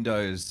of the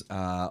windows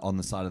on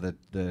the side of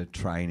the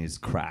train is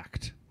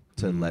cracked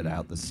to let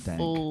out the stank.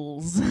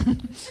 Fools.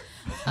 If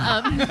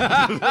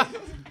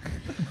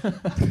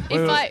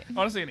I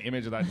Honestly, an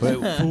image of that.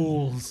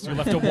 Fools. You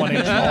left a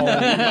 1-inch hole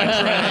in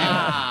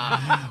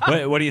my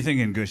train. What are you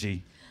thinking,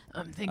 Gushy?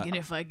 I'm thinking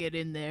if I get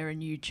in there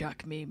and you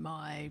chuck me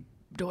my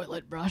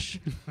toilet brush,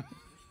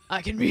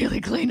 I can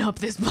really clean up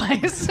this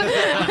place. Do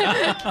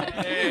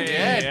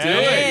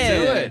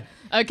it.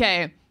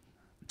 Okay.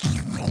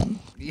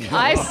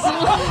 Yes!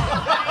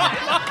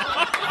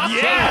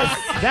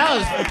 That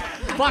was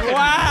fucking...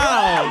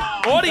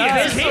 Wow!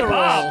 Audience, keep Visceral.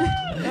 up!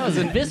 That was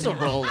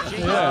visceral.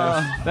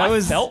 That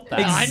was felt that.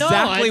 I know,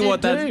 exactly I did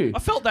what that. too. I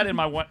felt that in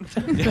my one.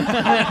 In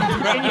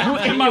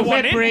my your one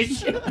wet inch.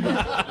 bridge.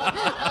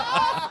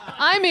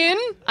 I'm in.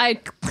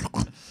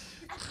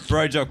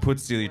 Brojock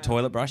puts your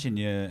toilet brush in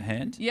your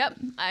hand. Yep.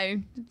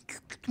 I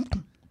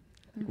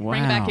Wow.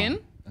 bring it back in.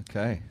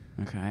 Okay.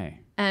 Okay.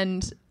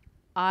 And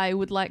I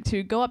would like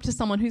to go up to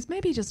someone who's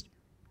maybe just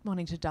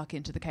wanting to duck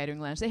into the catering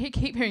lounge. They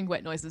keep hearing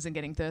wet noises and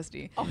getting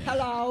thirsty. Oh,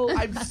 hello.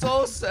 I'm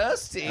so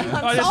thirsty.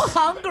 I'm so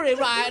hungry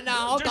right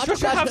now. Just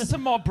should have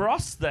some more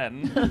broth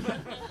then.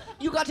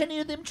 You got any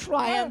of them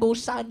triangle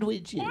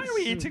sandwiches? Why are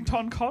we eating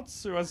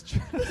tonkotsu as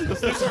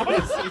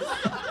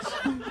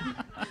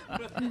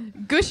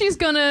Gushy's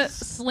gonna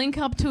slink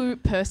up to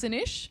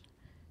Personish,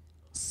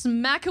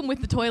 smack him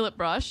with the toilet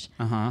brush,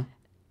 Uh-huh.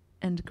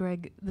 and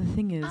Greg, the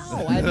thing is,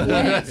 Oh, I'm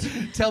wet.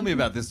 Tell me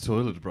about this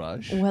toilet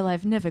brush. well,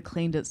 I've never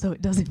cleaned it, so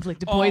it does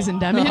inflict a poison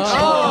damage.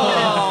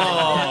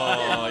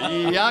 Oh,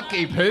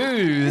 yucky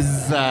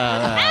poos.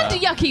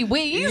 And yucky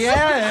wheeze.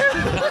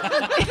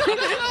 Yeah.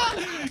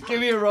 Give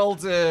me a roll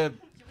to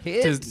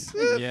hit. Just,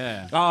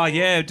 yeah. Oh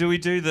yeah, do we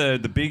do the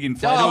big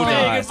inflatable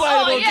dice?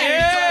 Oh,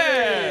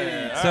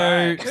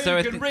 So Who so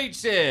I can thi-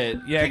 reach it?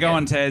 yeah, go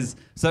on, Tez.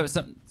 So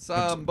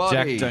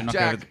Somebody. Jack, don't knock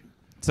Jack. over.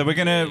 So we've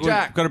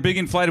Jack. got a big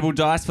inflatable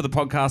dice for the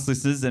podcast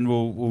listeners, and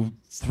we'll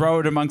throw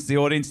it amongst the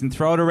audience and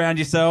throw it around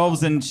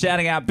yourselves and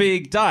shouting out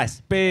big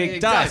dice,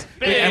 big dice.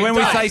 And when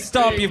we say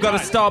stop, you've got to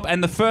stop,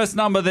 and the first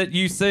number that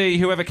you see,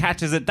 whoever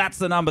catches it, that's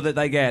the number that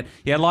they get.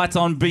 Yeah, lights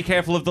on. Be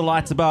careful of the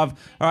lights above.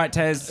 All right,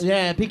 Tez.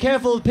 Yeah, be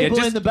careful of people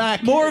just in the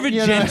back. More of a you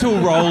know. gentle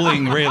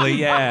rolling, really.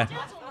 Yeah.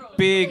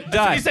 Big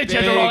dice. you say Big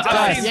gentle roll.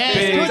 dice. Yes,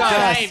 Big good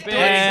dice. dice, big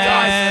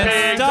And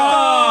dice, big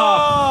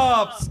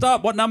stop.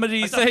 Stop. What number do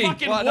you see?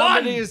 fucking What one.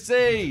 number do you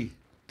see?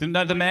 The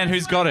man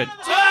who's got it.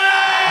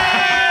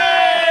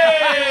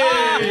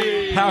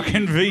 How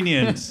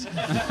convenient.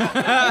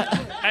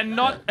 and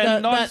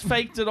not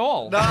faked at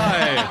all. No.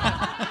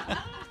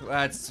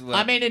 That's.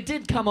 I mean, it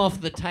did come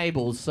off the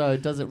table, so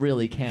does it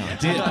really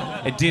count?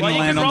 It didn't Well, you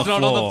land can on the roll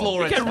it floor. on the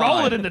floor. You can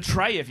roll it in the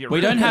tray if you.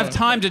 We don't have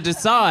time to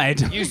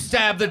decide. You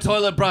stab the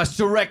toilet brush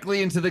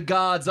directly into the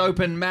guard's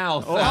open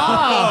mouth.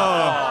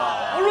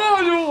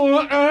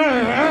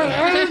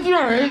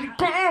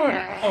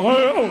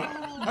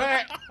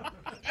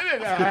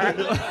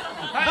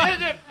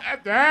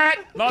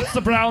 Not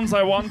the browns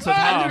I wanted.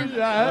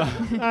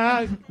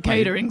 Huh?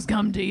 Catering's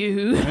come to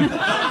you.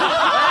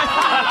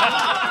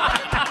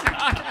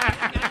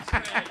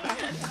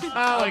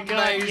 Oh my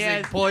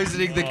Amazing.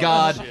 Poisoning the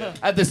guard.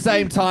 At the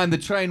same time, the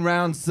train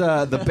rounds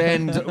the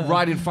bend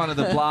right in front of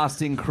the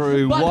blasting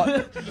crew.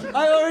 What?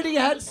 I already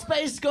had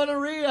space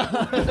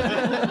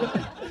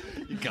gonorrhea.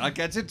 You can't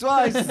catch it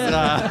twice.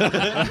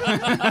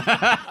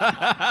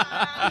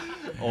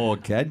 Or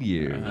can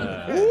you?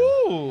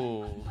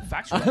 Ooh,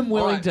 factual. I'm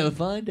willing to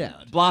find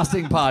out.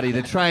 Blasting party.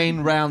 The train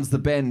rounds the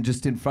bend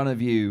just in front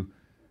of you.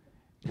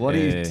 What are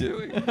you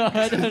doing?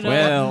 I don't know.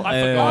 Well,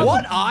 I forgot.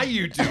 What are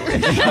you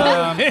doing?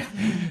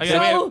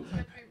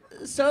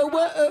 So it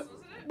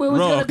was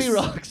going to be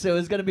Rocks. rocks. It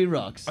was going to be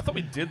rocks. I thought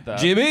we did that.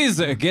 Jimmy's,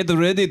 get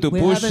ready to We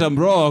push haven't- some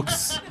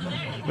rocks.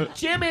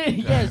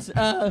 Jimmy, yes.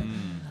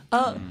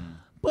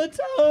 But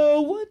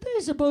weren't they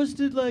supposed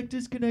to like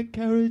disconnect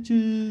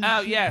carriages?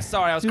 Oh yeah,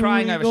 sorry, I was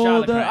crying over Doing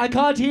all Charlotte. the- I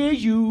can't hear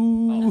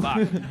you. Oh,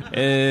 fuck.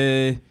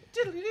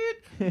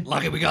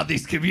 Lucky we got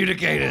these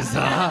communicators,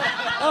 huh?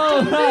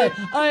 Oh right.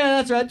 Oh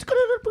yeah, that's right.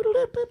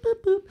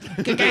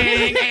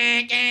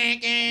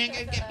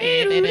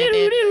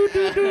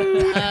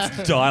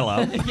 Dial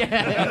up.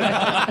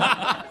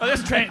 Oh,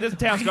 this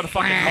town's got a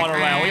fucking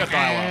monorail. We got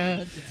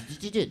dial up.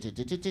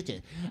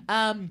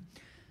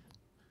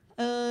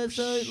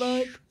 So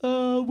like,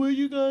 were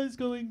you guys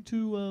going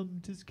to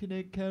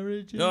disconnect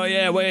carriages? Oh,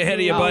 yeah, way ahead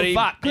of you, buddy.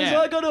 Fuck, Because yeah.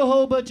 I got a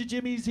whole bunch of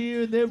Jimmys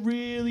here, and they're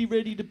really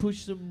ready to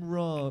push some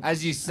rocks.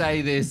 As you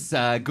say this,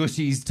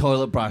 Gushy's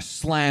toilet brush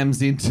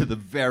slams into the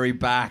very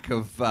back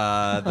of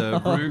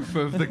the roof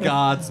of the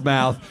guard's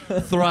mouth,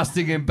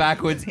 thrusting him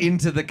backwards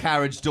into the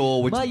carriage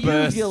door, which My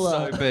bursts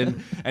uvula.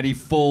 open, and he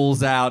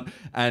falls out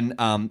and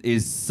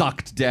is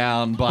sucked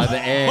down by the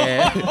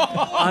air.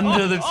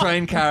 Under the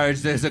train carriage,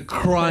 there's a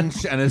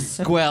crunch and a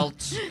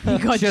squelch. You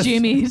got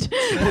jimmied.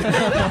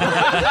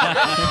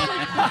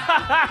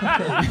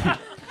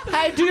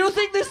 Hey, do you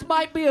think this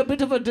might be a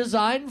bit of a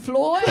design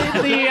flaw in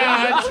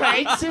the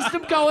train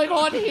system going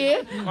on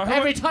here?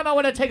 Every time I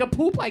want to take a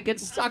poop, I get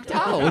sucked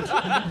out.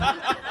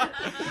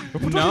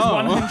 One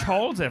No, hinge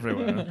holes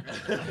everywhere.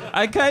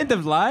 I kind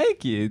of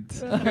like it.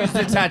 Who's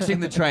detaching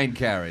the train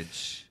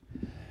carriage?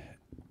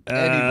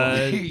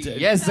 Anybody?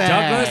 Yes,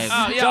 Douglas? Anne.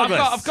 Oh, yeah, Douglas.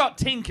 I've got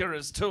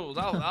tinkerer's tools.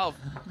 I'll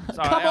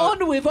sorry, Come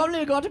on, we've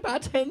only got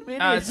about 10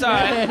 minutes. Sorry.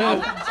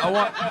 I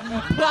want.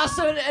 Plus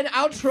an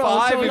outro.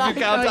 5 so if you like,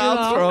 count know.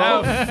 outro.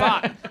 Oh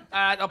fuck!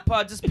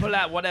 I'll just pull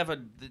out whatever.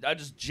 I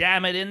just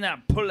jam it in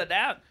there, pull it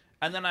out,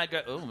 and then I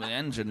go. Oh, the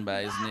engine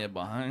bay is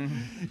nearby.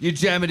 You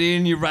jam it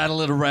in, you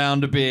rattle it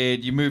around a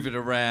bit, you move it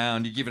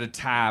around, you give it a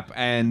tap,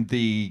 and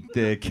the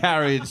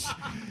carriage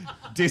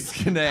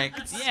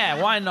disconnects. Yeah,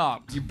 why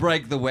not? You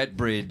break the wet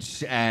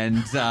bridge, and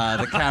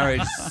the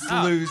carriage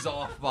slews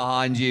off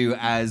behind you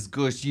as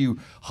Gush, you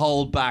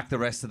hold back the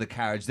rest of the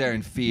carriage. They're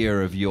in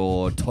fear of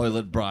your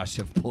toilet brush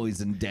of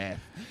poison death.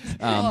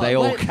 They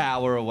all wait.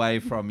 cower away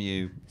from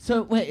you.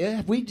 So wait,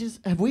 have we just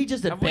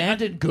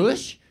abandoned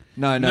Gush?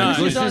 No, No. Gush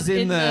She's is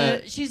in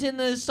the... she's in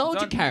the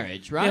soldier Don't-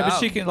 carriage, right? Yeah, but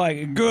she can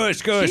like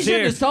gush She's in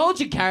here. the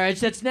soldier carriage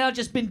that's now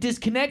just been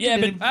disconnected Yeah,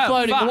 but- and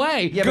floating fuck.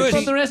 away Yeah, but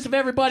from she- the rest of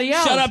everybody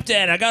else. Shut up,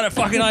 Dad. I got a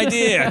fucking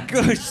idea.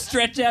 Gush,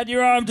 stretch out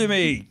your arm to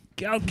me.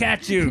 I'll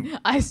catch you.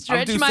 I I'll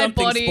stretch do my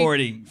something body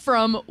sporty.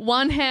 from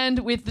one hand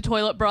with the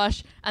toilet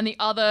brush, and the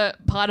other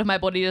part of my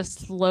body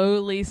just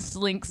slowly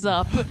slinks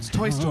up It's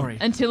Toy Story.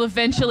 until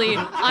eventually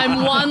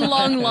I'm one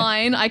long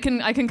line. I can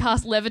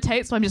cast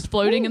levitate, so I'm just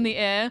floating in the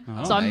air.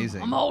 So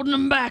amazing. I'm holding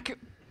them back.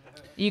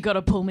 You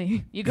gotta pull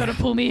me. You gotta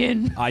pull me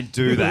in. I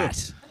do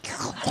that.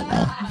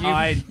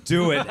 I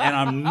do it, and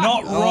I'm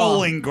not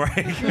rolling,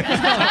 Greg.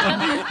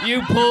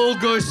 You pull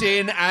Gush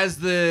in as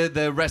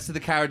the rest of the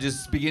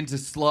carriages begin to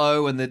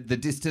slow and the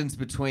distance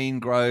between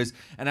grows.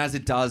 And as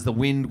it does, the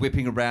wind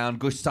whipping around,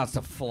 Gush starts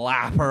to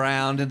flap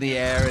around in the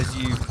air as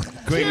you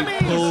quickly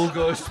pull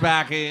Gush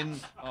back in.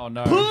 Oh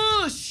no.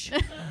 Push!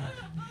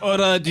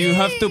 Alright, you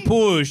have to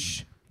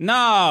push.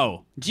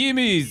 Now,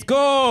 Jimmy's,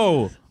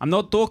 go! I'm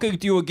not talking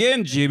to you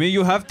again, Jimmy.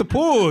 You have to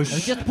push.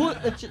 Just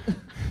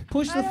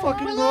push the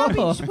fucking rock.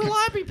 Will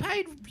I be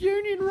paid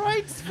union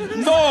rates for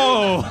this?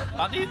 No!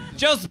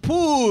 Just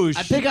push!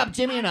 I pick up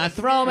Jimmy and I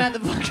throw him at the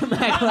fucking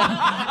back.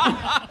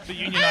 The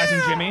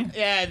unionizing Jimmy.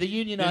 Yeah, the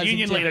unionizing The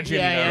union leader Jimmy,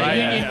 Yeah, though, right?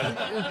 union-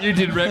 Yeah, You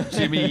did rep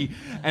Jimmy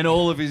and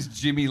all of his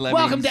Jimmy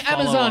lemmings. Welcome to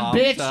follow Amazon,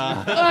 bitch.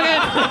 after.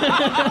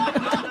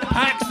 Okay.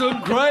 Pack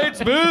some crates,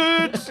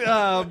 bitch.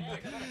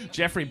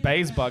 Jeffrey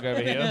Baysbug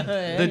over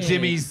here. The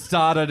Jimmies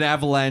start an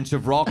avalanche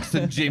of rocks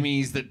and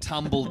Jimmies that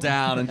tumble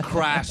down and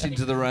crash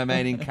into the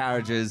remaining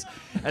carriages.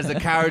 As the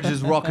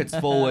carriages rockets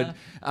forward,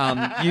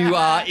 you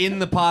are in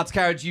the parts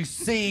carriage. You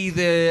see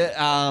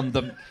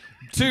the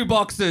two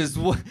boxes.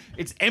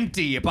 It's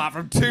empty apart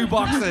from two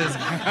boxes.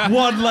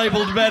 One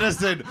labeled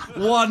medicine,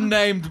 one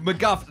named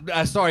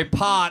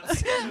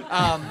parts.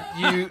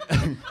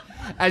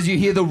 As you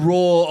hear the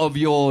roar of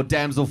your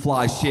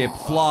damselfly ship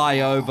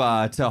fly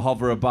over to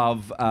hover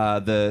above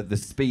the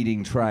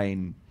speeding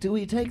train. Do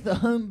we take the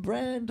home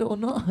brand or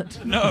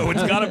not? No,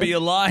 it's got to be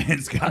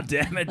Alliance,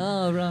 goddammit.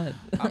 Oh, right.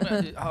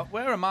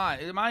 Where am I?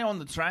 Am I on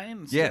the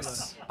train?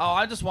 Yes. Oh,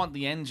 I just want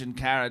the engine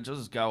carriage. I'll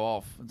just go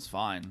off. It's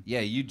fine. Yeah,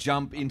 you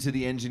jump into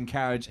the engine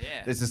carriage.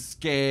 Yeah. There's a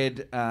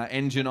scared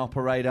engine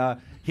operator.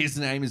 His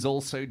name is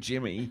also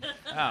Jimmy.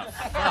 Oh,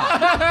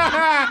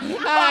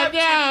 Oh,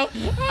 no.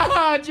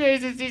 Oh,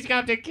 Jesus, he's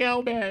going to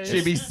kill me.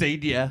 Jimmy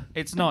Senior.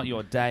 it's not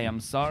your day. I'm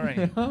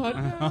sorry.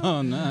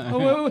 Oh no.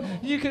 Well,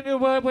 you can do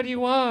what do you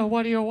want?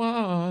 What do you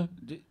want?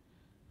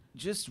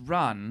 Just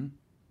run,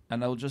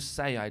 and I'll just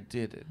say I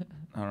did it.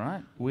 All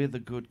right? We're the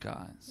good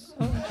guys.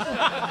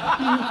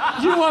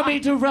 You want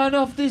me to run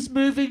off this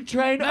moving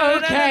train?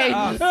 Okay.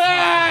 no.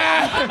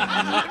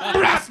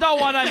 That's not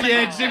what I meant.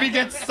 Yeah, Jimmy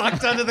gets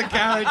sucked under the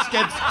carriage,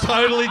 gets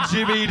totally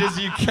jimmied as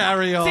you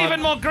carry on. It's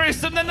even more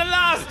gruesome than the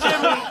last,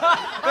 Jimmy.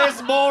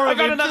 There's more I of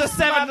got it. another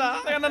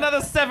I got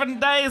another 7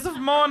 days of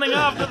mourning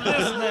after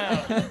this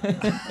now.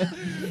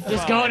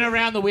 Just going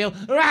around the wheel.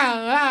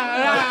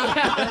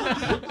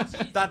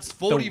 That's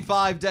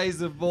 45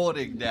 days of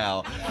mourning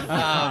now.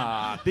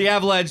 The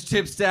avalanche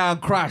chips down,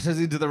 crashes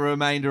into the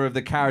remainder of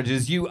the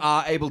carriages. You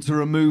are able to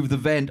remove the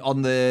vent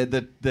on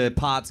the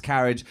parts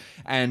carriage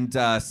and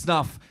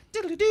Snuff.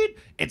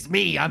 It's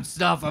me. I'm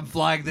Snuff. I'm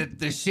flying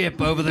the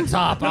ship over the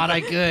top. Aren't I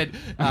good?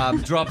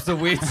 Drops a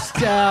witch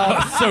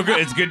down. So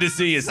good. It's good to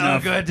see you, So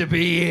Snuff. good to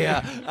be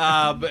here.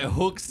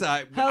 Hooks.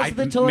 How's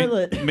the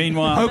toilet?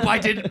 Meanwhile, Hope I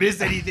didn't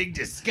miss anything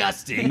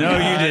disgusting. no,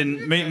 you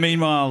didn't.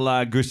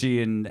 Meanwhile,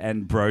 Gushy and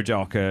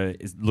Brojock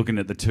is looking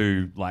at the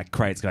two like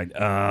crates, going, is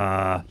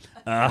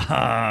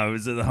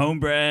it the home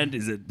brand?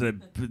 Is it the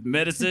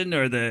medicine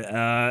or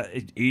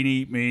the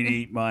eeny,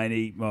 meeny,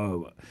 miny,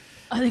 mo?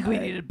 I think we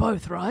needed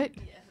both, right?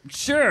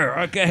 Sure.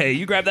 Okay,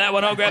 you grab that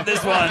one. I'll grab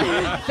this one.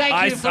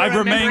 Thank you for I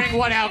remain- remembering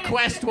what our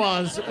quest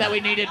was, that we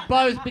needed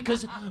both,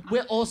 because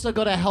We're also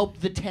got to help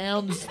the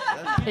town's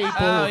people.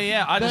 Oh,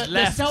 yeah, I just the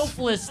left.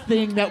 selfless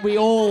thing that we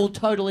all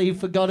totally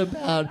forgot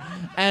about,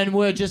 and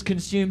we're just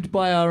consumed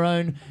by our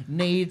own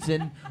needs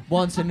and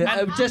wants, and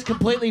just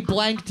completely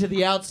blank to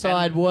the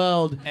outside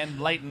world. And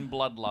latent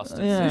bloodlust.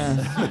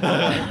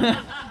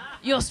 Yeah.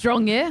 You're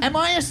strong, yeah? Am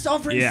I a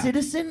sovereign Yeah.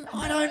 citizen?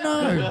 I don't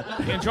know.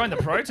 You can join the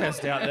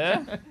protest out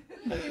there.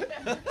 In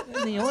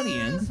the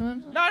audience. No,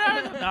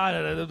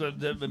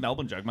 the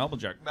Melbourne joke. Melbourne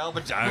joke.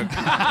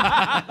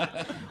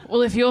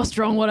 Well, if you're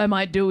strong, what I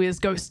might do is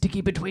go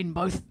sticky between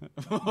both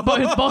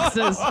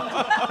boxes.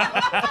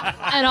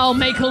 And I'll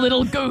make a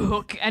little go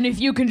hook. And if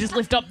you can just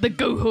lift up the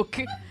go hook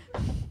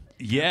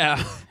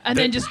Yeah. and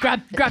then just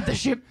grab the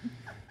ship.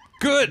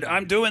 Good.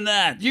 I'm doing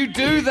that. You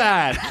do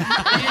that.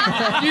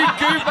 you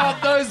goop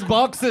up those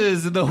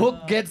boxes, and the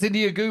hook gets into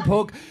your goop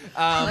hook.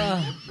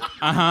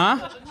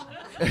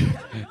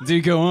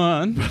 Do go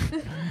on.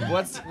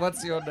 What's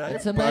your name?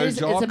 It's amazing. It's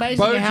Bojock?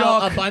 amazing how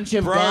a Bojock. bunch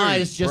of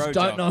guys just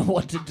don't know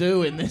what to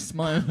do in this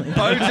moment.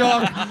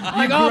 Bojock.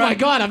 like, oh my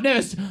god, I've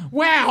never.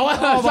 Wow!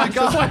 Oh my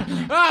god.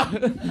 Oh.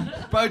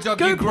 Bojock,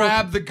 you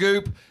grab the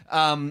goop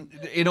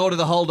in order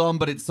to hold on,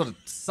 but it sort of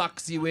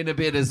sucks you in a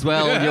bit as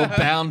well. And you're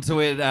bound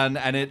to it, and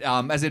it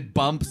as it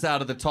bumps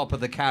out of the top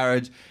of the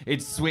carriage,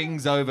 it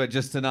swings over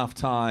just enough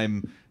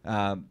time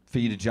for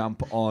you to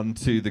jump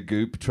onto the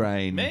goop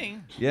train. Me?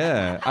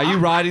 Yeah. Are you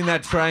riding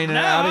that train and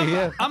out of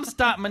here? I'm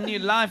starting my new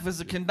life as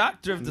a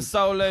conductor of the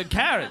solo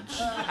carriage.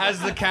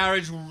 As the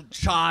carriage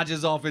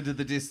charges off into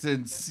the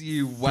distance,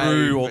 you wave.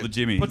 Through all the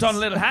Jimmies. Put on a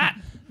little hat.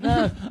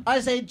 No,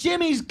 I say,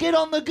 Jimmy's, get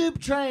on the goop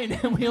train,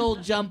 and we all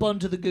jump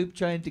onto the goop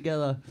train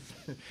together.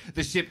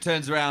 The ship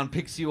turns around,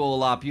 picks you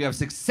all up. You have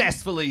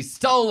successfully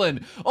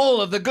stolen all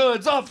of the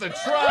goods off the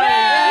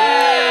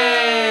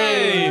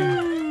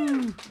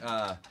train.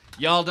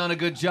 Y'all done a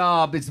good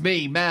job. It's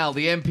me, Mal,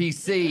 the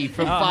NPC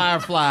from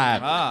Firefly.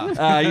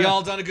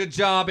 Y'all done a good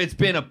job. It's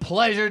been a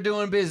pleasure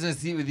doing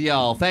business with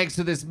y'all. Thanks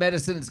to this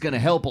medicine, it's going to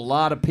help a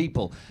lot of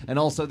people, and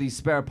also these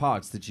spare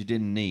parts that you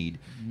didn't need.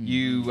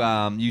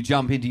 You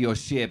jump into your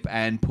ship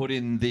and put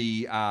in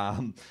the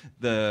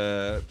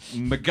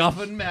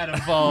MacGuffin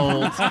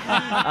manifold,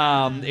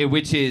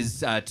 which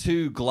is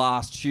 2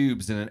 glass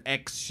tubes in an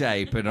X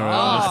shape and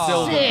on a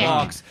silver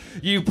box.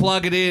 You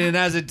plug it in, and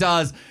as it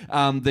does,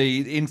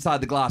 the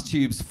inside the glass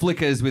tubes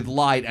flickers with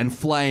light and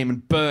flame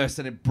and bursts,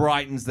 and it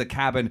brightens the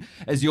cabin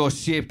as your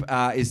ship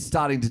is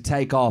starting to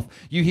take off.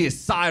 You hear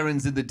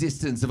sirens in the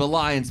distance of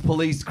Alliance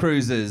police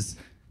cruisers.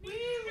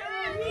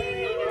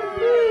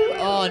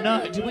 Oh, Oh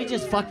no! Did we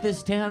just fuck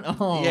this town?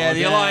 Oh Yeah,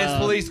 the no. Alliance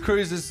police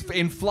cruisers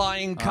in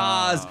flying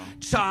cars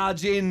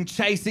charge in,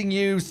 chasing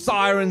you,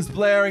 sirens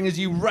blaring as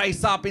you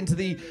race up into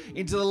the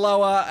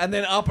lower and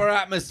then upper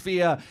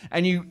atmosphere,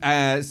 and you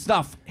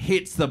stuff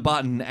hits the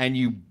button and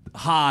you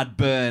hard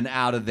burn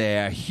out of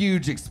there.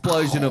 Huge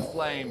explosion of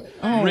flame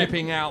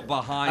ripping out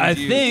behind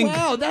you.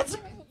 Wow,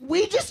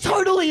 we just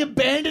totally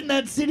abandoned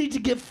that city to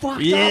get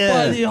fucked up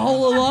by the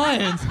whole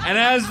Alliance. And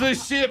as the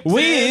ship turns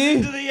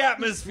into the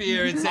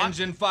atmosphere, its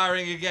engine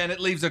firing again, it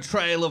leaves a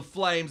trail of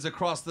flames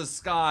across the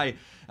sky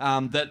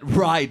that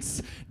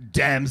writes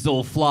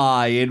 "Damsel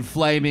Fly" in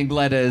flaming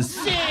letters.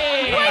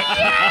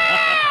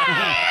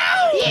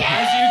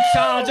 As you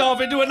charge off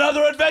into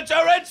another adventure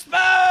in space!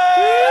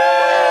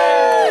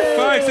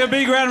 Folks, a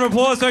big round of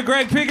applause for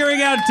Greg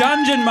Pickering, our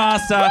Dungeon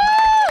Master,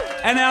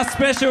 and our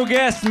special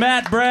guests,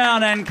 Matt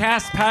Brown and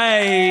Cass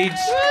Page.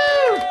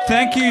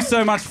 Thank you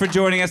so much for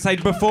joining us. Hey,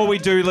 before we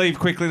do leave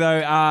quickly,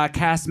 though,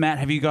 Cass, Matt,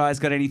 have you guys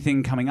got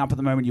anything coming up at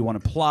the moment you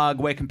want to plug?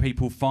 Where can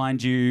people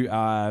find you?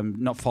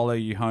 Not follow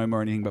you home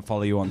or anything, but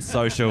follow you on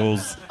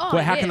socials.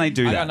 How can they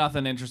do I that? got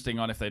nothing interesting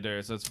on if they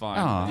do, so it's fine.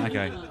 Oh,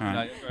 okay. All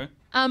right.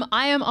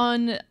 I am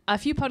on a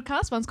few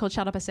podcasts. One's called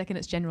Shut Up a Second.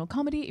 It's general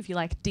comedy. If you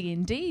like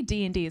D&D,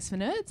 D&D is for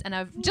nerds. And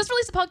I've just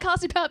released a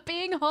podcast about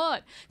being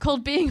hot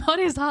called Being Hot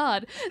is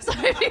Hard. So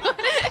if you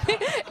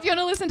want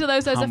to listen to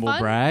those are Humble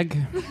fun. brag.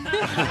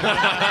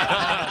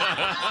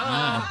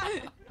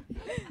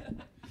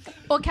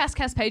 Or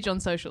Cass Page on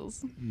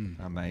socials.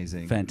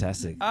 Amazing.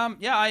 Fantastic. I'm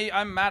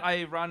Matt.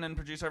 I run and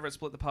produce over at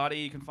Split the Party.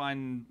 You can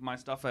find my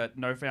stuff at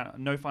No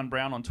Fun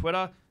Brown on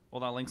Twitter.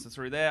 All our links are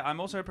through there.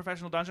 I'm also a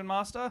professional dungeon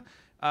master,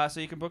 so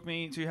you can book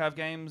me to have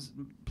games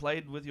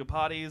played with your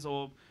parties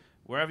or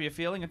wherever you're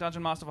feeling at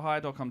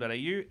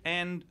dungeonmasterforhire.com.au.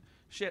 And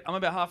shit, I'm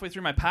about halfway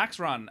through my PAX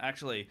run,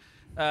 actually.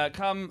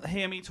 Come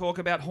hear me talk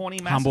about horny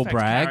Mass Humble Effect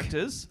brag.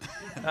 characters.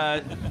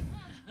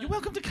 You're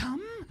welcome to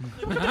come.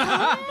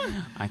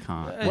 I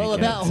can't. Well,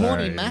 about Sorry.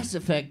 horny Mass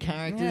Effect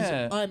characters,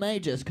 Yeah. I may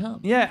just come.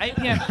 Yeah, 8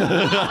 p.m.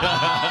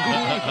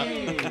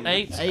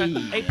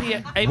 8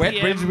 p.m. 8 Wet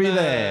p.m. bridge be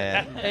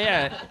there.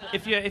 Yeah,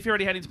 if you're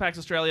already heading to PAX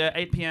Australia,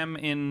 8 p.m.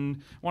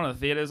 in one of the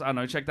theaters. I don't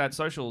know, check that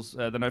socials,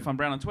 the No Fun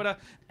Brown on Twitter.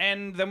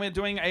 And then we're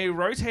doing a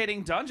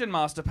rotating Dungeon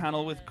Master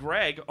panel with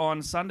Greg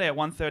on Sunday at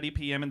 1:30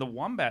 p.m. in the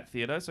Wombat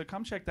Theatre. So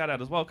come check that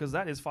out as well, because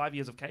that is 5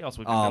 years of chaos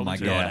we've been Oh building my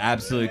to. god,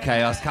 absolute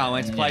chaos. Can't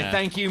wait to play.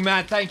 Thank you,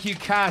 Matt. Thank you,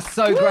 Cass.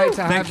 So great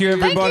to have Thank you,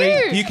 everybody.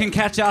 Thank you. You can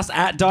catch us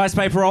at Dice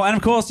Paper Roll. And,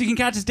 of course, you can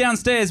catch us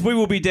downstairs. We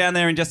will be down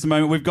there in just a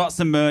moment. We've got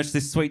some merch,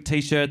 this sweet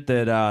T-shirt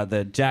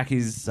that Jack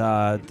is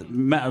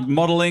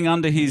modelling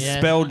under his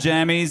spell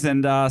jammies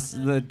and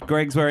that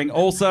Greg's wearing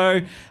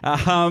also.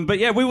 But,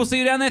 yeah, we will see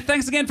you down there.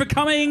 Thanks again for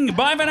coming.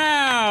 Bye for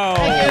now.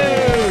 Thank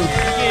you.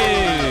 Thank you.